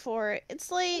looking for?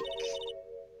 It's like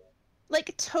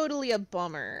totally a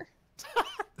bummer.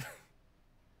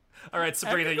 Alright,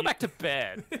 Sabrina, Everyone go back to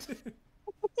bed.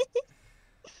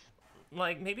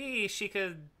 like, maybe she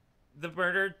could... The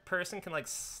murdered person can, like,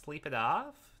 sleep it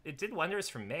off? It did wonders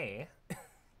for me.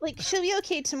 Like, she'll be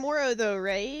okay tomorrow, though,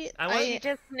 right? I want- You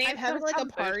just need I'm having, some like, a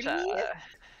party.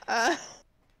 kombucha.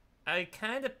 I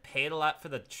kind of paid a lot for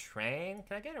the train.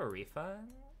 Can I get a refund?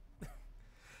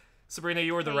 Sabrina,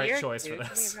 you were the Hey, right you're choice for cute.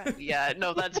 this. Yeah,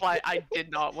 no, that's why I did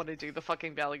not want to do the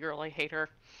fucking Valley Girl. I hate her.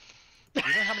 You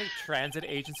know how many transit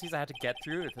agencies I had to get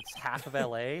through if it's half of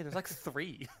LA? There's like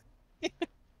 3.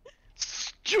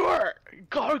 Stuart,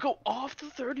 gotta go off the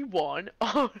 31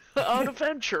 out of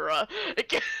Ventura.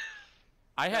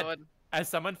 I had, God. as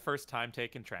someone first time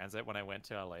taking transit when I went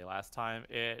to LA last time,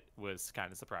 it was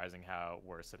kind of surprising how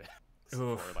worse it is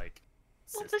Oof. for like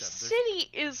Well, the systems. city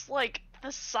is like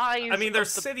the size. I mean, their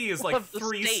of the, city is like of the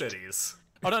 3 state. cities.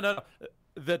 Oh no.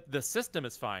 The system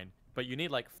is fine, but you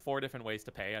need like 4 different ways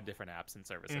to pay on different apps and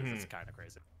services. It's kind of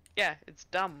crazy. Yeah, it's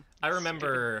dumb. I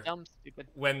remember Stupid, dumb, stupid.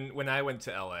 when I went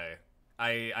to LA,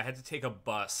 I had to take a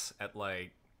bus at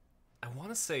like, I want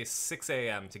to say 6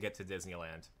 a.m. to get to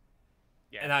Disneyland.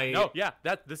 Yeah.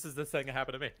 And this is the thing that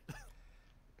happened to me.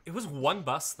 It was one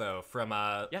bus though from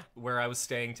where I was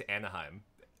staying to Anaheim.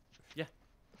 Yeah.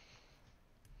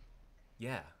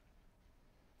 Yeah.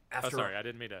 Sorry, I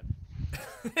didn't mean to.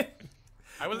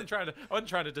 I wasn't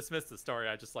trying to dismiss the story.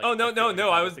 I just like. Oh no.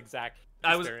 I was exact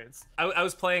experience. I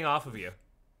was playing off of you,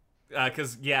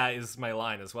 because is my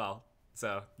line as well.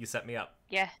 So you set me up.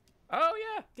 Yeah. Oh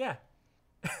Yeah.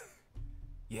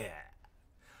 Yeah.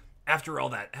 After all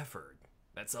that effort,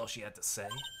 that's all she had to say.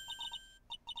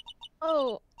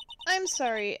 Oh, I'm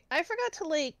sorry. I forgot to,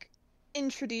 like,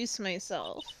 introduce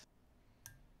myself.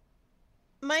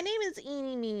 My name is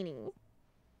Eenie Meenie.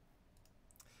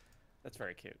 That's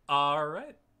very cute. All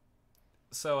right.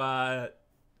 So,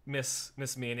 Miss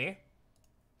Meanie,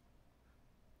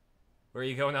 where are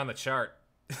you going on the chart?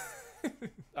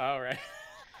 All right.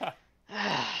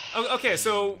 Okay,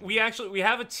 so we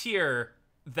have a tier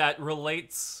that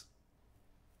relates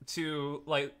to,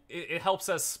 like, it helps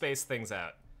us space things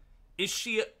out. Is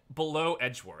she below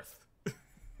Edgeworth?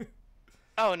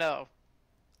 Oh no.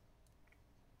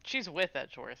 She's with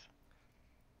Edgeworth.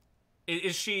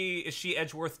 Is she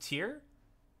Edgeworth tier?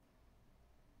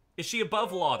 Is she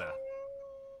above Lauda?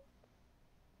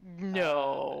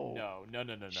 No.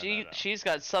 No. She's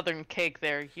got Southern cake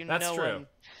there. That's know. true.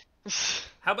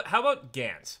 How about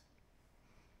Gant?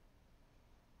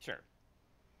 Sure.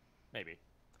 Maybe.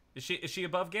 Is she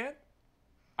above Gant?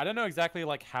 I don't know exactly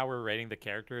like how we're rating the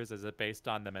characters. Is it based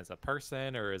on them as a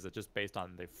person, or is it just based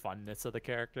on the funness of the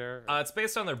character? It's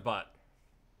based on their butt.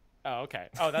 Oh, okay.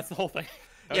 Oh, that's the whole thing.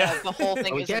 Yeah, the whole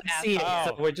thing We is an can't see it, ass.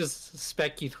 so we're just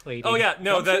speculating. Oh yeah,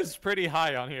 no, Gumshoe's pretty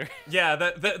high on here. Yeah,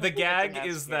 the gag That's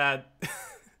is good. that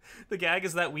the gag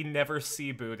is that we never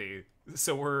see booty,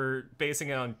 so we're basing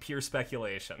it on pure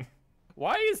speculation.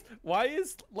 Why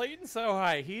is Leighton so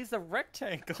high? He's a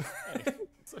rectangle.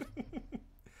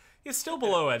 He's still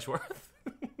below Edgeworth.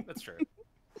 That's true.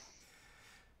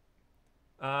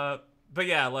 But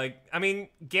yeah, like, I mean,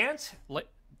 Gant's Leighton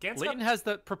got... has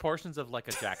the proportions of like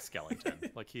a Jack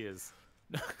Skellington. Like he is.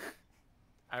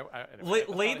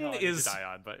 Leighton is die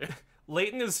on, but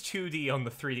Leighton is 2D on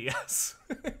the 3DS.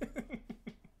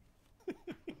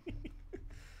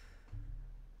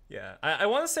 Yeah, I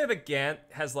want to say that Gant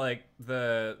has like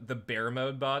the bear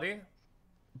mode body,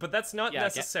 but that's not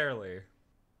necessarily.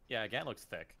 Yeah, Gant looks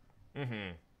thick.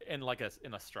 Mm-hmm. In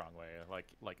a strong way,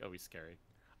 like always scary.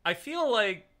 I feel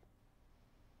like,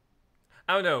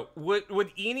 I don't know.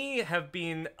 Would Eni have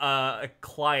been a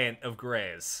client of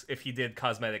Gray's if he did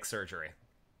cosmetic surgery?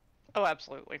 Oh,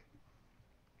 absolutely.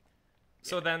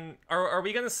 So then, are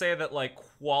we gonna say that, like,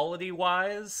 quality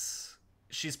wise,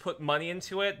 she's put money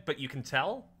into it, but you can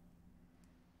tell?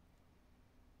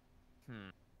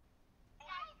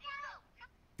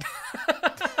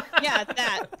 Yeah,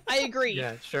 that. I agree.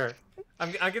 Yeah, sure.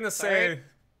 I'm gonna say.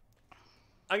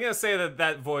 I'm gonna say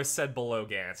that voice said below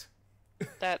Gant.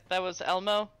 That was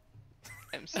Elmo.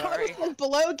 I'm sorry.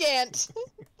 Below Gant.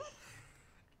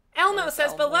 Elmo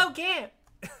says below Gant.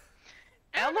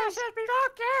 Elmo says below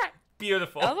Gant.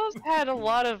 Beautiful. Elmo's had a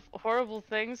lot of horrible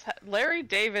things. Larry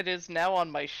David is now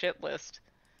on my shit list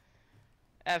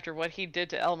after what he did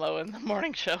to Elmo in the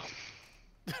morning show.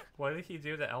 What did he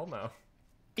do to Elmo?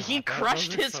 He God,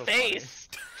 crushed those are his so face.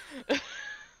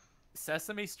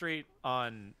 Sesame Street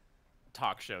on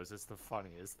talk shows is the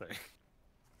funniest thing.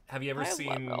 Have you ever I love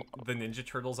seen Elmo. the Ninja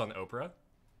Turtles on Oprah?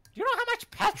 Do you know how much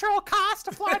petrol costs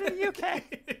to fly to the UK?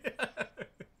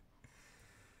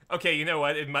 Okay, you know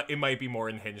what? It might be more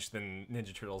unhinged than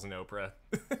Ninja Turtles and Oprah.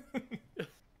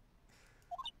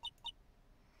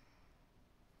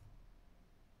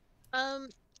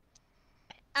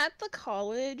 At the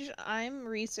college, I'm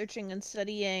researching and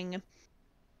studying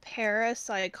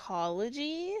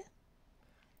parapsychology.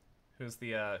 Who's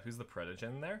the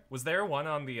protogen there? Was there one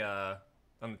on the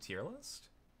tier list?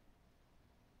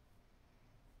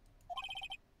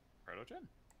 Protogen?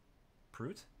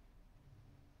 Proot?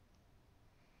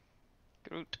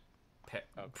 Groot. Pa-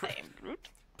 Oh, I am Groot.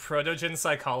 Protogen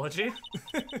psychology?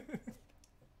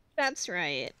 That's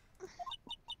right.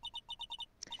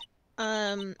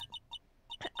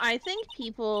 I think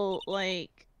people,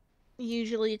 like,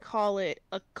 usually call it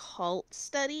occult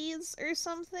studies or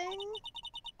something.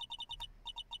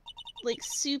 Like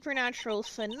supernatural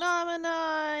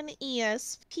phenomenon,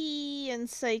 ESP, and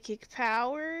psychic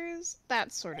powers,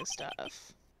 that sort of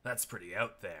stuff. That's pretty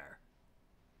out there.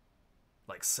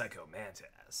 like Psycho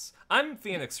Mantis. I'm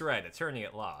Phoenix Wright, attorney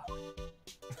at law.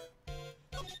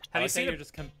 Have you seen you're it?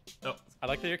 just Oh. I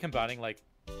like that you're combining like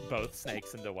both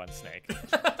snakes into one snake.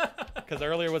 Because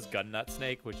earlier was Gun Nut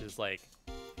Snake, which is like,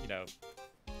 you know,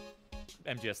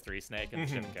 MGS3 Snake and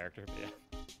it's a different character. But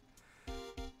yeah.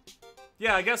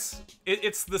 Yeah, I guess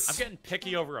it's the. I'm getting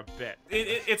picky over a bit.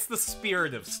 It's the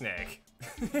spirit of Snake.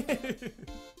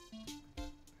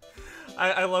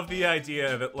 I love the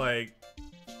idea that like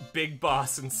Big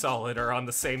Boss and Solid are on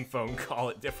the same phone call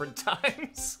at different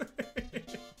times.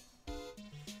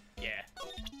 Yeah.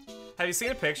 Have you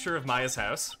seen a picture of Maya's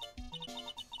house?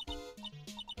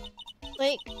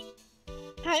 Like,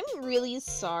 I'm really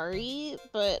sorry,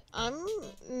 but I'm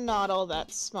not all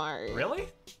that smart. Really?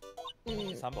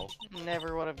 It's humble.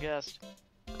 Never would have guessed.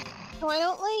 So I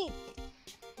don't,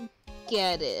 like,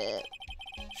 get it.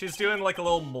 She's doing like a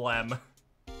little mlem.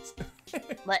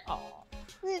 Aw.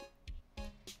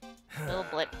 Little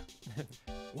blip.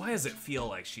 Why does it feel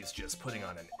like she's just putting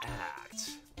on an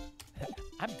act?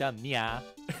 I'm done, yeah.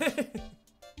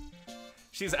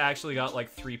 She's actually got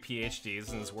like 3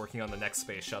 PhDs and is working on the next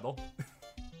space shuttle.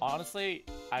 Honestly,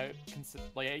 I can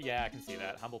I can see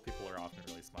that. Humble people are often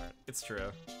really smart. It's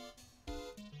true.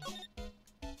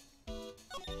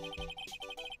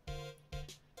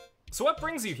 So what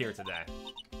brings you here today?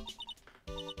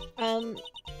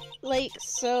 Like,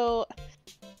 so,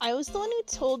 I was the one who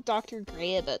told Dr.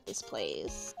 Gray about this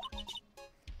place.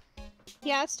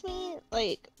 He asked me,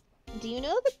 like, do you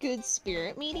know the good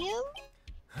spirit medium?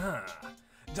 Huh.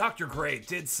 Dr. Gray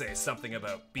did say something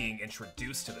about being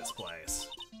introduced to this place.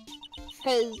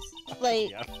 Because,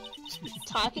 like, Yeah.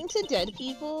 talking to dead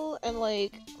people and,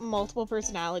 like, multiple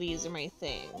personalities are my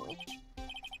thing.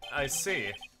 I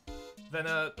see. Then,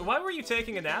 why were you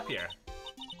taking a nap here?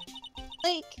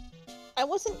 Like, I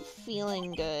wasn't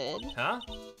feeling good. Huh?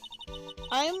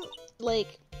 I'm,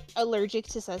 like, allergic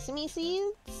to sesame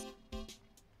seeds.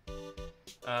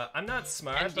 I'm not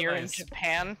smart, And but you're my in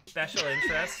Japan? special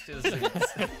interest is...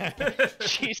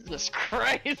 Jesus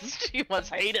Christ, you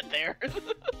must hate it there.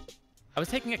 I was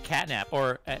taking a cat nap,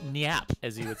 or a nyap,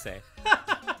 as you would say.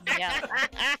 Yeah.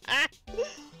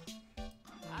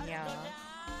 Yeah.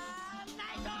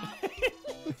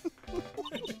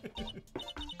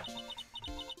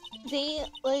 They,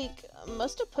 like,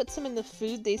 must have put some in the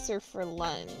food they serve for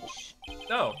lunch.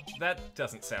 Oh, that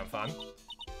doesn't sound fun.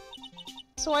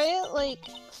 So I, like,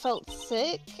 felt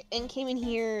sick and came in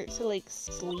here to, like,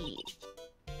 sleep.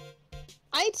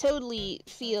 I totally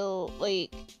feel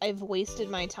like I've wasted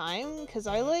my time, because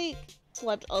I, like,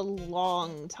 slept a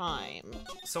long time.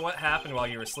 So what happened while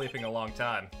you were sleeping a long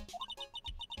time?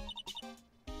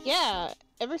 Yeah,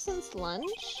 ever since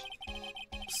lunch?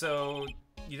 So,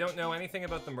 you don't know anything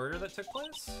about the murder that took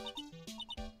place?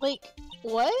 Like,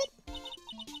 what?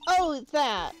 Oh,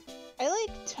 that. I,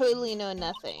 like, totally know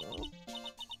nothing.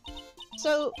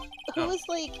 So, who Oh. was,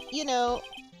 like, you know,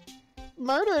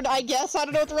 murdered, I guess? I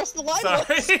don't know what the rest of the line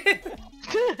was. Sorry.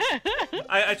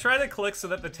 I try to click so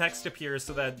that the text appears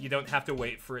so that you don't have to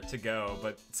wait for it to go,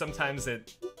 but sometimes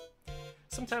it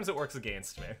works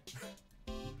against me.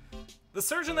 The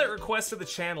surgeon that requested the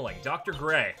channeling, Dr.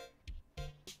 Gray.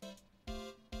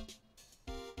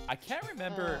 I can't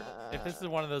remember if this is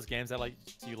one of those games that like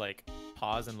you like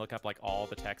pause and look up like all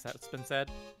the text that's been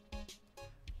said.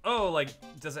 Oh, like,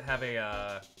 does it have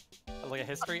a, Like a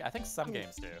history? I think some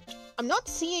games do. I'm not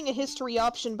seeing a history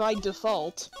option by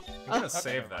default. I'm gonna Okay,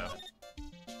 save, never though.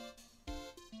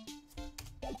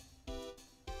 mind.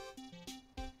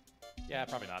 Yeah,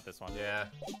 probably not this one. Yeah.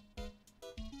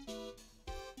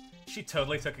 She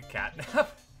totally took a cat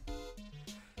nap.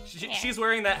 She's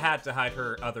wearing that hat to hide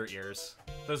her other ears.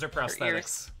 Those are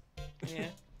prosthetics. Yeah.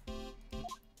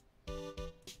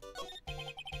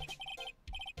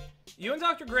 You and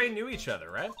Dr. Gray knew each other,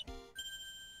 right?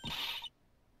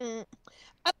 I don't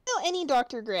know any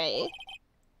Dr. Gray.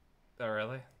 Oh,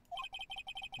 really?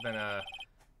 Then,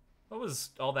 what was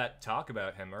all that talk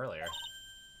about him earlier?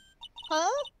 Huh?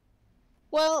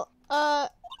 Well,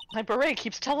 My beret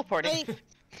keeps teleporting. like,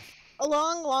 a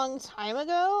long time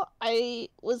ago, I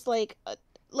was, like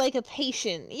a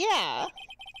patient, yeah.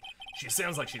 She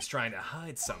sounds like she's trying to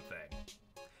hide something.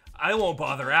 I won't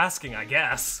bother asking, I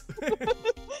guess.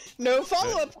 No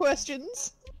follow-up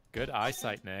questions. Good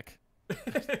eyesight, Nick.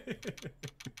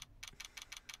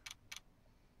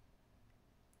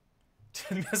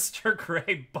 Did Mr.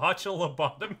 Gray botch a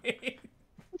lobotomy?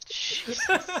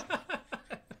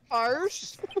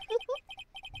 Harsh.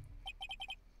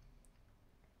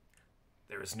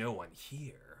 There is no one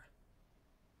here,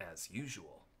 as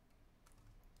usual.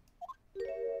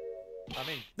 I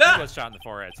mean, Ah! he was shot in the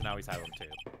forehead, so now he's had one too.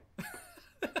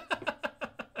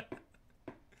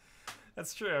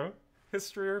 That's true.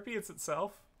 History repeats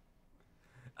itself.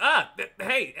 Ah,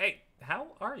 hey, how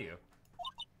are you?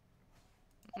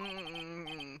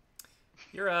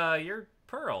 You're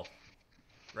Pearl,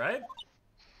 right?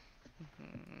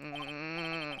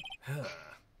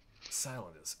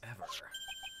 Silent as ever.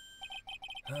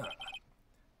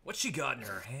 What's she got in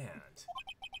her hand?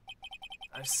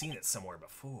 I've seen it somewhere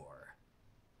before.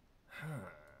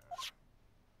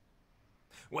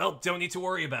 Well, don't need to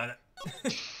worry about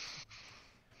it.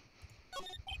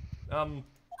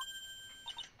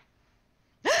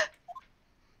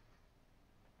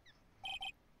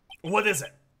 What is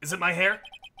it? Is it my hair?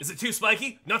 Is it too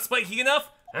spiky? Not spiky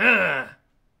enough?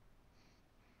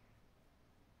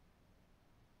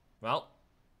 Well,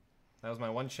 that was my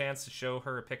one chance to show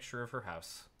her a picture of her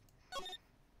house.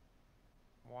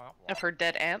 Of her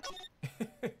dead aunt?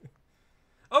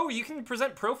 Oh, you can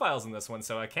present profiles in this one,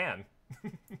 so I can.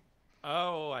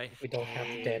 Oh, We don't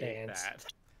have dead ants. that.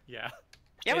 Yeah.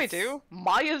 Yeah, we It's- do.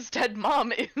 Maya's dead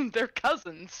mom and their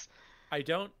cousins. I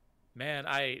don't... Man,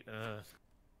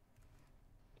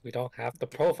 We don't have the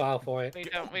profile for it. We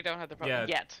don't have the problem Yeah.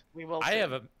 yet. We will. I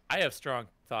soon. have strong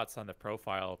thoughts on the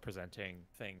profile presenting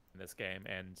thing in this game,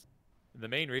 and the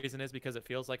main reason is because it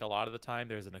feels like a lot of the time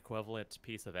there's an equivalent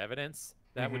piece of evidence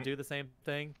that would do the same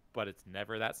thing, but it's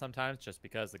never that sometimes, just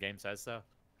because the game says so.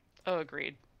 Oh,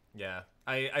 agreed. Yeah.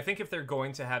 I think if they're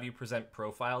going to have you present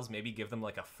profiles, maybe give them,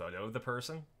 like, a photo of the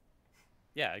person.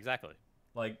 Yeah, exactly.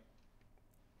 Like,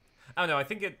 I don't know, I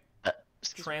think it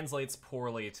Excuse me. translates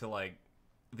poorly to, like,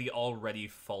 the already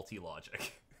faulty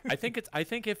logic. I think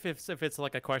if it's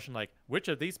like a question like which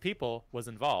of these people was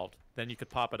involved, then you could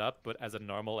pop it up, but as a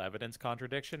normal evidence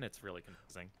contradiction, it's really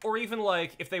confusing. Or even,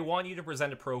 like, if they want you to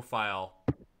present a profile,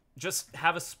 just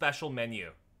have a special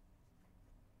menu.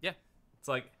 Yeah, It's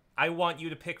like, I want you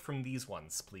to pick from these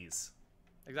ones, please.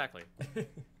 exactly.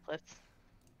 Let's.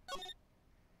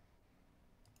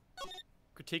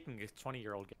 Critiquing a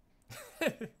 20-year-old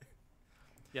game.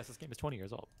 Yes, this game is 20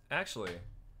 years old. Actually,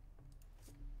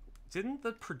 didn't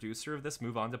the producer of this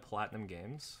move on to Platinum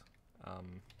Games?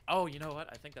 Oh, you know what?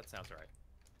 I think that sounds right.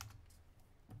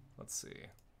 Let's see.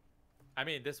 I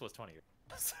mean, this was 20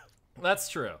 years. That's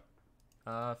true.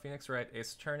 Phoenix Wright,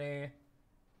 Ace Attorney,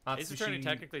 Ace Attorney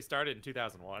technically started in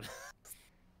 2001.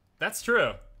 That's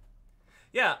true.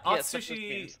 Yeah, Yeah, it's such those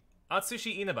games.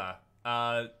 Atsushi Inaba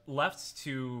left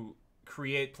to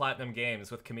create Platinum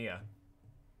Games with Kamiya.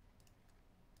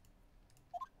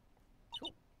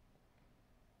 Cool.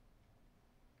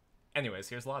 Anyways,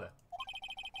 here's Lada.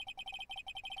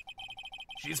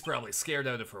 She's probably scared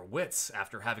out of her wits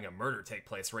after having a murder take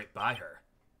place right by her.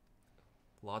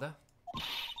 Lada?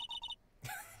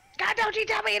 God, don't you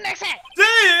tell me your next act!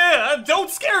 Yeah, don't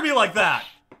scare me like that!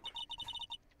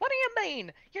 What do you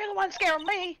mean? You're the one scaring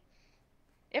me.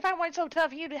 If I weren't so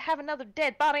tough, you'd have another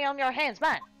dead body on your hands,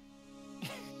 man.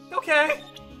 Okay.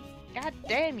 God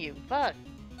damn you, fuck.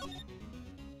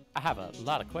 I have a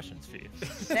lot of questions for you.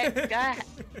 That guy,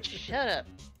 shut up.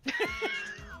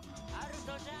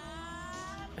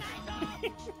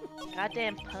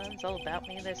 Goddamn puns all about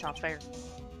me, that's not fair.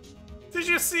 Did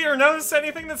you see or notice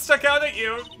anything that stuck out at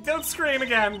you? Don't scream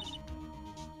again.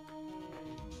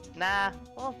 Nah,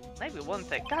 well, maybe one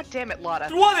thing. God damn it,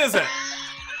 Lotta. What is it?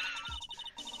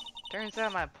 Turns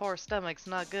out my poor stomach's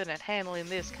not good at handling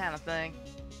this kind of thing.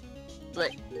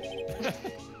 But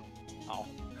Oh.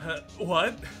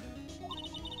 What?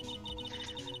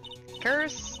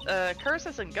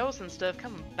 curses and ghosts and stuff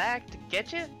coming back to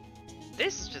get you?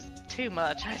 This is just too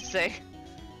much, I say.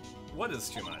 What is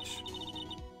too much?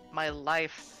 My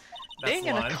life. That's Being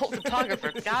an one. occult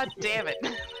photographer, god damn it.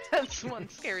 That's one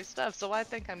scary stuff, so I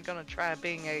think I'm gonna try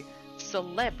being a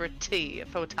celebrity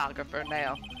photographer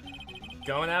now.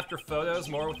 Going after photos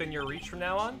more within your reach from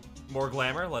now on? More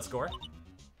glamour, less gore?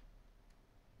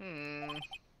 Hmm.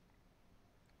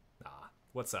 Ah,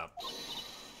 what's up?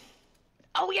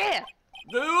 Oh yeah!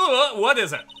 What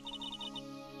is it?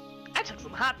 I took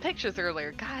some hot pictures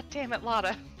earlier. God damn it,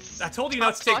 Lotta. I told you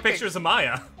not to take talking. pictures of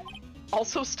Maya.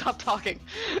 Also, stop talking.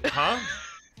 Huh?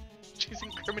 She's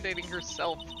incriminating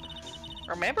herself.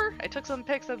 Remember? I took some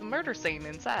pics of the murder scene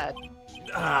inside.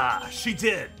 Ah, she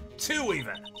did. 2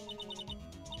 even.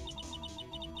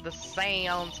 The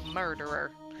Seance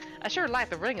murderer. I sure like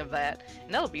the ring of that.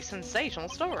 And that'll be a sensational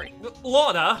story.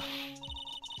 Lana!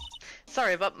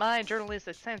 Sorry, but my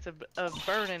journalistic sense of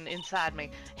burning inside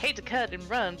me. Hate to cut and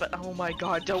run, but oh my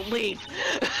god, don't leave.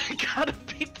 Gotta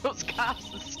beat those cops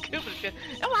and scuba shit.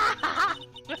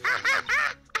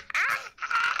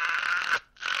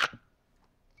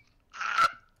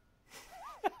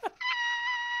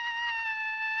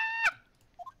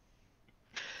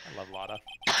 I love Lotta.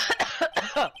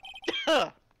 God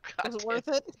Was it damn. worth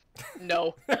it?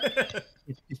 No.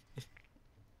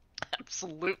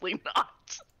 Absolutely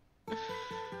not.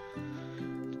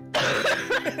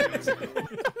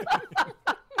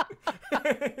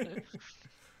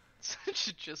 It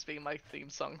should just be my theme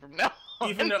song from now on.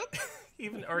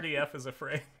 Even RDF is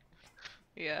afraid.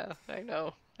 Yeah, I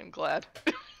know. I'm glad.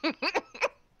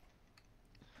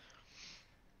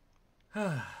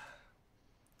 I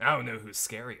don't know who's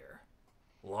scarier.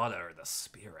 Lotta or the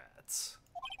spirits?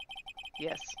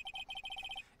 Yes.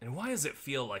 And why does it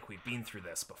feel like we've been through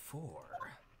this before?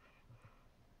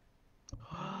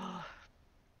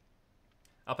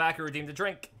 Alpaca redeemed a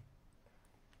drink.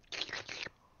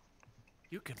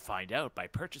 You can find out by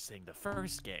purchasing the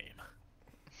first game.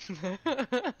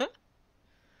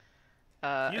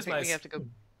 I Use think my we have to go.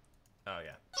 Oh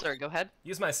yeah. Sorry, go ahead.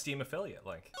 Use my Steam affiliate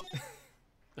link.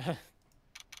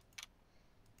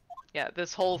 Yeah,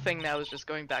 this whole thing now is just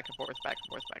going back and forth, back and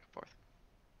forth, back and forth.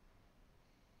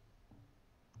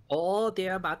 Oh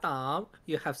dear madam,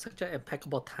 you have such an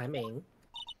impeccable timing.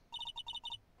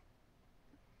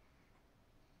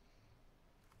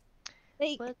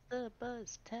 Like, What's the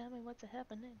buzz? Tell me what's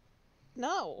happening.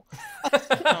 no.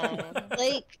 Oh,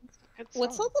 Like, good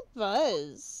what's song. all the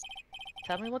buzz?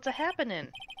 Tell me what's happening.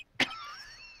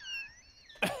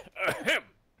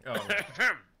 Oh, no.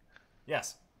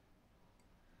 Yes.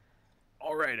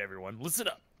 All right, everyone, listen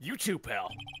up. You too, pal.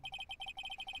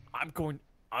 I'm going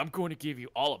to give you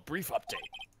all a brief update.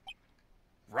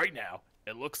 Right now,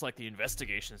 it looks like the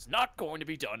investigation is not going to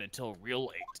be done until real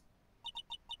late.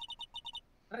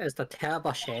 That is a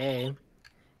terrible shame.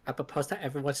 I propose that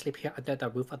everyone sleep here under the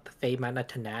roof of the Fey Manor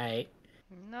tonight.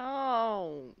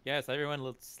 No. Yes, everyone,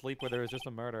 let's sleep where there was just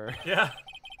a murder. Yeah.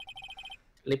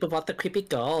 Sleep with all the creepy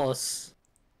ghosts.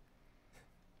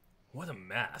 What a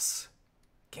mess.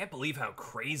 Can't believe how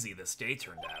crazy this day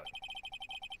turned out.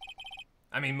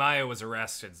 I mean, Maya was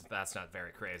arrested, so that's not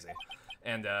very crazy.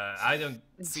 And, I don't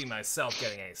see myself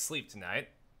getting any sleep tonight.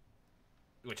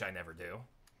 Which I never do.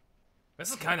 This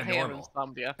is kind of I am normal.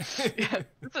 insomnia. Yeah,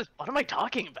 what am I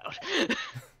talking about?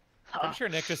 I'm sure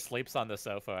Nick just sleeps on the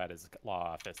sofa at his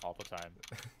law office all the time.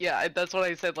 Yeah, that's what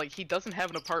I said. Like, he doesn't have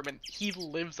an apartment. He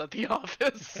lives at the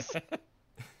office.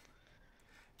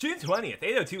 June 20th,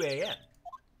 8:02 a.m.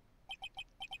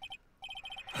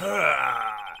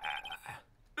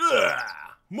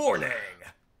 Morning.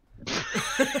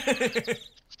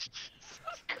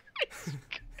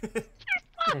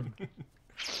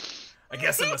 I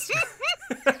guess I must.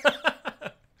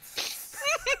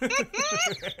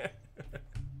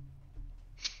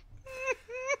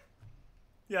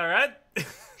 You alright?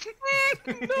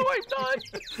 No, I'm not.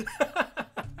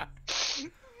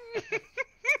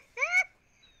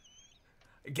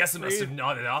 I guess I must have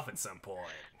nodded off at some point.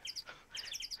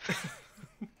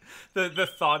 The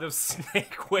thought of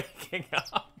Snake waking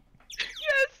up.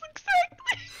 Yes,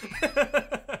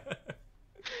 exactly.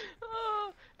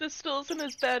 This still isn't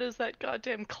as bad as that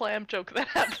goddamn clam joke that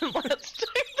happened last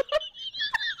time.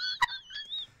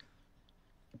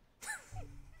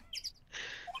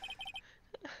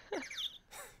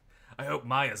 I hope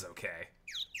Maya's okay.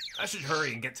 I should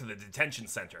hurry and get to the detention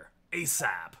center.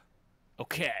 ASAP.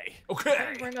 Okay.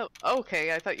 Okay.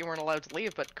 Okay, I thought you weren't allowed to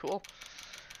leave, but cool.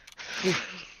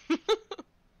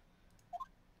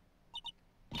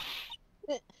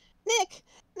 Nick!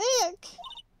 Nick!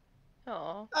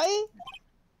 Aw.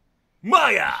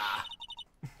 Maya!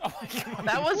 Oh my god.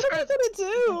 That was What are her. you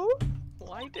gonna do?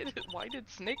 Why did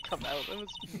Snake come out? It was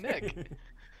Nick.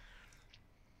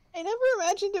 I never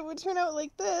imagined it would turn out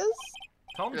like this.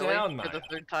 Calm Really? down, For Maya. the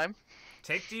third time?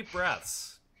 Take deep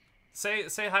breaths. Say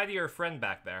hi to your friend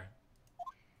back there.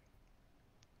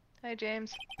 Hi,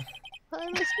 James. Hi,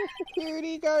 Mr.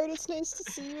 Security Guard. It's nice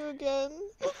to see you again.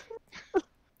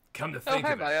 Come to Oh, think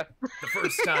hi, of it, Maya. the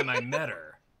first time I met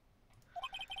her,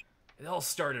 it all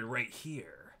started right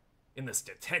here, in this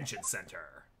detention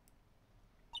center.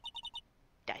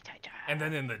 Die, die, die. And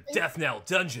then in the Death Knell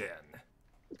dungeon.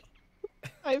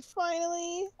 I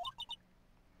finally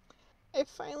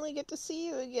get to see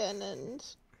you again, and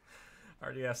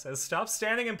RDS says, stop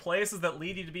standing in places that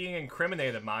lead you to being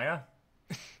incriminated, Maya.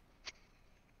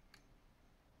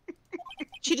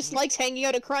 she just likes hanging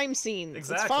out at crime scenes.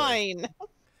 Exactly. It's fine.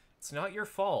 It's not your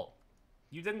fault.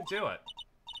 You didn't do it.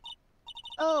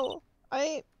 Oh,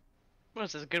 I What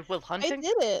is this, Goodwill did Hunting?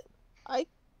 it.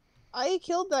 I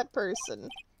killed that person.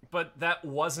 But that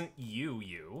wasn't you.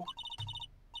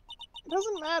 It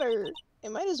doesn't matter.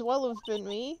 It might as well have been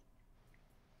me.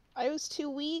 I was too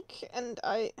weak, and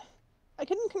I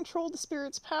couldn't control the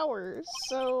spirit's powers,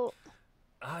 so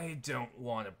I don't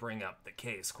want to bring up the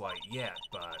case quite yet,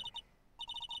 but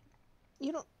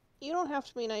You don't have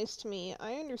to be nice to me.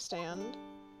 I understand.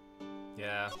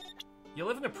 Yeah. You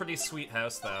live in a pretty sweet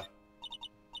house, though.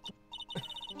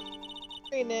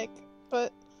 Hey, Nick,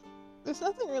 but there's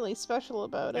nothing really special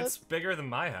about It's it. bigger than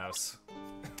my house.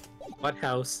 What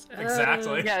house?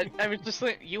 Exactly. Yeah, I was just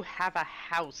like, you have a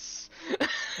house.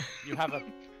 You have a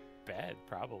bed,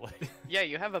 probably. Yeah,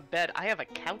 you have a bed. I have a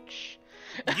couch.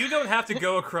 You don't have to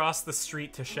go across the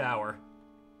street to shower.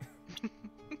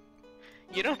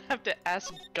 You don't have to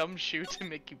ask Gumshoe to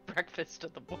make you breakfast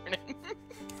in the morning.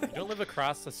 You don't live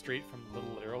across the street from the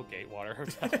literal Gatewater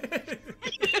Hotel.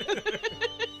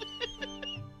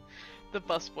 The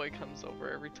busboy comes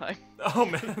over every time, Oh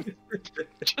man.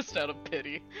 just out of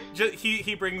pity.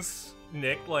 He brings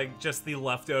Nick, like, just the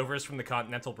leftovers from the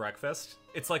continental breakfast.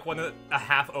 It's like a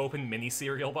half-open mini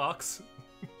cereal box.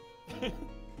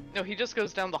 No, he just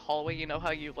goes down the hallway. You know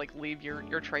how you, like, leave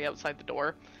your tray outside the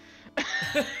door?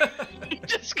 He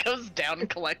just goes down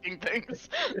collecting things.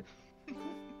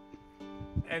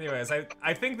 Anyways,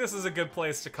 I think this is a good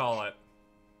place to call it.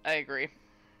 I agree.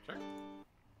 Sure.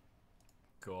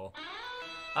 Cool.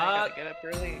 I gotta get up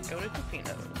early and go to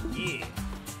Tofino. Yeah.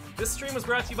 This stream was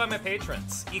brought to you by my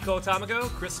patrons: Eco Tamago,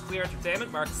 Chris Clear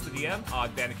Entertainment, Marcus the DM,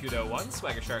 Odd Bandicoot 01,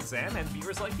 Swagger Shark Sam, and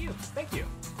viewers like you. Thank you.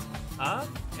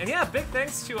 And yeah, big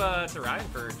thanks to Ryan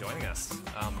for joining us.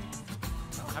 Oh,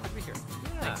 happy to be here.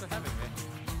 Yeah. Thanks for having me.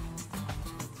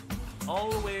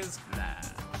 Always glad.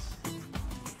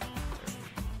 There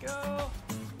we go.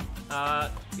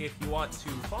 If you want to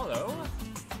follow,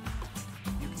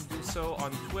 you can do so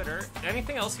on Twitter.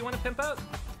 Anything else you want to pimp out?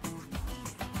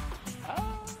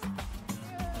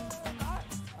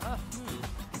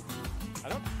 I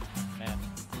don't. Man,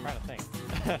 I'm trying to think.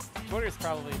 Twitter's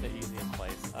probably the easiest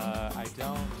place. I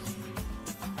don't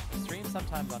stream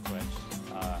sometimes on Twitch.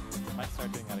 Might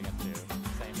start doing that again too.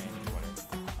 Same name as Twitter.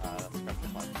 That's Scrubs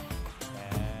Fun.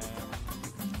 And I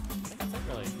think that's it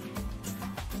really.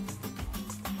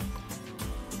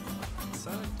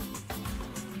 So,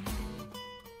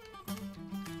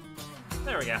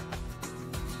 there we go.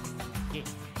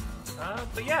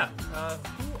 But yeah,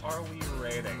 who are we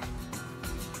rating?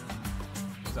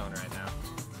 Who's on right now?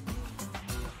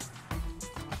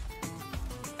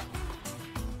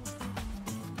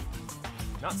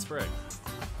 Not Sprig.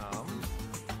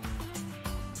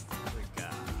 We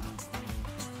got.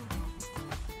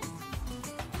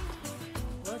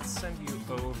 Let's send you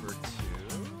over to.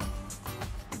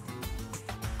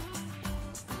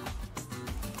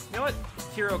 You know what?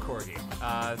 Hero Corgi.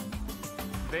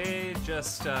 They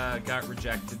just got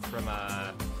rejected from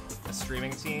a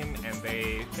streaming team, and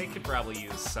they could probably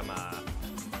use some.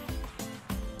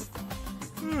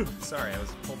 Sorry, I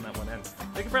was holding that one in.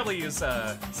 They could probably use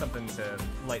something to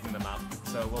lighten them up,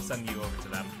 so we'll send you over to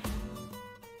them.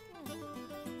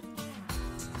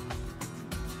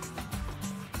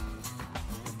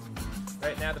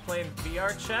 Right now, they're playing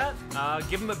VR chat.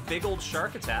 Give them a big old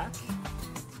shark attack,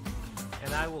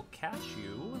 and I will catch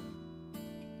you.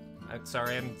 I'm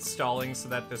sorry, I'm stalling so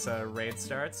that this raid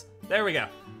starts. There we go.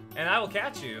 And I will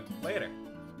catch you later.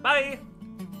 Bye!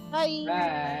 Bye!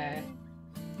 Bye.